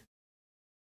Manor.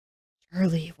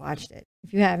 Surely you've watched it.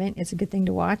 If you haven't, it's a good thing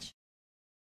to watch.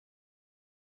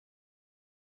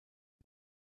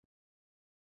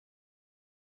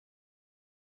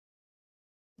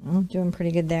 Oh, doing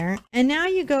pretty good there. And now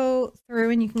you go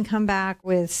through and you can come back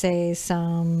with, say,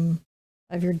 some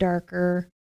of your darker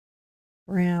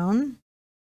brown.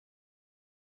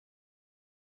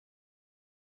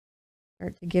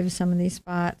 Start to give some of these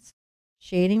spots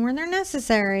shading where they're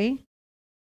necessary.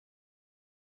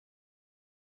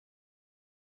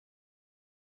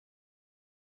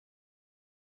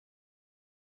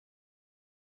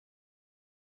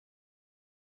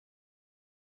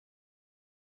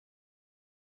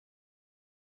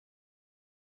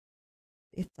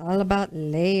 It's all about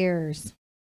layers.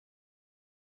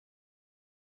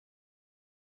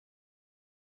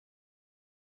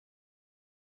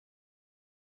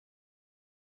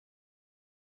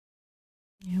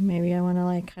 Yeah, maybe I want to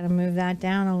like kind of move that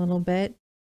down a little bit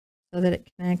so that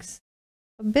it connects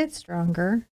a bit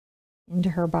stronger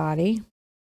into her body.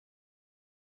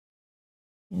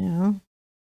 You know,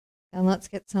 and let's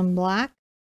get some black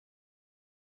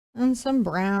and some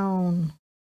brown.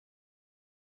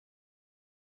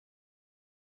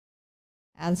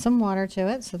 Add some water to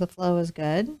it so the flow is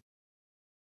good.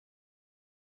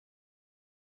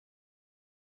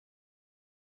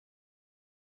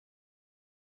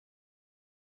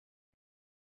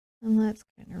 And let's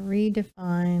kind of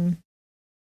redefine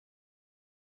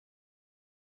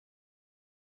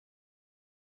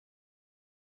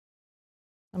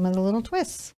some of the little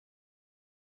twists.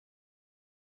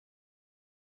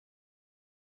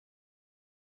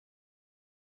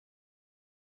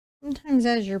 Sometimes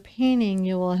as you're painting,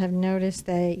 you will have noticed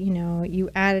that, you know,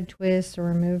 you added twists or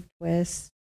removed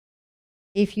twists.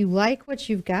 If you like what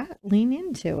you've got, lean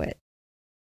into it.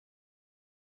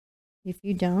 If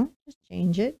you don't, just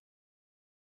change it.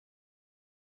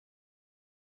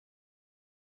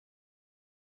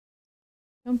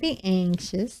 Don't be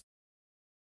anxious.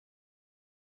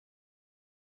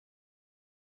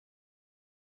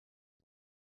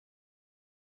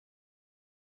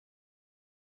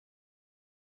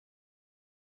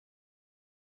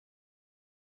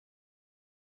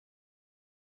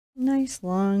 Nice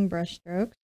long brush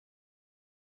strokes.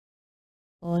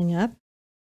 Pulling up.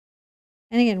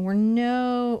 And again,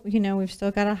 we've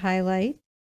still got to highlight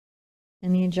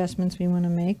any adjustments we want to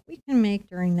make. We can make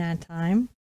during that time.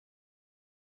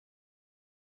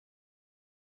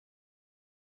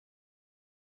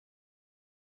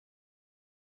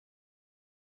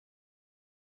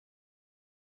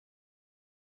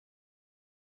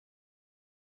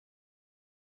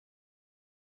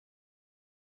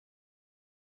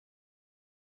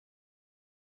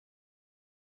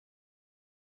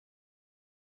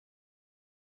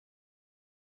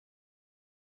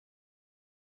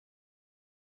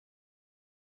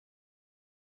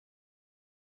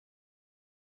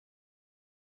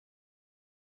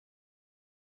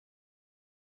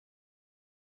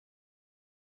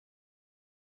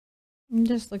 I'm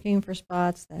just looking for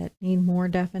spots that need more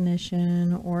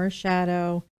definition or a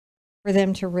shadow for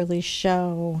them to really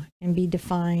show and be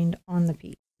defined on the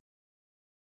piece.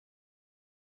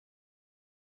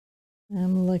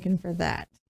 I'm looking for that.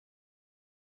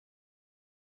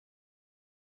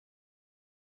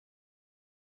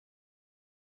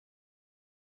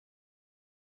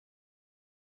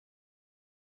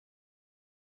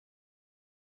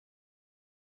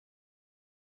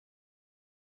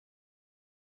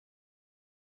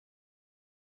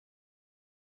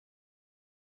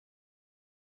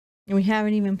 And we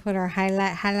haven't even put our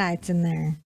highlights in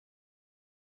there.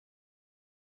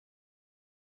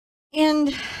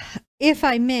 And if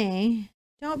I may,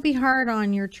 don't be hard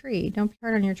on your tree. Don't be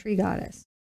hard on your tree goddess.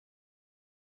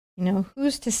 You know,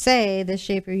 who's to say the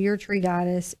shape of your tree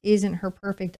goddess isn't her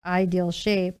perfect ideal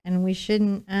shape? And we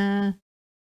shouldn't, I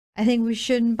think we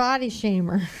shouldn't body shame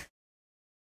her.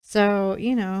 So,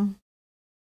 you know,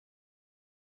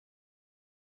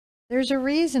 there's a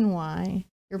reason why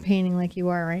you're painting like you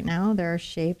are right now. There are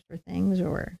shapes or things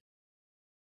or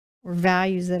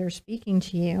values that are speaking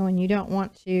to you, and you don't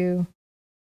want to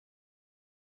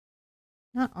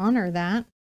not honor that.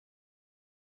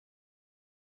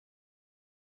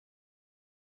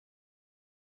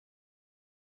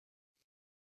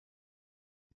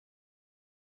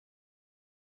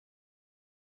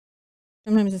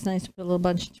 Sometimes it's nice to put a little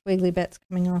bunch of twiggly bits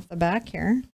coming off the back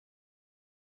here.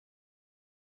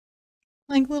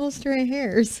 Like little stray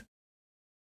hairs.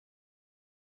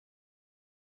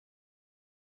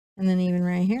 And then even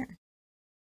right here.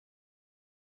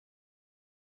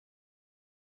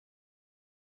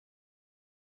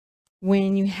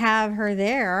 When you have her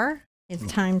there it's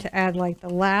time to add like the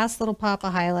last little pop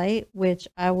of highlight, which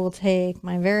I will take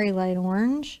my very light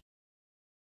orange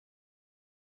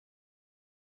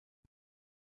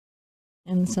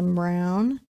and some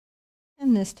brown,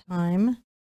 and this time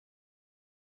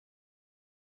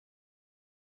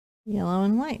yellow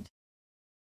and white.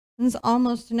 And it's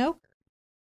almost an ochre.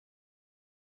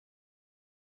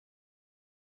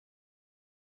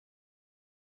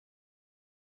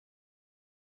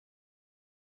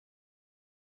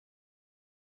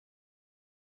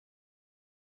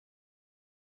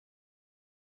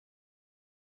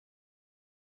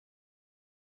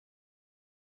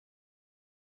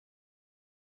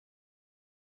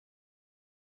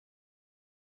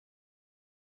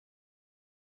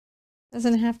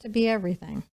 Doesn't have to be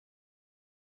everything.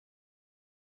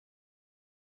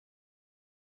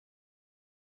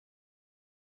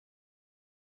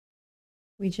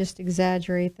 We just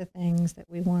exaggerate the things that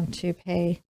we want to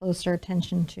pay closer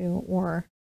attention to or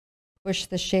push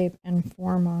the shape and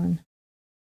form on.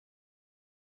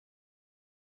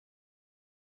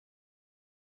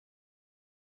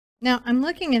 Now I'm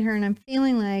looking at her and I'm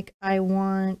feeling like I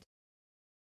want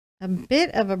a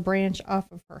bit of a branch off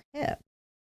of her hip.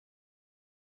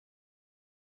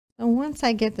 So once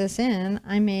I get this in,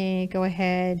 I may go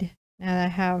ahead, now that I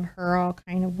have her all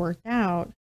kind of worked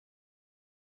out,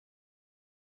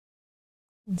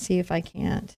 and see if I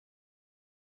can't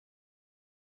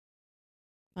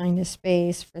find a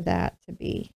space for that to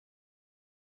be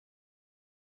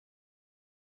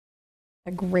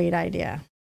a great idea.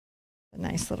 A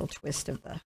nice little twist of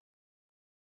her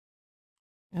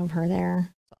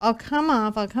there. So I'll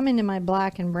come into my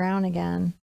black and brown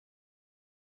again.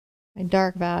 My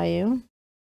dark value.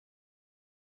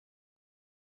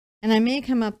 And I may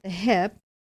come up the hip.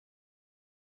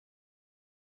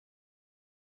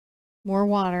 More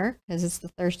water, because it's the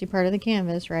thirsty part of the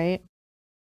canvas, right?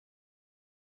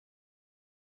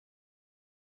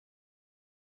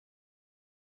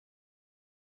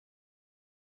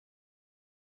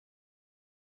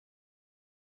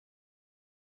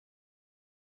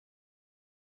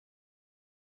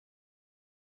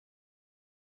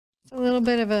 It's a little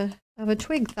bit of a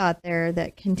twig thought there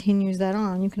that continues that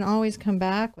on. You can always come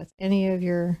back with any of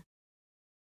your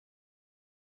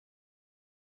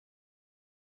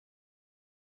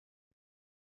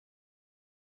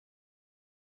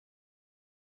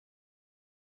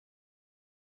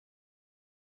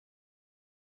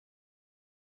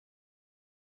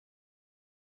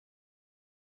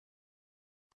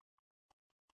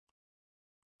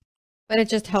but it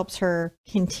just helps her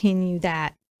continue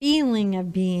that feeling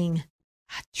of being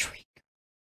a tree.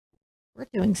 We're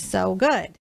doing so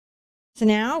good. So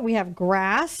now we have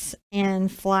grass and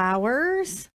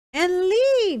flowers and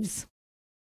leaves.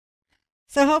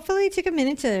 So hopefully take a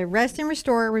minute to rest and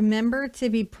restore. Remember to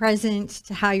be present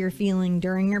to how you're feeling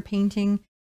during your painting,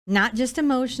 not just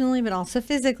emotionally, but also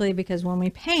physically, because when we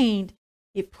paint,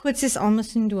 it puts us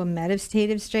almost into a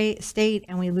meditative state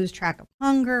and we lose track of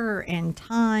hunger and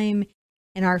time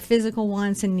and our physical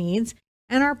wants and needs.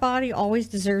 And our body always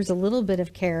deserves a little bit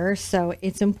of care, so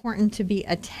it's important to be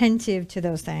attentive to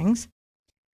those things.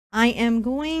 I am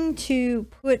going to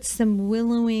put some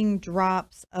willowing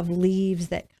drops of leaves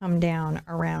that come down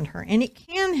around her, and it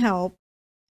can help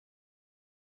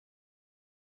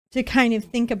to kind of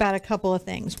think about a couple of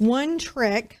things. One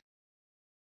trick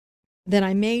that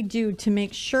I may do to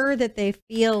make sure that they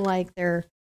feel like they're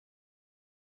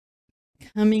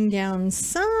coming down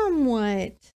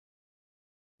somewhat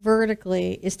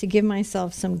vertically is to give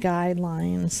myself some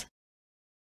guidelines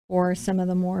for some of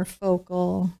the more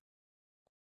focal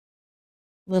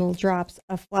little drops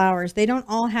of flowers. They don't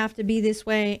all have to be this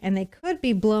way, and they could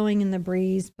be blowing in the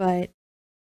breeze, but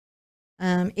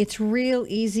it's real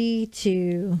easy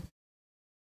to,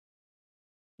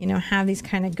 you know, have these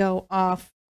kind of go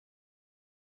off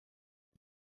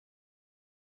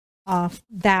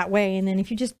that way. And then if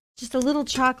you just a little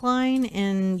chalk line,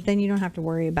 and then you don't have to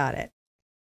worry about it.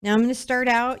 Now I'm going to start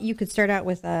out, you could start out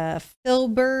with a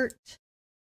filbert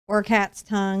or cat's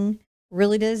tongue.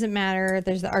 Really doesn't matter.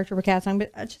 There's the Art Sherpa cat's tongue,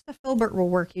 but just a filbert will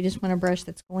work. You just want a brush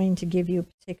that's going to give you a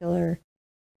particular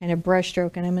kind of brush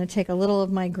stroke. And I'm going to take a little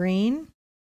of my green.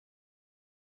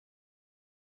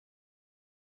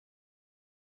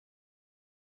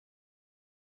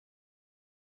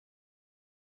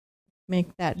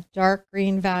 Make that dark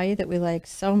green value that we like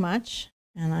so much.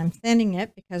 And I'm thinning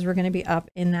it because we're going to be up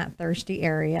in that thirsty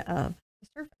area of the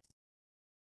surface.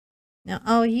 Now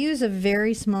I'll use a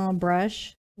very small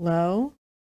brush, low.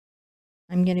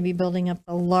 I'm going to be building up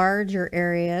the larger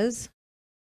areas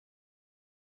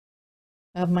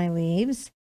of my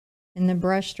leaves. And the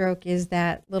brush stroke is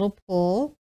that little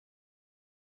pull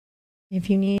If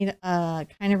you need a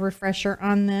kind of refresher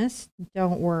on this,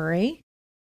 don't worry.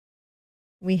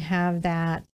 We have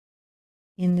that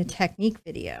in the technique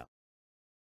video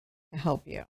to help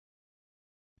you.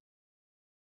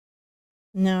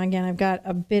 Now, again, I've got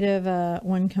a bit of a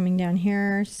one coming down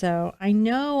here. So I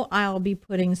know I'll be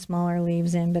putting smaller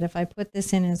leaves in, but if I put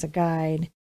this in as a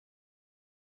guide,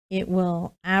 it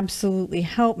will absolutely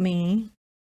help me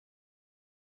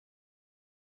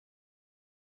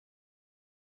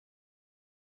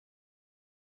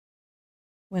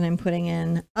when I'm putting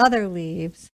in other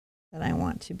leaves that I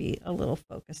want to be a little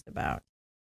focused about.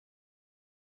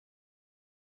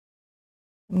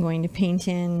 I'm going to paint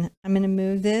in, I'm going to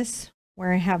move this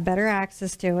where I have better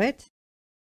access to it.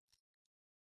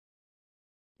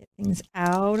 Get things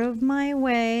out of my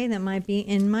way that might be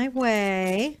in my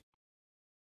way.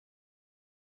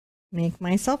 Make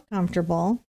myself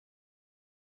comfortable.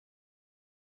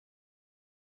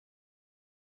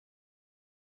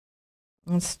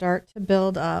 And start to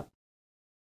build up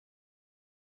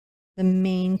the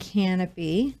main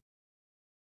canopy.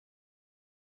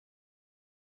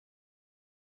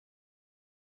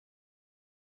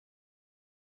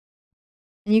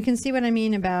 And you can see what I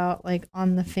mean about like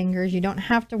on the fingers. You don't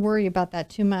have to worry about that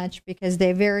too much because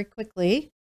they very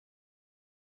quickly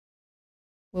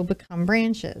will become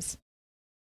branches.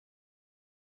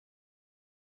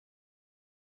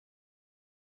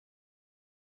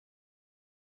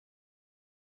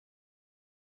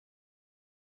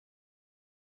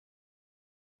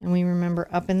 And we remember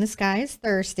up in the sky is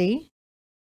thirsty.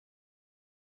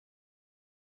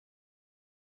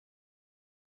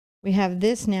 We have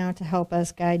this now to help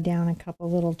us guide down a couple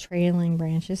little trailing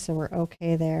branches, so we're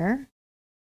okay there.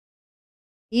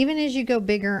 Even as you go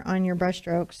bigger on your brush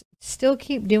strokes, still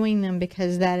keep doing them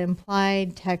because that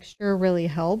implied texture really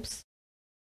helps.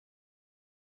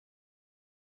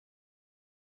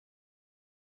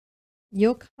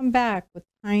 You'll come back with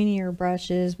tinier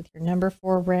brushes with your number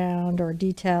 4 round or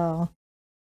detail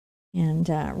and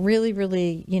really,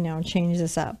 really, you know, change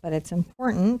this up. But it's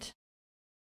important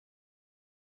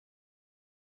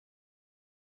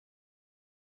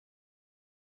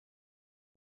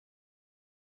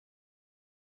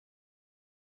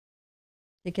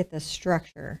to get the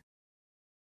structure.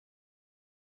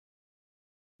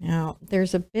 Now,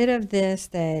 there's a bit of this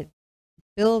that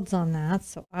builds on that,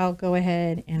 so I'll go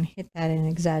ahead and hit that in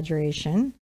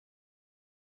exaggeration.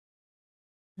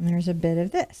 And there's a bit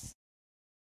of this.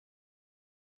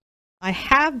 I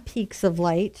have peaks of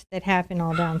light that happen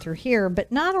all down through here,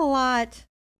 but not a lot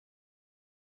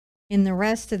in the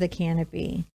rest of the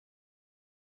canopy.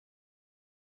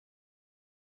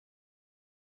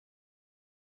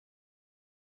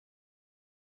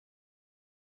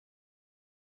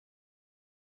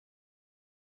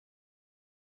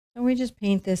 So we just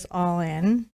paint this all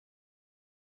in.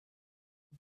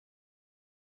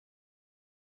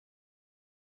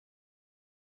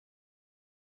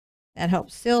 That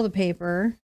helps seal the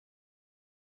paper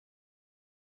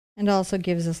and also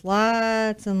gives us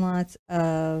lots and lots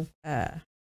of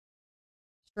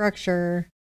structure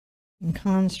and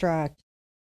construct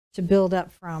to build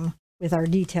up from with our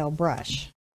detail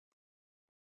brush.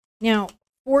 Now,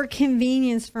 for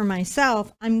convenience for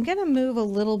myself, I'm going to move a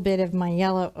little bit of my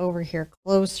yellow over here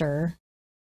closer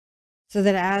so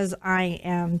that as I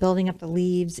am building up the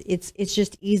leaves, it's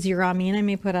just easier on me, and I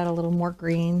may put out a little more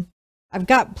green. I've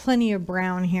got plenty of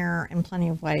brown here and plenty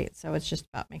of white, so it's just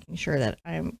about making sure that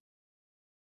I'm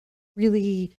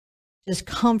really just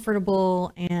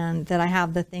comfortable and that I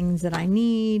have the things that I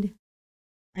need.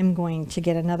 I'm going to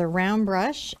get another round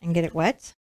brush and get it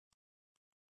wet.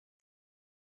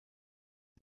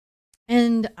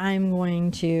 And I'm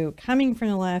going to, coming from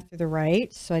the left to the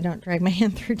right, so I don't drag my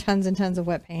hand through tons and tons of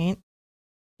wet paint,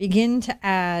 begin to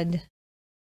add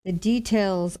the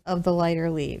details of the lighter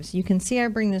leaves. You can see I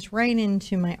bring this right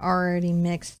into my already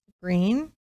mixed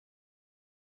green.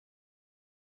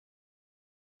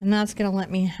 And that's going to let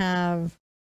me have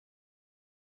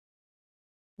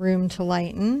room to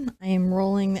lighten. I am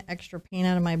rolling the extra paint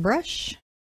out of my brush.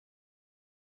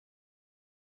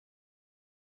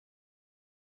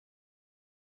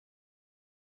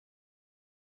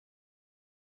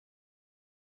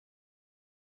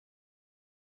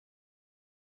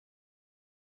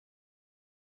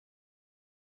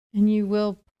 And you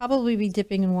will probably be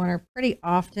dipping in water pretty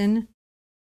often.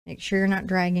 Make sure you're not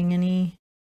dragging any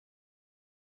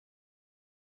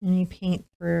paint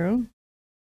through.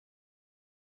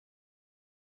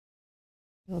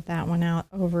 Build that one out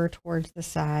over towards the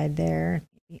side there,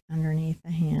 maybe underneath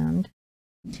the hand.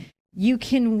 You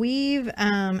can weave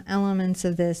elements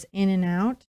of this in and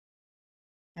out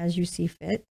as you see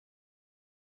fit.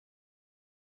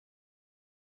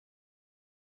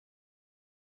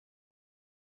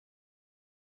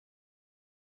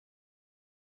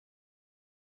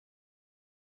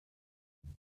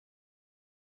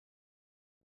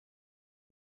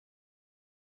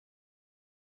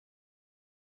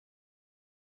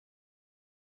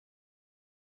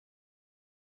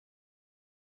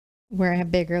 Where I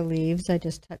have bigger leaves, I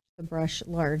just touch the brush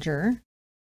larger.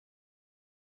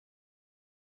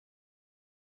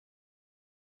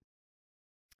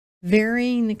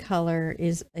 Varying the color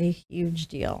is a huge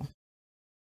deal.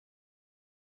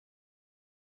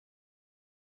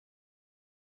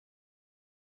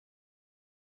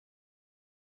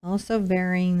 Also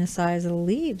varying the size of the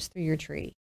leaves through your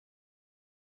tree.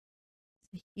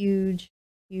 It's a huge,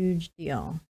 huge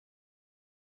deal.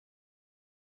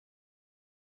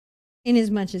 In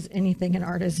as much as anything in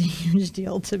art is a huge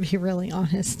deal, to be really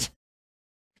honest.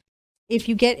 If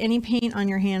you get any paint on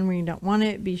your hand where you don't want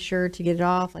it, be sure to get it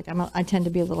off. Like I tend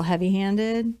to be a little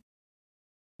heavy-handed,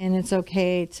 and it's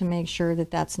okay to make sure that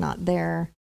that's not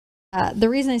there. The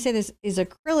reason I say this is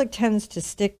acrylic tends to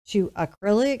stick to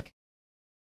acrylic.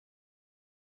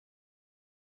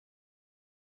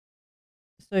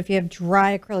 So if you have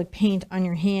dry acrylic paint on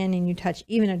your hand and you touch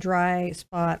even a dry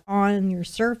spot on your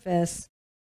surface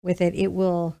with it, it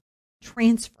will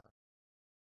transfer.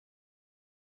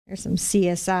 There's some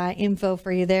CSI info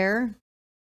for you there.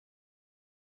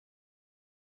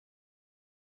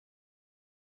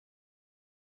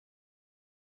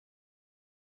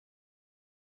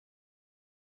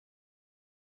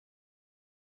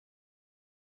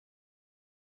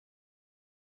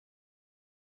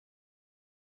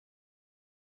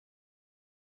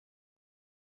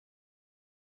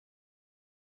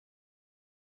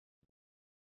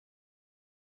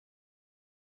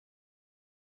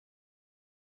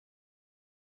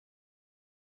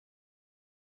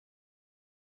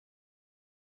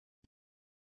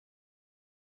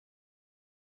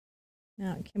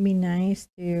 Now it can be nice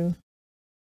to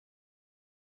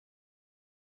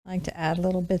like to add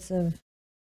little bits of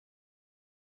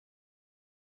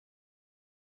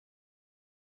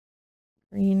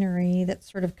greenery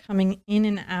that's sort of coming in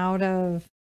and out of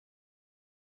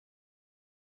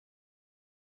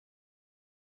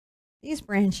these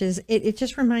branches. It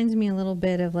just reminds me a little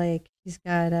bit of like she's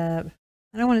got I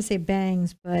don't want to say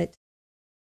bangs, but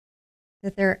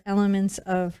that there are elements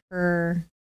of her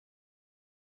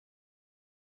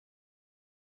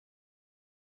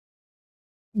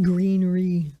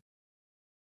greenery.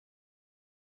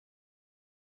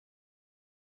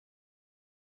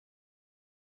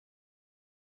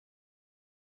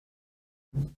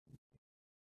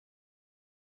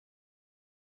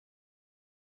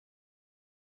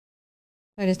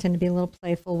 I just tend to be a little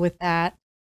playful with that.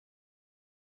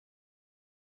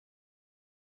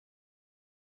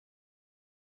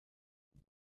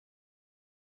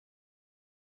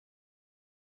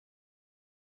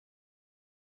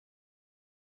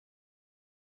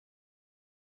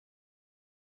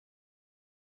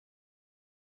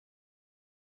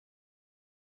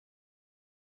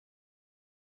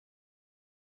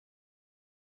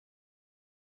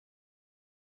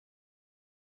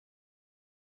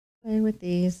 Play with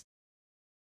these.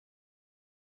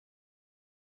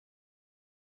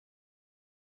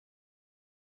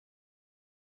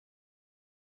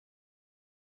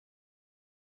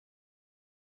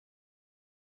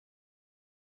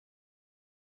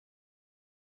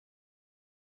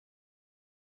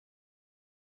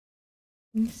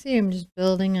 You see, I'm just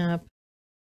building up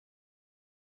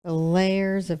the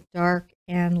layers of dark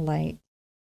and light.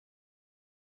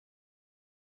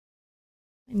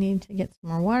 I need to get some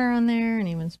more water on there and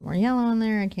even some more yellow on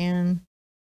there. I can.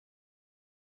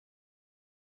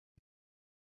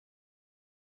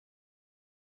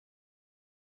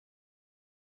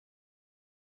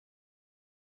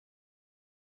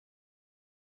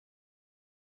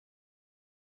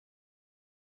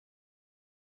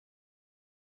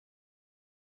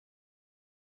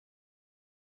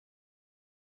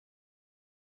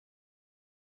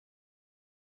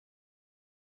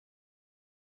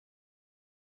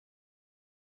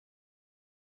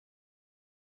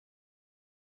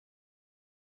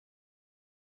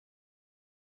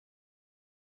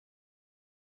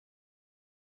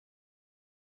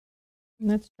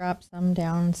 Let's drop some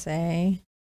down, say.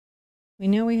 We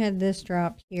know we had this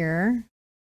drop here.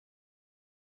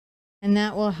 And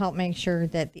that will help make sure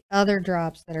that the other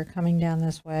drops that are coming down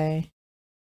this way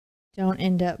don't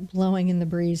end up blowing in the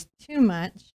breeze too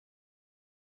much.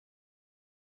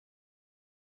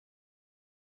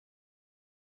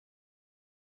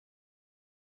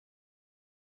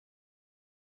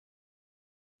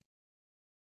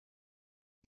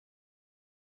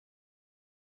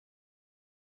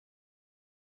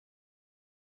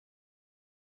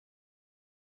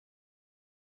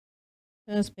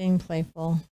 Just being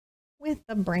playful with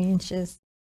the branches.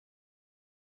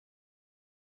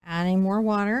 Adding more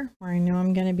water where I know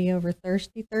I'm going to be over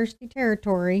thirsty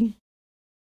territory.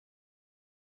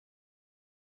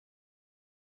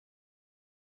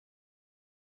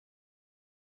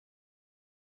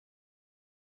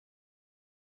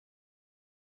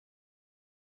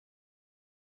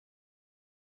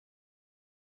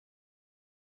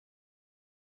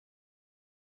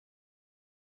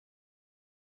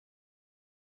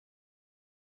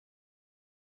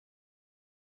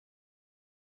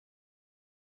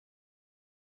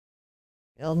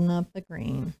 building up the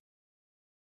green.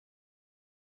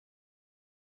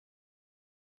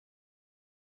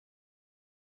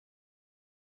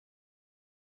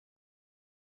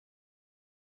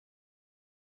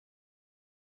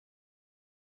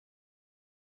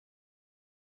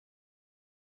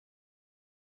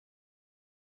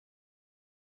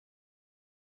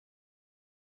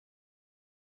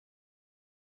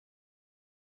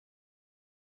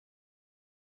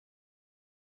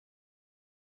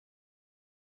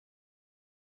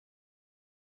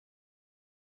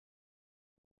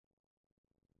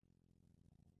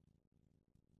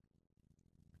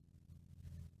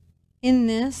 In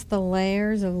this, the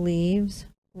layers of leaves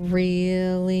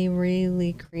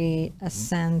really create a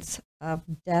sense of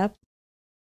depth.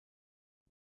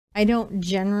 I don't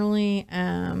generally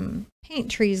paint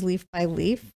trees leaf by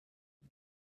leaf.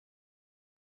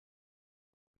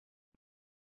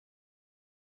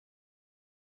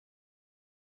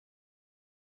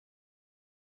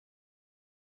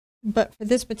 But for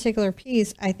this particular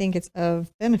piece, I think it's of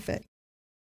benefit.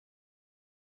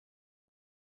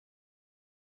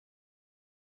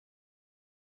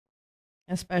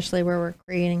 Especially where we're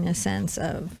creating a sense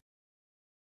of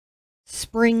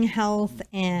spring health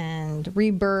and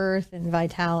rebirth and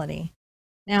vitality.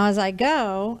 Now, as I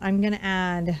go, I'm going to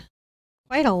add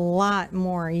quite a lot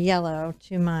more yellow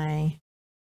to my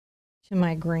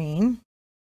green.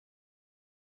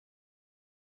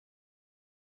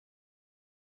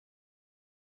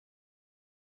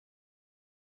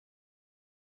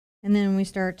 And then we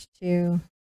start to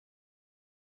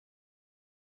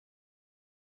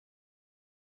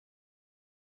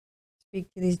speak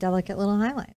to these delicate little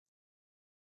highlights.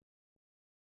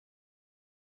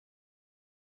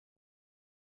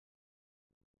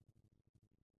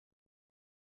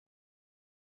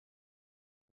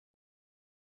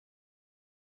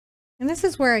 And this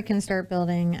is where I can start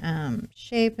building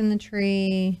shape in the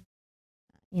tree.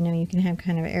 You know, you can have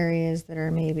kind of areas that are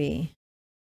maybe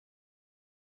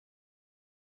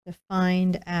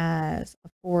defined as a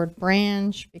forward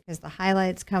branch because the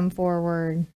highlights come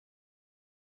forward.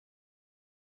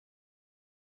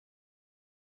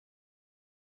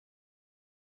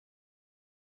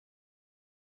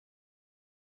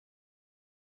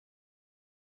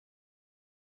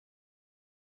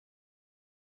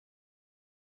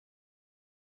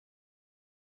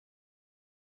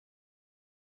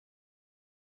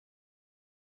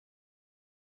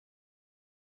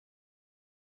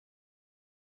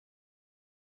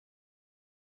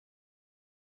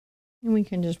 And we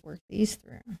can just work these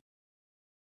through.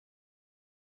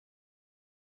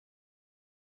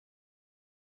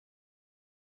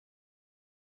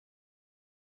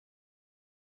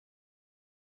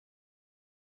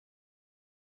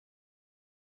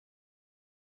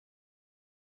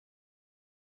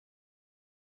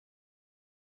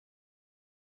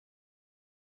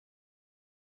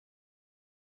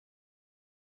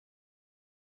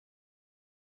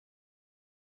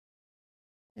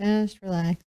 Just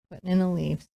relax, putting in the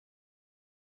leaves.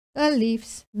 The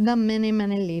leaves, the many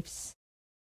leaves.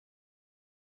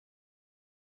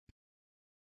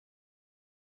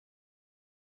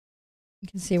 You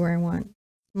can see where I want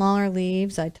smaller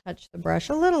leaves. I touch the brush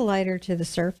a little lighter to the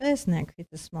surface and that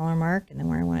creates a smaller mark. And then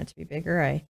where I want it to be bigger,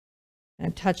 I kind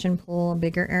of touch and pull a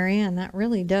bigger area, and that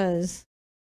really does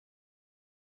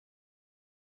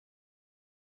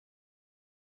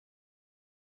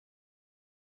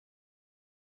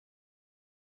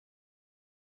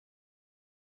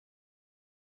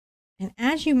And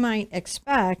as you might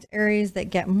expect, areas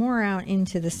that get more out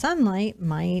into the sunlight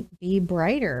might be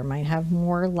brighter, might have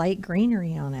more light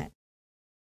greenery on it.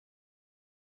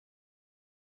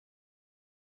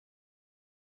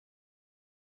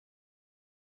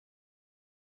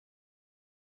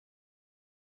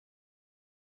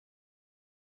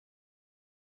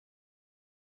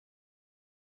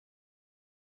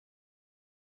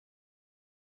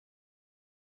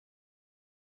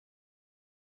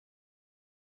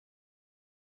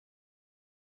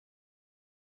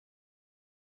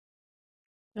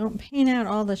 Don't paint out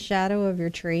all the shadow of your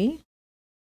tree.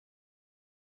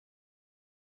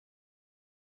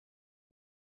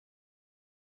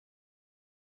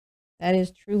 That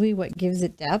is truly what gives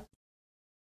it depth.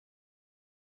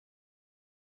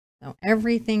 So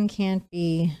everything can't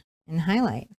be in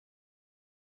highlight.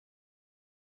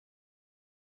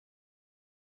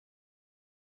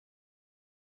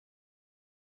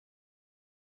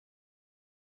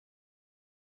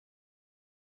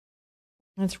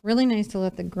 It's really nice to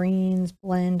let the greens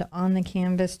blend on the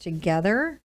canvas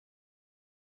together.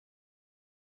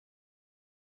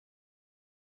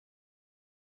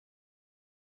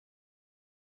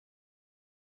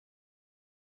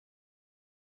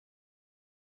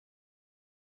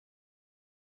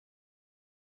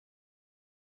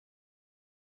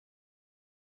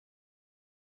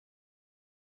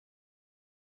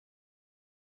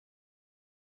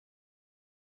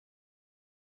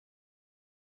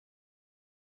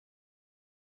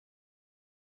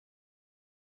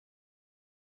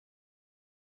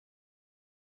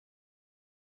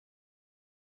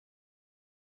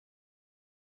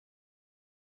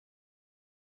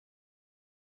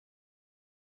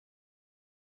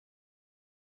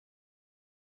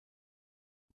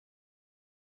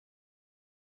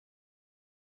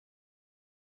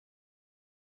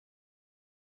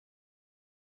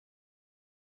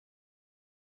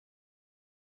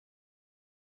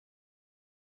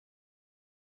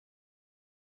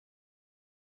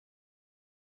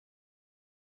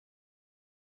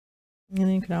 And then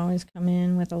you can always come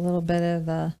in with a little bit of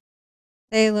the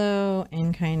phthalo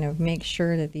and kind of make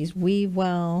sure that these weave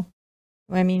well.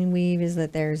 What I mean weave is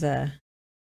that there's not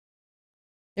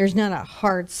a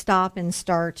hard stop and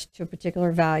start to a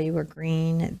particular value or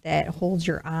green that holds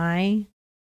your eye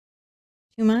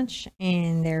too much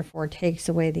and therefore takes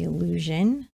away the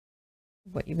illusion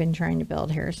of what you've been trying to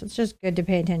build here. So it's just good to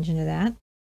pay attention to that.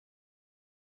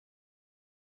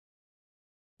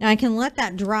 Now I can let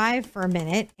that dry for a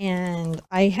minute, and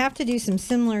I have to do some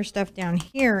similar stuff down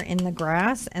here in the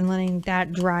grass and letting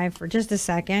that dry for just a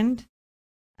second.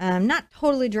 Not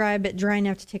totally dry, but dry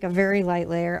enough to take a very light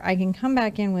layer. I can come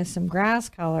back in with some grass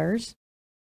colors.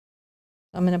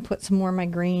 I'm going to put some more of my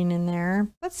green in there,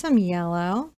 put some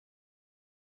yellow.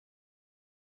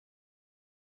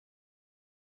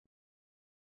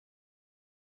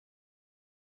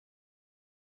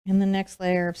 And the next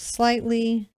layer of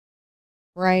slightly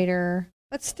brighter,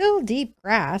 but still deep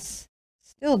grass,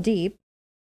 still deep.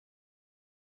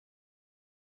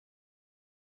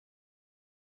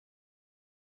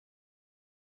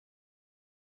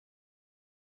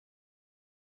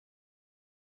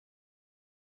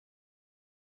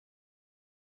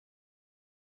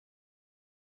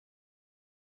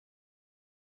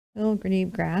 Still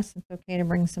deep grass. It's okay to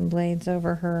bring some blades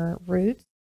over her roots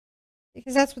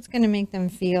because that's what's going to make them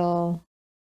feel,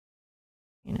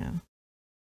 you know,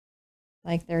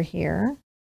 like they're here.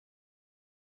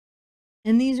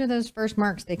 And these are those first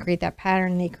marks. They create that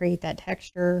pattern, they create that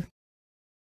texture.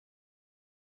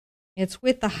 It's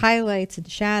with the highlights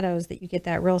and shadows that you get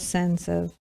that real sense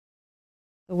of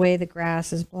the way the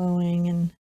grass is blowing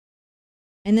and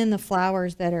then the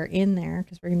flowers that are in there,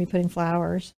 because we're going to be putting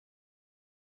flowers.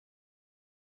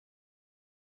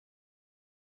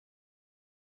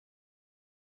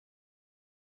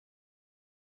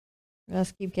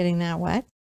 Just keep getting that wet.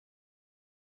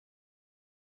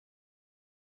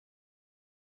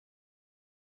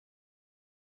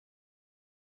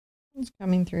 It's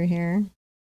coming through here.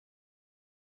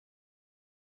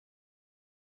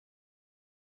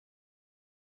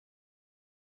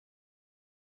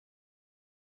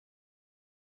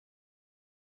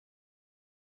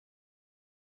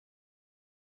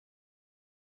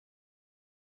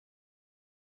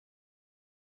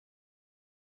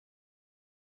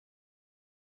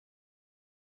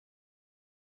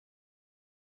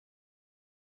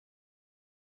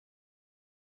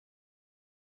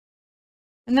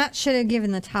 And that should have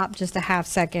given the top just a half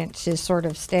second to sort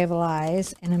of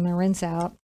stabilize, and I'm going to rinse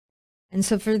out. And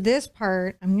so for this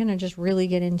part, I'm going to just really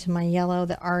get into my yellow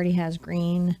that already has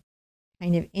green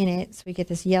kind of in it. So we get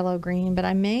this yellow green, but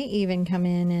I may even come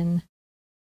in and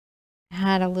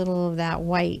add a little of that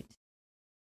white.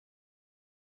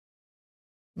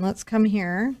 Let's come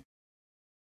here.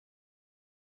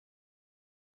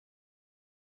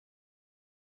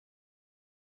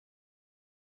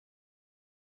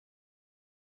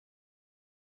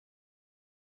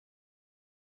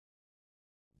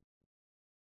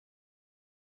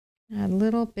 Add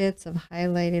little bits of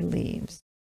highlighted leaves.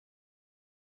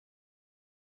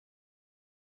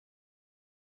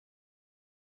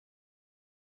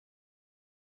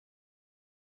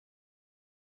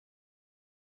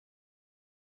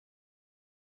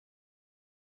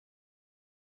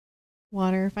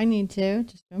 Water if I need to,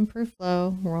 just to improve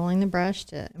flow, rolling the brush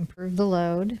to improve the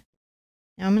load.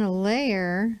 Now I'm going to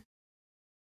layer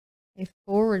a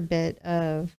forward bit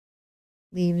of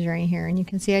leaves right here, and you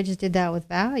can see I just did that with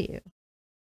value.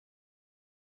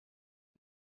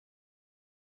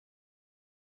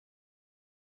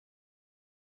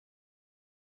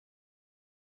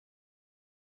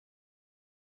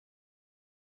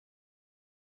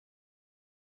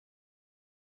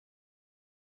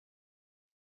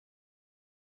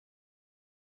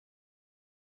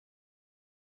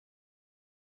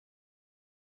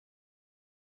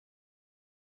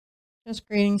 Just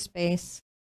creating space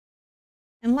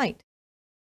and light.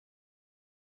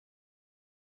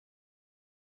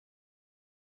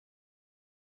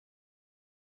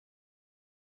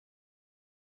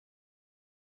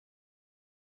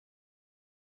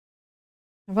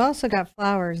 I've also got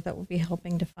flowers that will be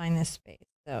helping define this space.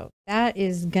 So that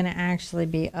is going to actually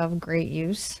be of great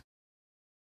use.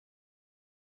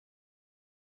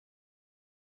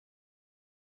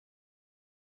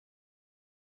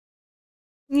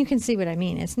 You can see what I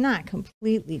mean. It's not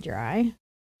completely dry.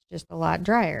 It's just a lot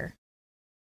drier.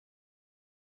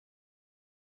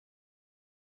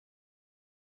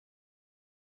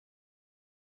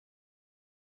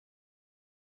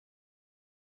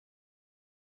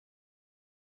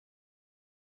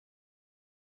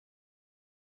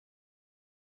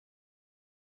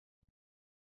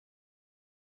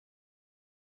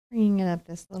 Bringing it up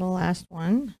this little last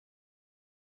one.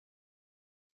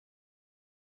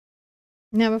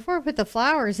 Now, before we put the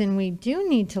flowers in, we do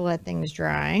need to let things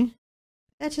dry.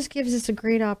 That just gives us a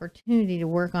great opportunity to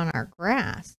work on our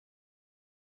grass.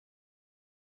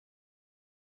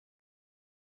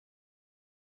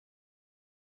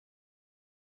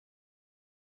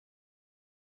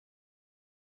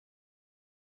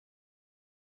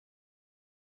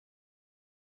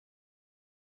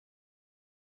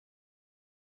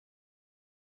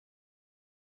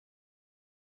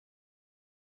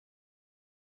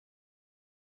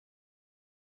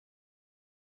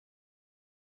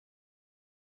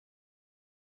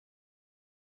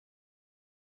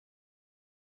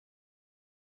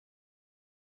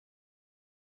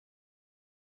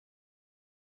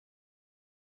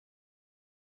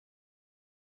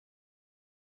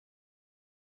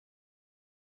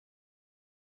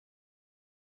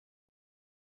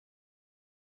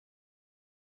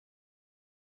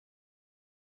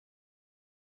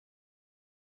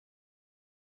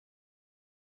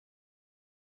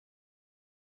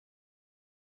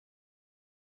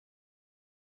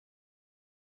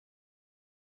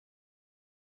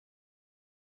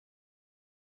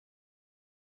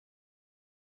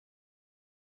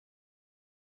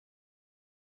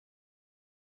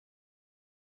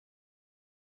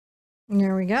 And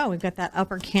there we go. We've got that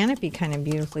upper canopy kind of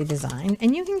beautifully designed.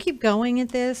 And you can keep going at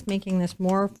this, making this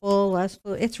more full, less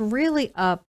full. It's really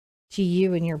up to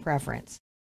you and your preference.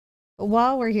 But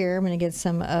while we're here, I'm going to get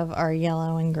some of our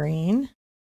yellow and green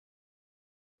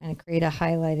and create a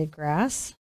highlighted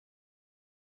grass.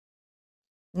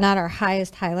 Not our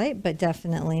highest highlight, but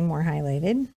definitely more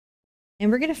highlighted.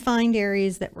 And we're going to find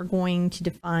areas that we're going to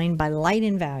define by light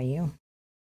and value.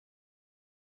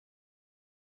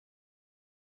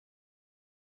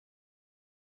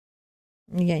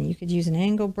 Again, you could use an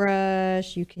angle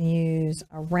brush, you can use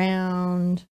a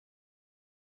round.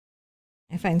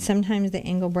 I find sometimes the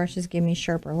angle brushes give me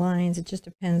sharper lines. It just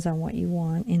depends on what you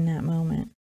want in that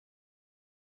moment.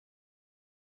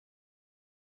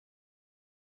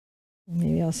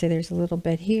 Maybe I'll say there's a little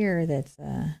bit here that's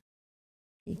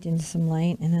peeked into some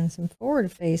light, and then some forward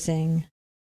facing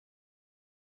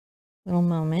little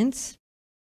moments.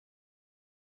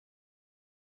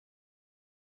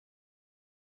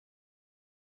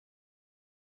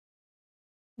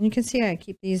 And you can see I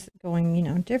keep these going, you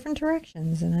know, different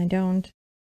directions, and I don't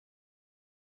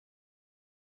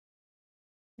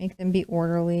make them be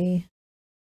orderly.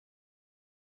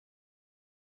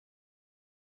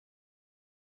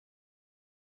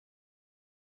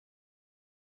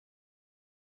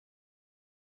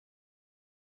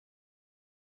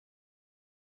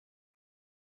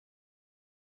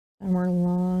 Some are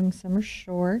long, some are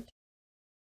short.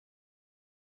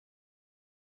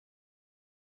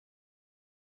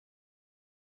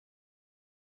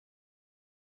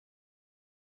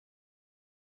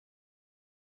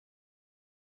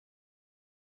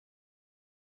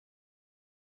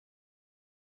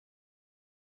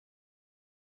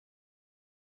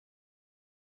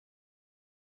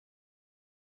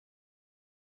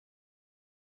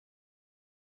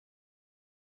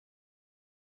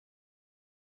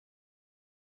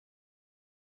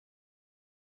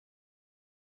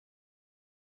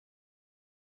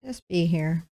 Just be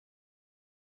here.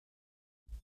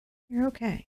 You're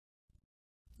okay.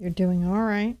 You're doing all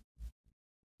right.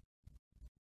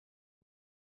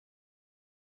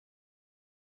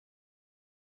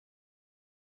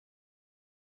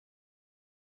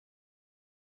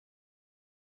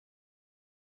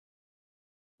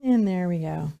 And there we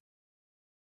go.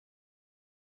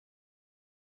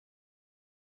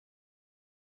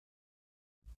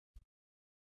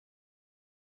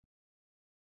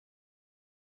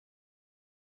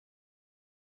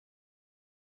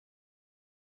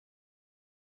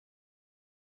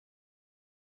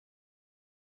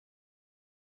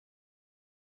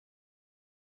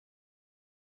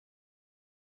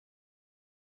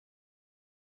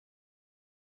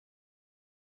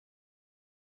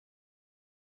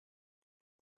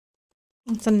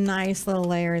 It's a nice little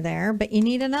layer there, but you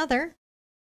need another.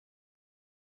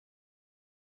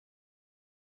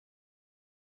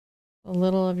 A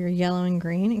little of your yellow and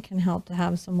green. It can help to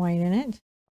have some white in it.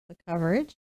 The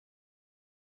coverage,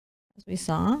 as we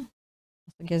saw,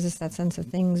 also gives us that sense of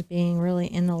things being really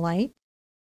in the light.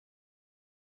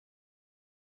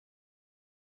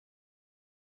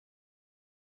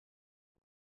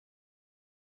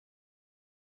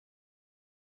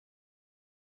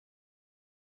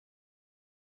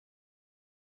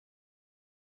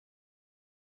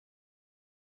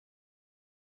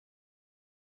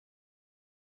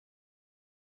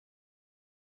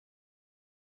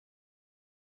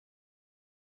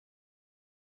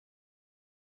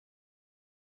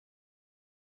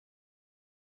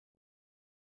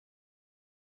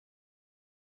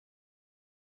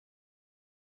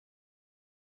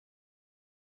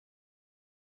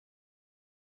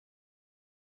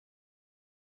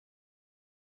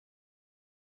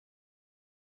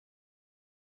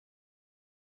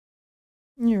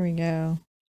 Here we go.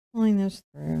 Pulling those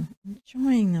through.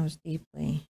 Enjoying those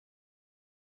deeply.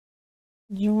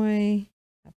 Enjoy.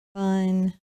 Have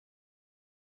fun.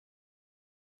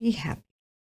 Be happy.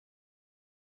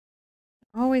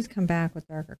 Always come back with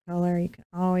darker color. You can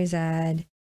always add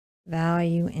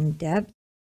value and depth.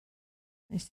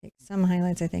 I just take some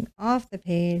highlights, I think, off the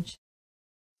page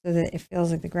so that it feels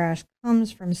like the grass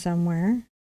comes from somewhere.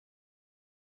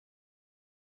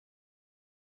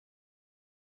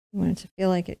 You want it to feel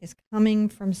like it is coming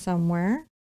from somewhere.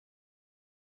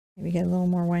 Maybe get a little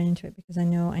more white into it because I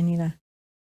know I need a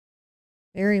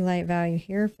very light value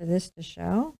here for this to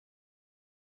show.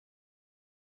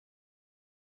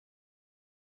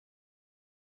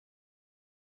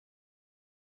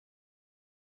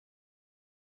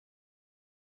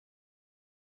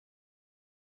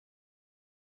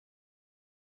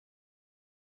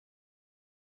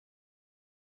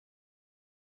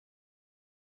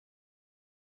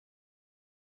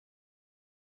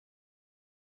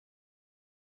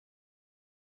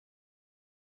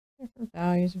 Different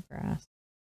values of grass.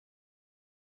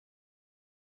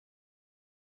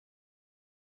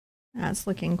 That's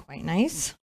looking quite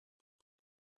nice.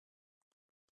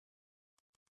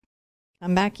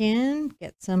 Come back in,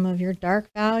 get some of your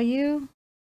dark value.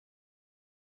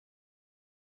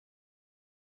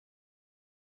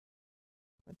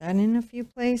 Put that in a few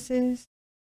places.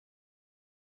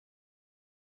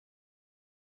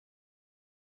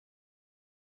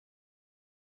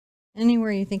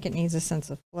 Anywhere you think it needs a sense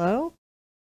of flow.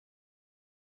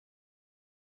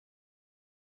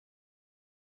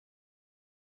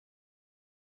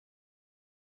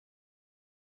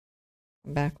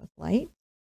 Come back with light.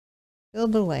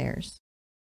 Build the layers.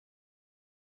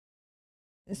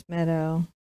 This meadow,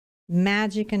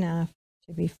 magic enough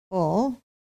to be full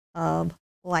of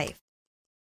life.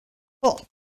 Full.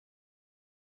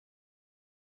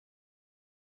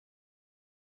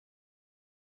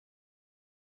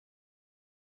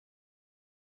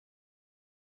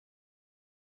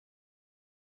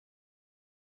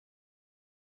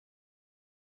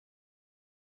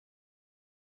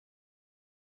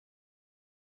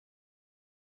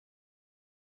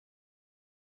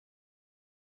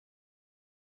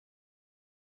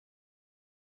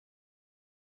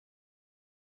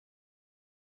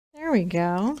 There we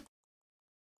go.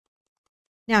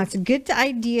 Now it's a good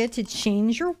idea to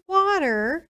change your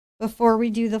water before we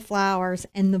do the flowers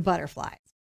and the butterflies.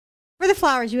 For the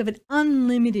flowers, you have an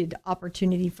unlimited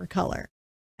opportunity for color.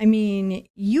 I mean,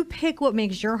 you pick what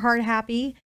makes your heart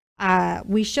happy.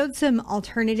 We showed some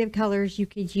alternative colors you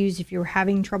could use if you're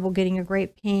having trouble getting a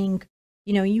great pink.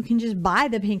 You know, you can just buy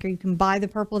the pink or you can buy the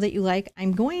purple that you like.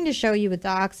 I'm going to show you with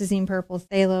dioxazine purple,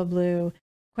 phthalo blue,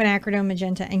 quinacridone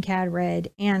magenta, and cad red,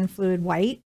 and fluid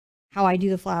white how I do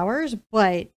the flowers.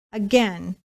 But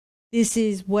again, this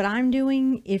is what I'm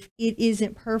doing. If it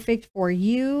isn't perfect for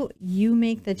you, you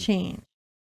make the change.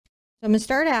 So I'm going to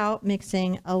start out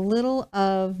mixing a little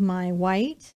of my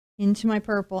white into my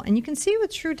purple. And you can see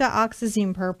with true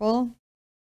dioxazine purple,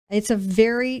 it's a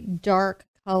very dark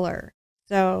color.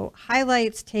 So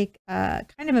highlights take kind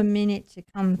of a minute to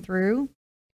come through.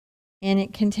 And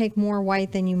it can take more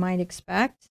white than you might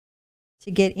expect to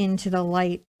get into the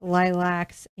light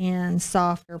lilacs and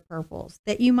softer purples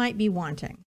that you might be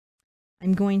wanting.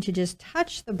 I'm going to just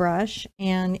touch the brush,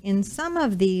 and in some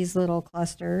of these little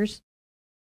clusters,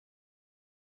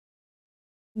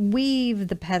 weave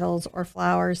the petals or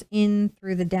flowers in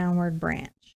through the downward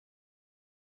branch.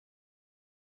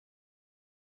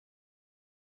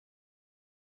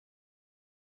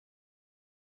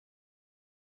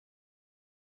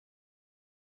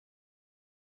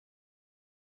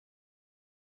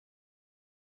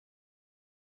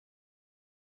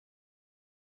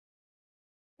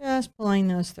 Just pulling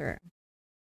those through.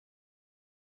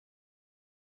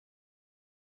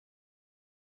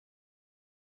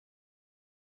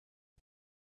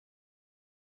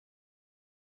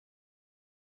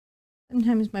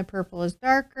 Sometimes my purple is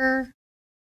darker.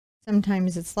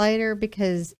 Sometimes it's lighter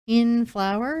because in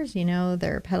flowers, you know,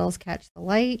 their petals catch the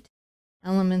light.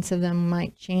 Elements of them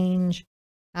might change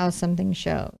how something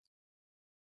shows.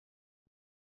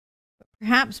 But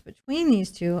perhaps between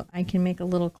these two, I can make a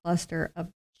little cluster of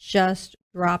just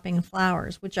dropping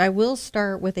flowers, which I will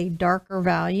start with a darker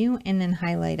value and then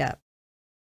highlight up.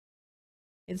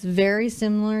 It's very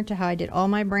similar to how I did all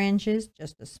my branches,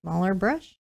 just a smaller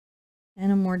brush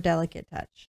and a more delicate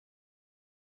touch.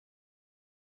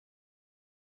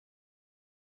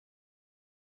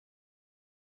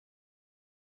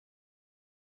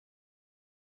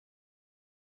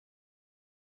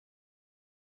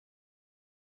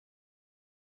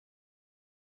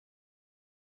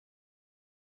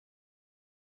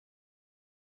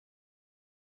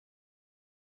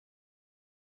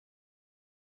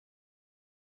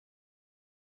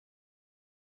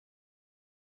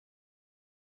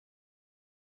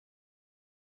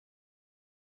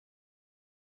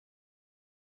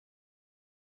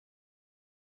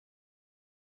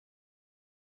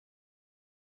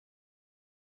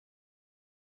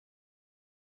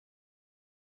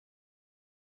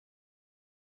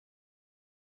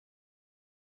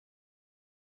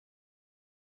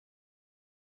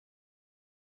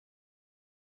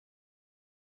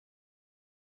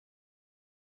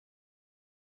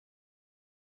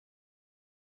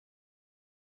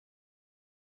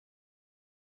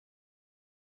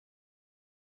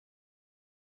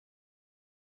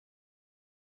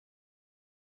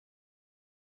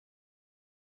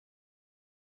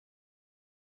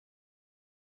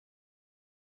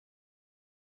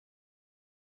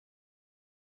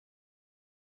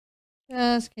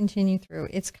 Just continue through.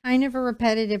 It's kind of a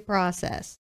repetitive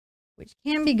process, which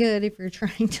can be good if you're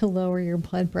trying to lower your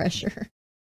blood pressure.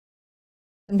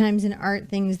 Sometimes in art,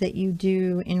 things that you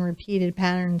do in repeated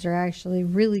patterns are actually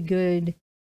really good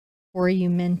for you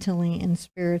mentally and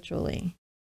spiritually.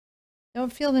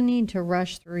 Don't feel the need to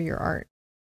rush through your art.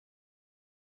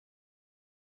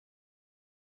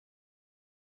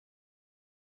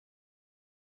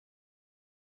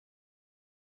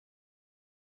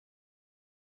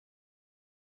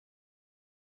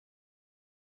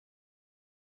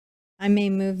 I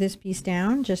may move this piece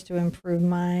down just to improve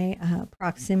my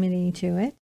proximity to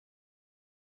it.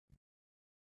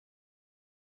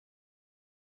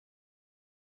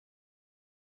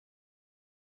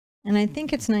 And I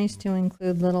think it's nice to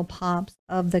include little pops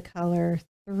of the color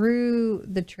through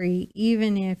the tree,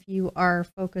 even if you are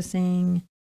focusing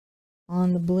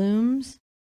on the blooms.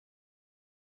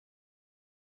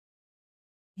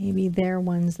 Maybe they're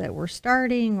ones that we're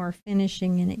starting or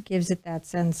finishing, and it gives it that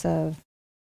sense of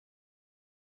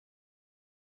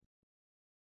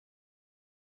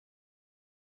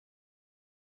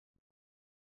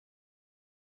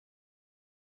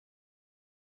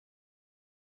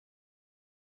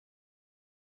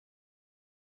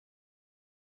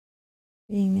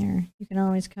being there. You can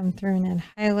always come through and add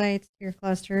highlights to your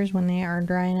clusters when they are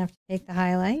dry enough to take the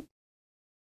highlight.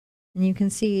 And you can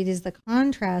see it is the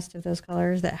contrast of those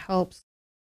colors that helps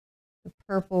the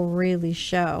purple really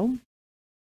show.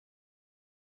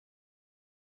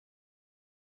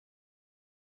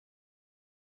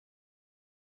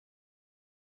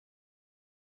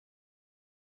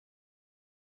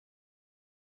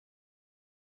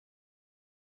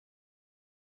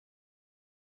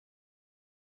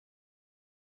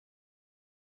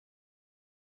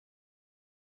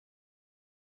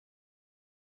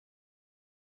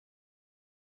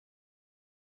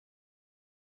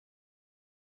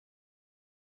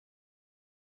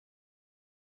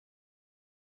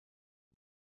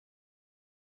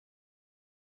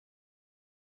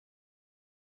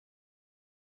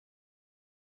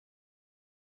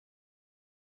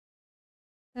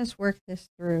 Just work this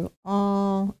through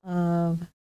all of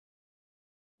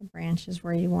the branches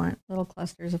where you want little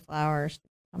clusters of flowers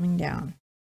coming down.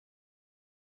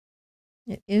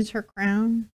 It is her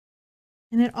crown,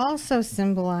 and it also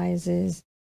symbolizes,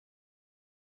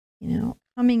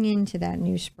 coming into that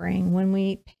new spring. When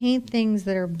we paint things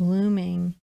that are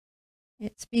blooming,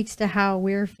 it speaks to how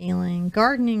we're feeling.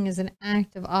 Gardening is an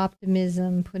act of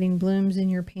optimism, putting blooms in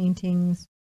your paintings,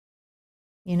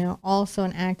 also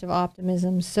an act of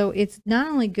optimism. So it's not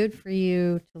only good for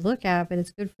you to look at, but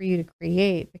it's good for you to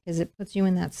create because it puts you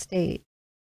in that state.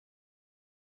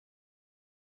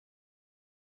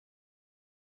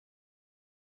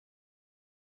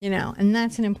 And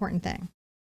that's an important thing.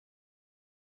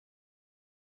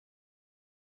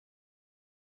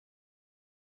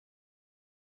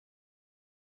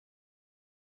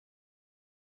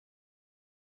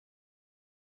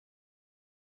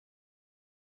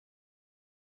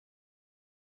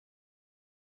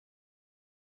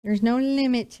 There's no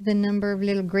limit to the number of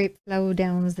little grape flow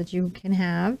downs that you can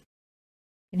have.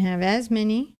 You can have as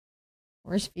many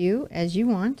or as few as you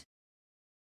want.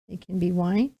 They can be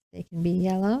white, they can be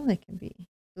yellow, they can be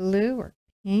blue or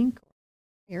pink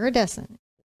or iridescent.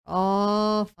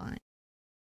 All fine.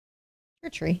 Your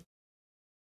tree.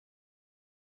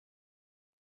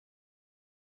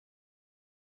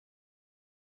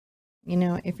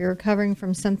 If you're recovering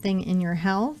from something in your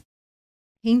health,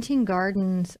 painting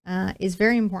gardens is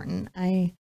very important.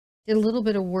 I did a little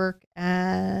bit of work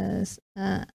as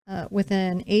with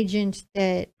an agent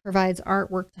that provides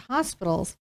artwork to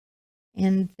hospitals.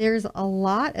 And there's a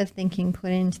lot of thinking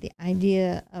put into the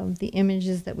idea of the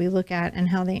images that we look at and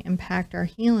how they impact our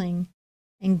healing.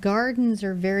 And gardens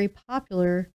are very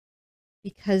popular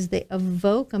because they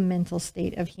evoke a mental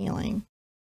state of healing.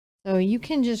 So you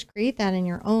can just create that in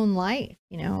your own life,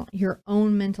 your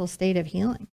own mental state of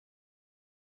healing.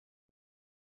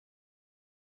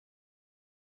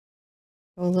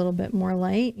 Go a little bit more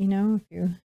light, if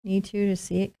you need to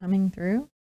see it coming through.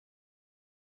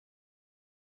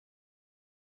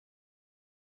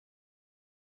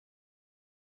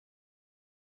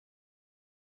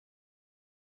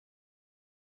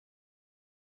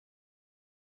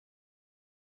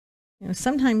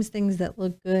 Sometimes things that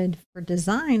look good for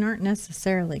design aren't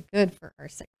necessarily good for our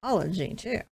psychology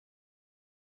too.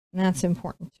 And that's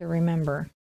important to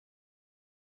remember.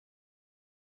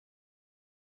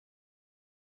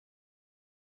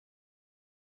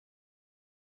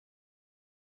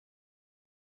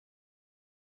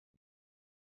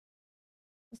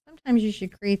 Sometimes you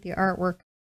should create the artwork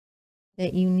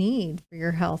that you need for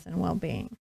your health and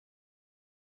well-being.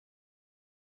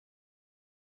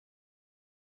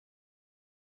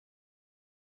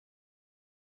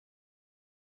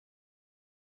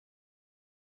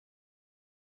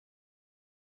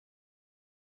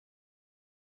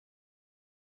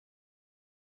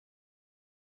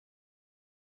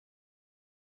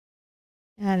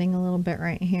 adding a little bit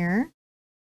right here.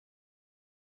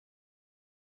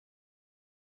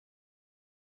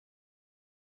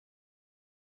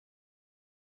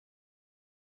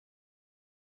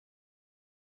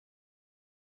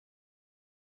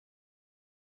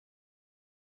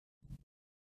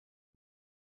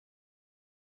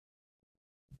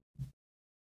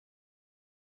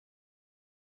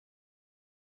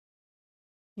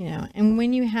 You know, and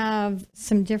when you have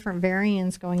some different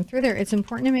variants going through there, it's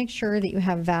important to make sure that you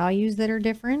have values that are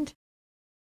different.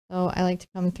 So I like to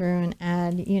come through and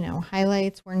add, you know,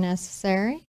 highlights where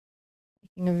necessary.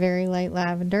 Making a very light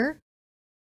lavender.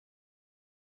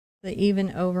 So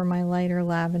even over my lighter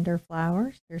lavender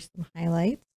flowers, there's some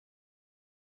highlights.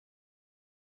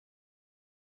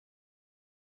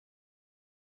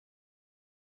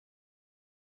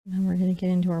 And then we're going to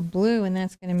get into our blue, and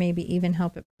that's going to maybe even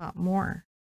help it pop more.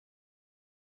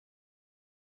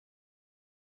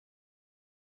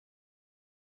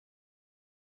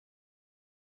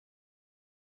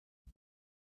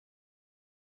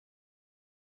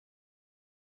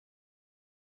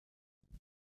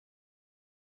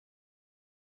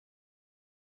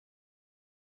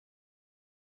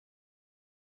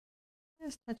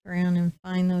 Just touch around and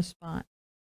find those spots.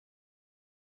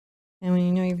 And when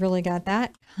you know you've really got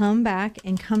that, come back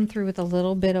and come through with a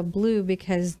little bit of blue,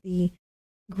 because the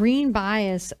green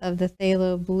bias of the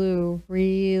phthalo blue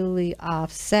really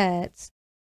offsets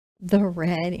the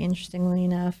red, interestingly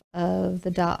enough, of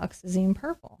the dioxazine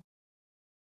purple.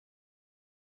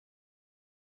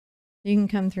 You can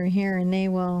come through here and they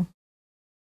will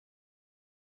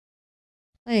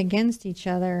play against each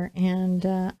other, and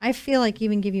I feel like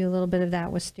even give you a little bit of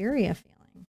that wisteria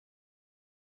feeling.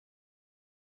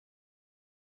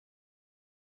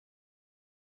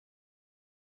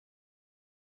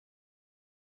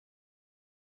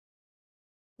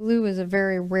 Blue is a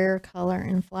very rare color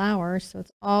in flowers, so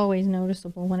it's always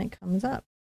noticeable when it comes up.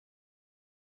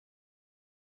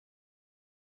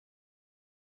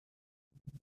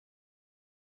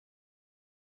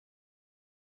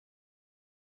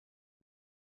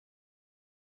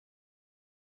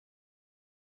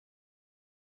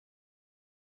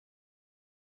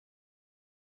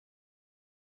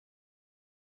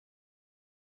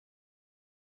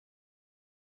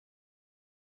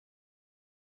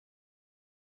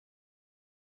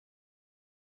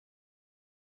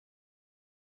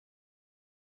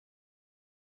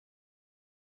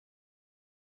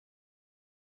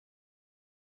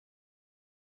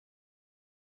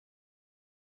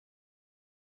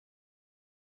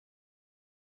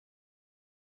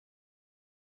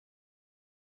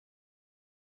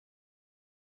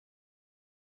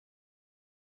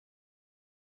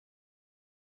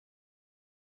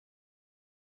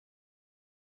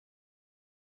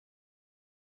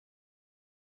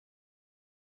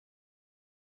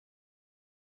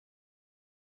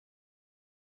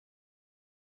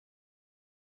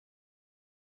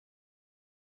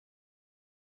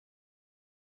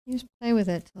 You just play with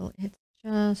it till it's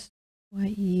just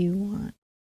what you want.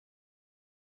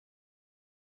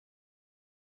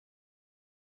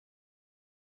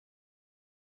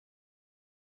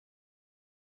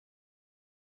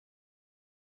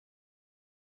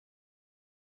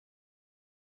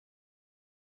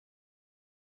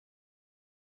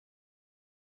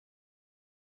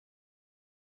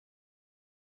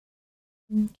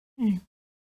 Okay. I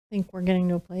think we're getting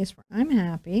to a place where I'm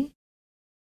happy.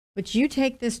 But you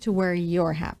take this to where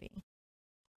you're happy.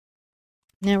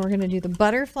 Now we're going to do the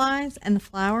butterflies and the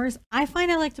flowers. I find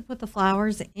I like to put the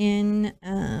flowers in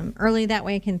early. That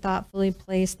way I can thoughtfully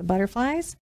place the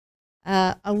butterflies.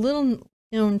 A little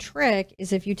known trick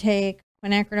is if you take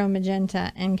quinacridone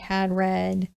magenta and cad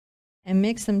red and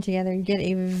mix them together, you get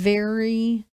a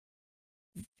very,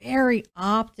 very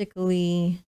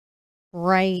optically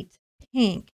bright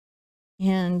pink.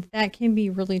 And that can be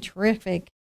really terrific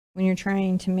when you're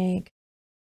trying to make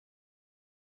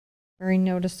very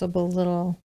noticeable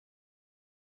little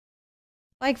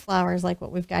spike flowers like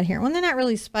what we've got here. Well, they're not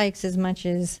really spikes as much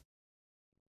as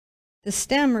the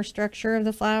stem or structure of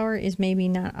the flower is maybe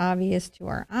not obvious to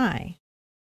our eye.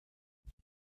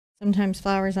 Sometimes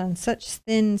flowers on such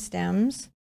thin stems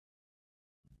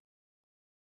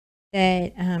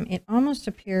that it almost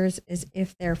appears as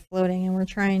if they're floating, and we're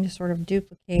trying to sort of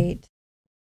duplicate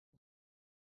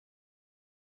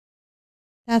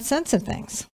that sense of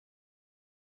things.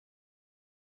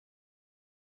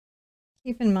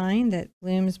 Keep in mind that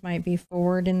blooms might be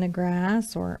forward in the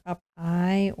grass or up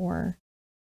high or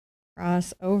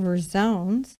cross over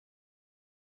zones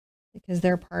because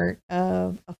they're part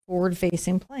of a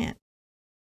forward-facing plant.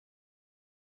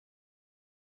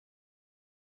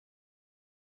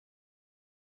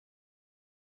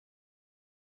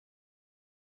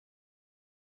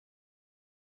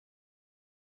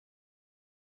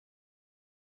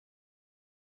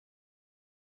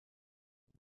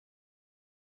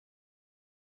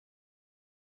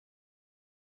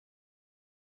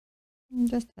 I'm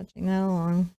just touching that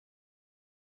along.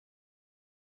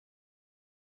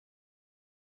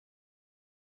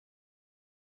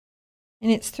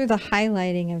 And it's through the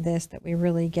highlighting of this that we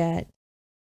really get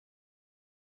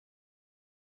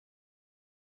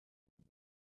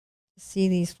to see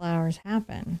these flowers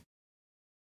happen.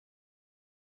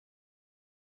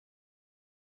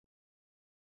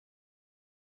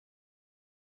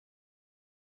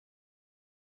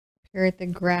 Here at the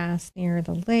grass near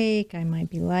the lake, I might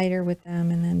be lighter with them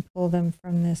and then pull them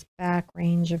from this back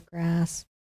range of grass,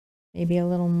 maybe a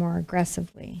little more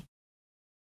aggressively.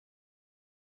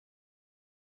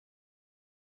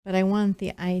 But I want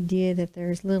the idea that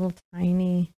there's little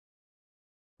tiny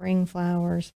spring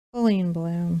flowers fully in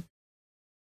bloom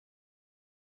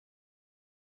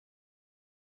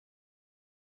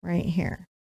right here.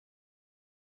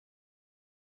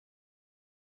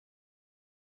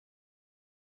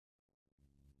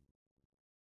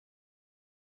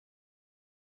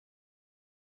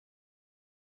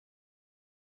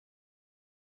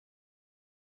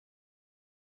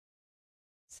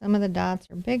 Some of the dots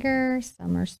are bigger,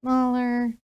 some are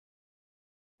smaller.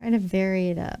 Try to vary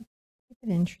it up. Keep it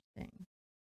interesting.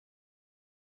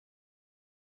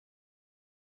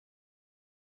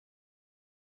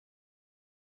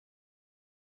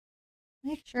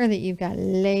 Make sure that you've got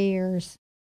layers.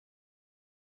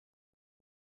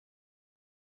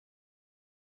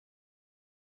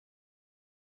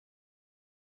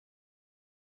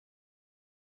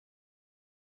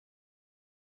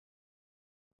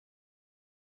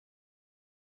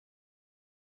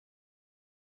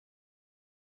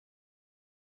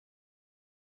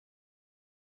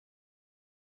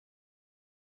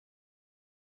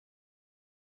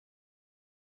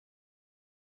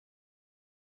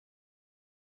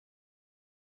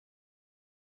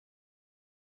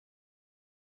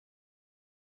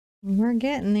 We're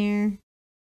getting there.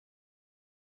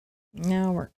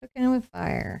 Now we're cooking with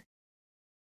fire.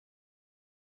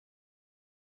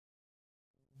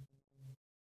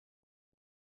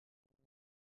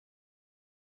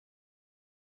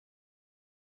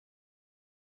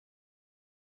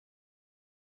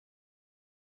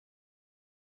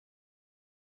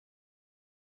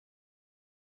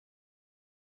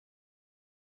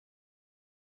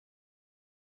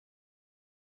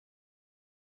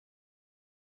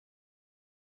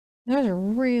 Those are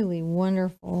really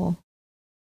wonderful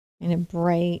and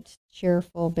bright,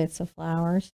 cheerful bits of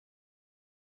flowers.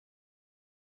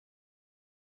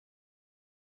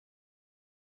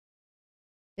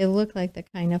 They look like the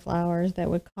kind of flowers that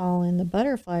would call in the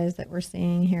butterflies that we're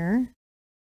seeing here.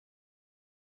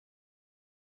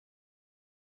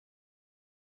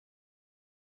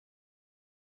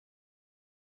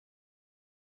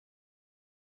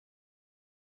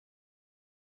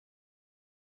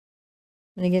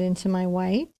 I'm going to get into my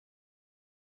white.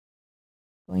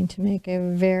 Going to make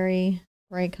a very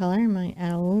bright color. I might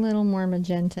add a little more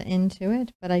magenta into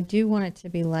it, but I do want it to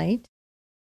be light.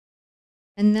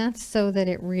 And that's so that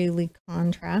it really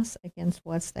contrasts against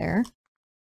what's there.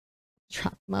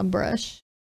 Drop my brush.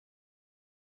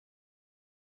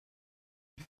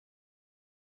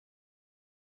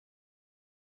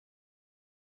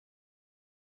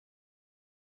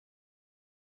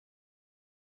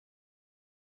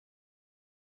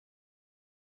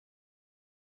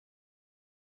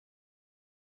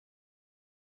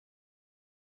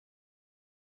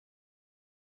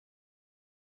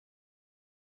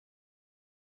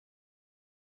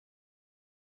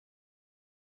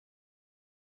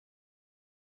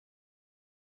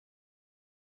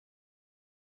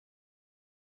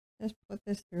 Just put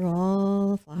this through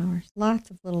all the flowers. Lots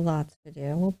of little dots to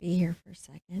do. We'll be here for a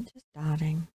second, just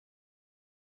dotting.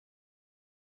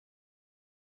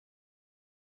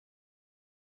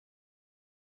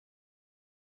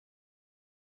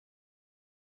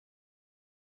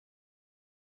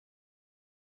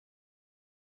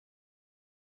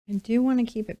 I do want to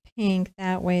keep it pink.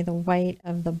 That way the white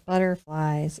of the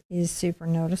butterflies is super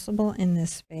noticeable in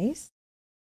this space.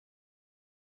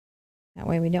 That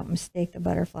way we don't mistake the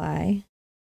butterfly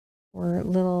for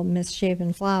little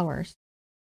misshapen flowers.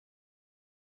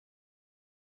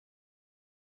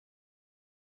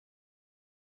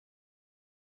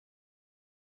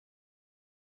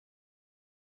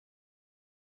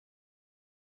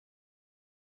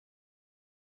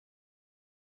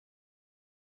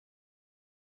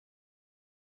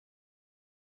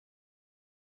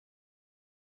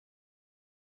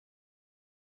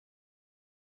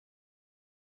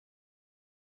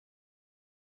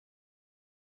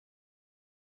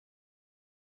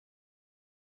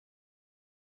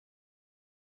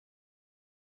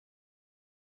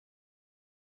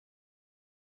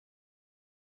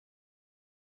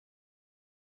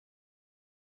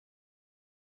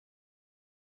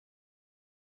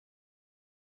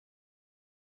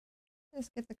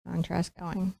 Just get the contrast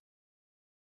going.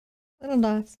 Little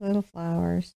dots, little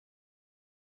flowers.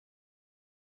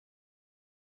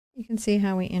 You can see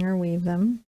how we interweave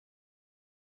them.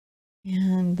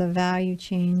 And the value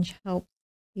change helps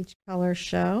each color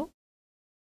show.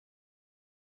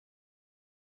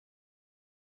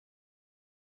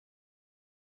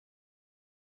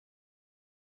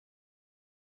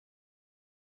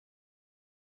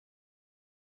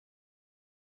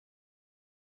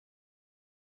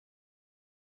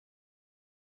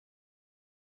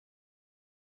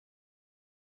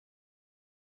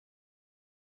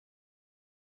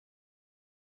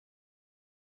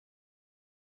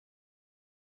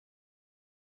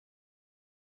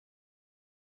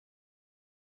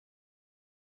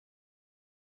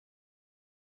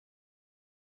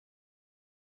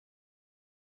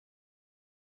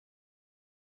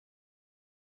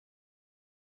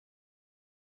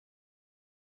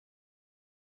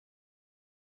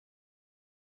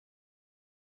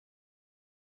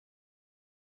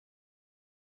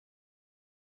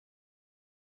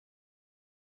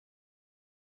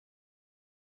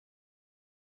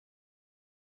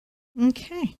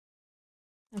 Okay,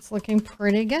 that's looking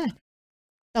pretty good.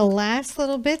 The last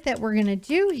little bit that we're going to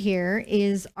do here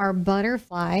is our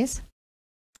butterflies.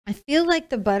 I feel like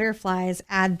the butterflies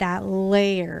add that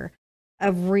layer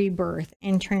of rebirth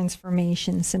and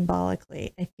transformation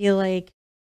symbolically. I feel like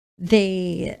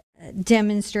they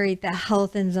demonstrate the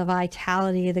health and the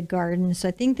vitality of the garden. So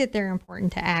I think that they're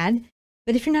important to add.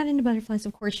 But if you're not into butterflies,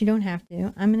 of course, you don't have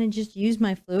to. I'm going to just use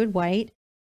my fluid white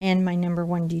and my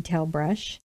 #1 detail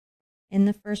brush. And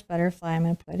the first butterfly I'm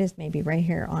going to put is maybe right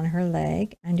here on her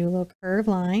leg. And do a little curved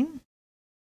line.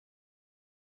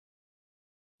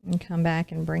 And come back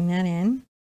and bring that in.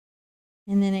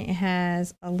 And then it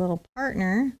has a little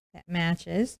partner that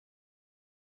matches.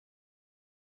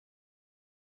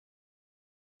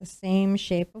 The same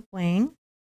shape of wing.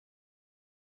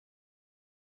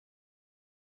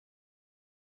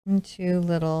 And 2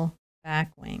 little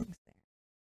back wings there.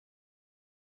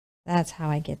 That's how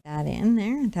I get that in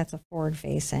there. That's a forward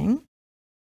facing.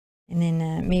 And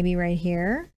then maybe right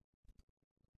here,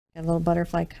 got a little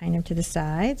butterfly kind of to the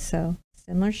side. So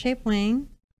similar shape wing,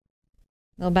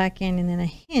 little back end, and then a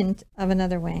hint of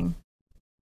another wing.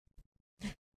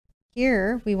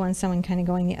 Here, we want someone kind of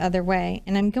going the other way.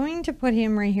 And I'm going to put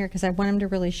him right here because I want him to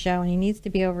really show. And he needs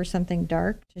to be over something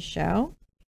dark to show.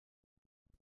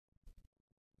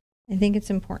 I think it's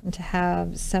important to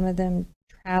have some of them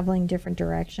traveling different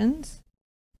directions.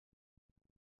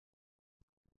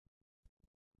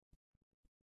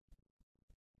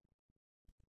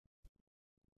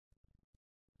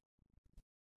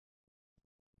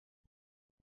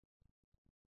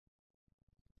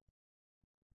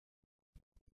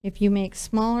 If you make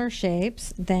smaller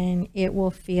shapes, then it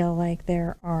will feel like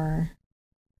there are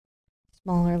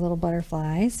smaller little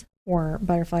butterflies or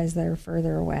butterflies that are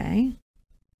further away.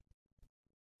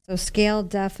 So scale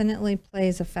definitely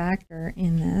plays a factor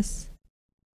in this.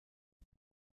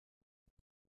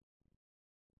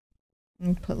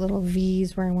 And put little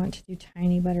V's where I want to do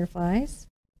tiny butterflies.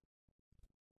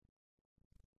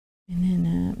 And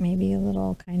then maybe a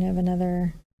little kind of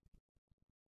another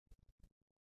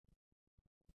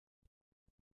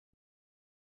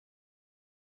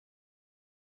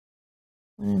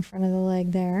one in front of the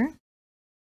leg there.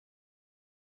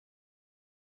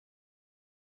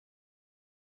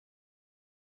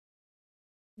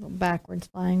 A little backwards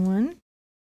flying one.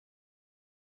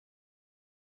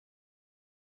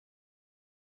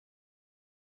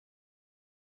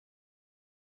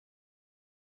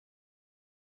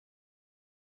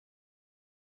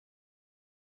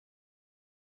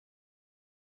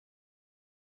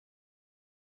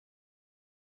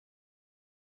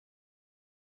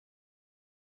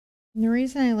 And the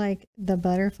reason I like the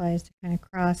butterflies to kind of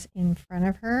cross in front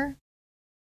of her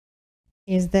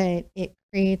is that it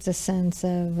creates a sense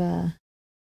of,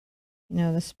 you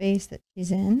know, the space that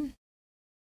she's in.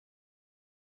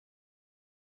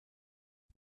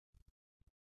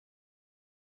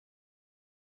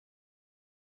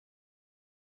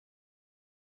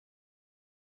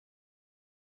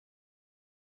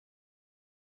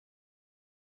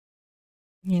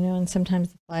 You know, and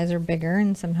sometimes the flies are bigger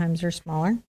and sometimes they're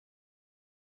smaller.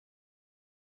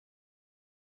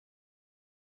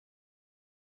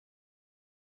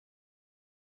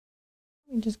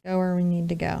 We just go where we need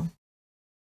to go.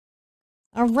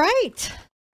 All right.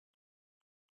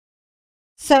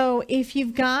 So if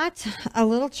you've got a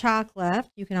little chalk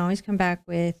left, you can always come back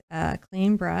with a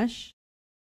clean brush.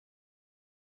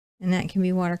 And that can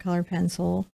be watercolor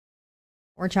pencil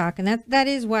or chalk. And that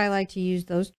is why I like to use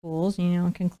those tools. You know,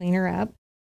 it can clean her up.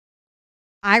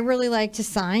 I really like to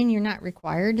sign. You're not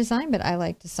required to sign, but I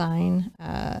like to sign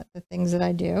the things that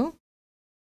I do.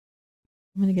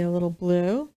 I'm going to get a little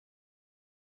blue.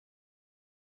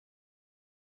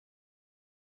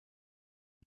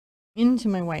 Into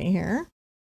my white here.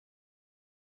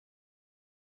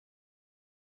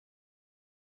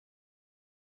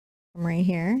 From right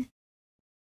here.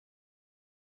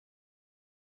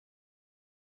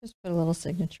 Just put a little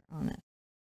signature on it.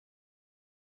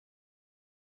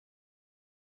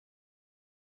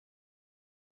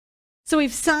 So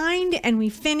we've signed and we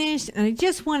finished, and I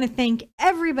just want to thank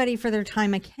everybody for their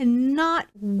time. I cannot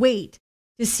wait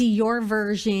to see your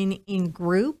version in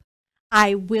group.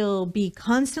 I will be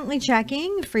constantly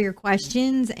checking for your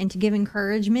questions and to give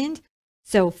encouragement.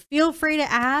 So feel free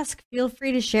to ask, feel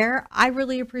free to share. I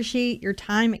really appreciate your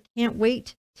time. I can't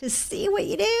wait to see what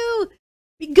you do.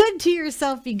 Be good to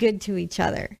yourself, be good to each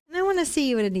other. And I want to see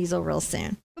you at an easel real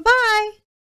soon. Bye-bye.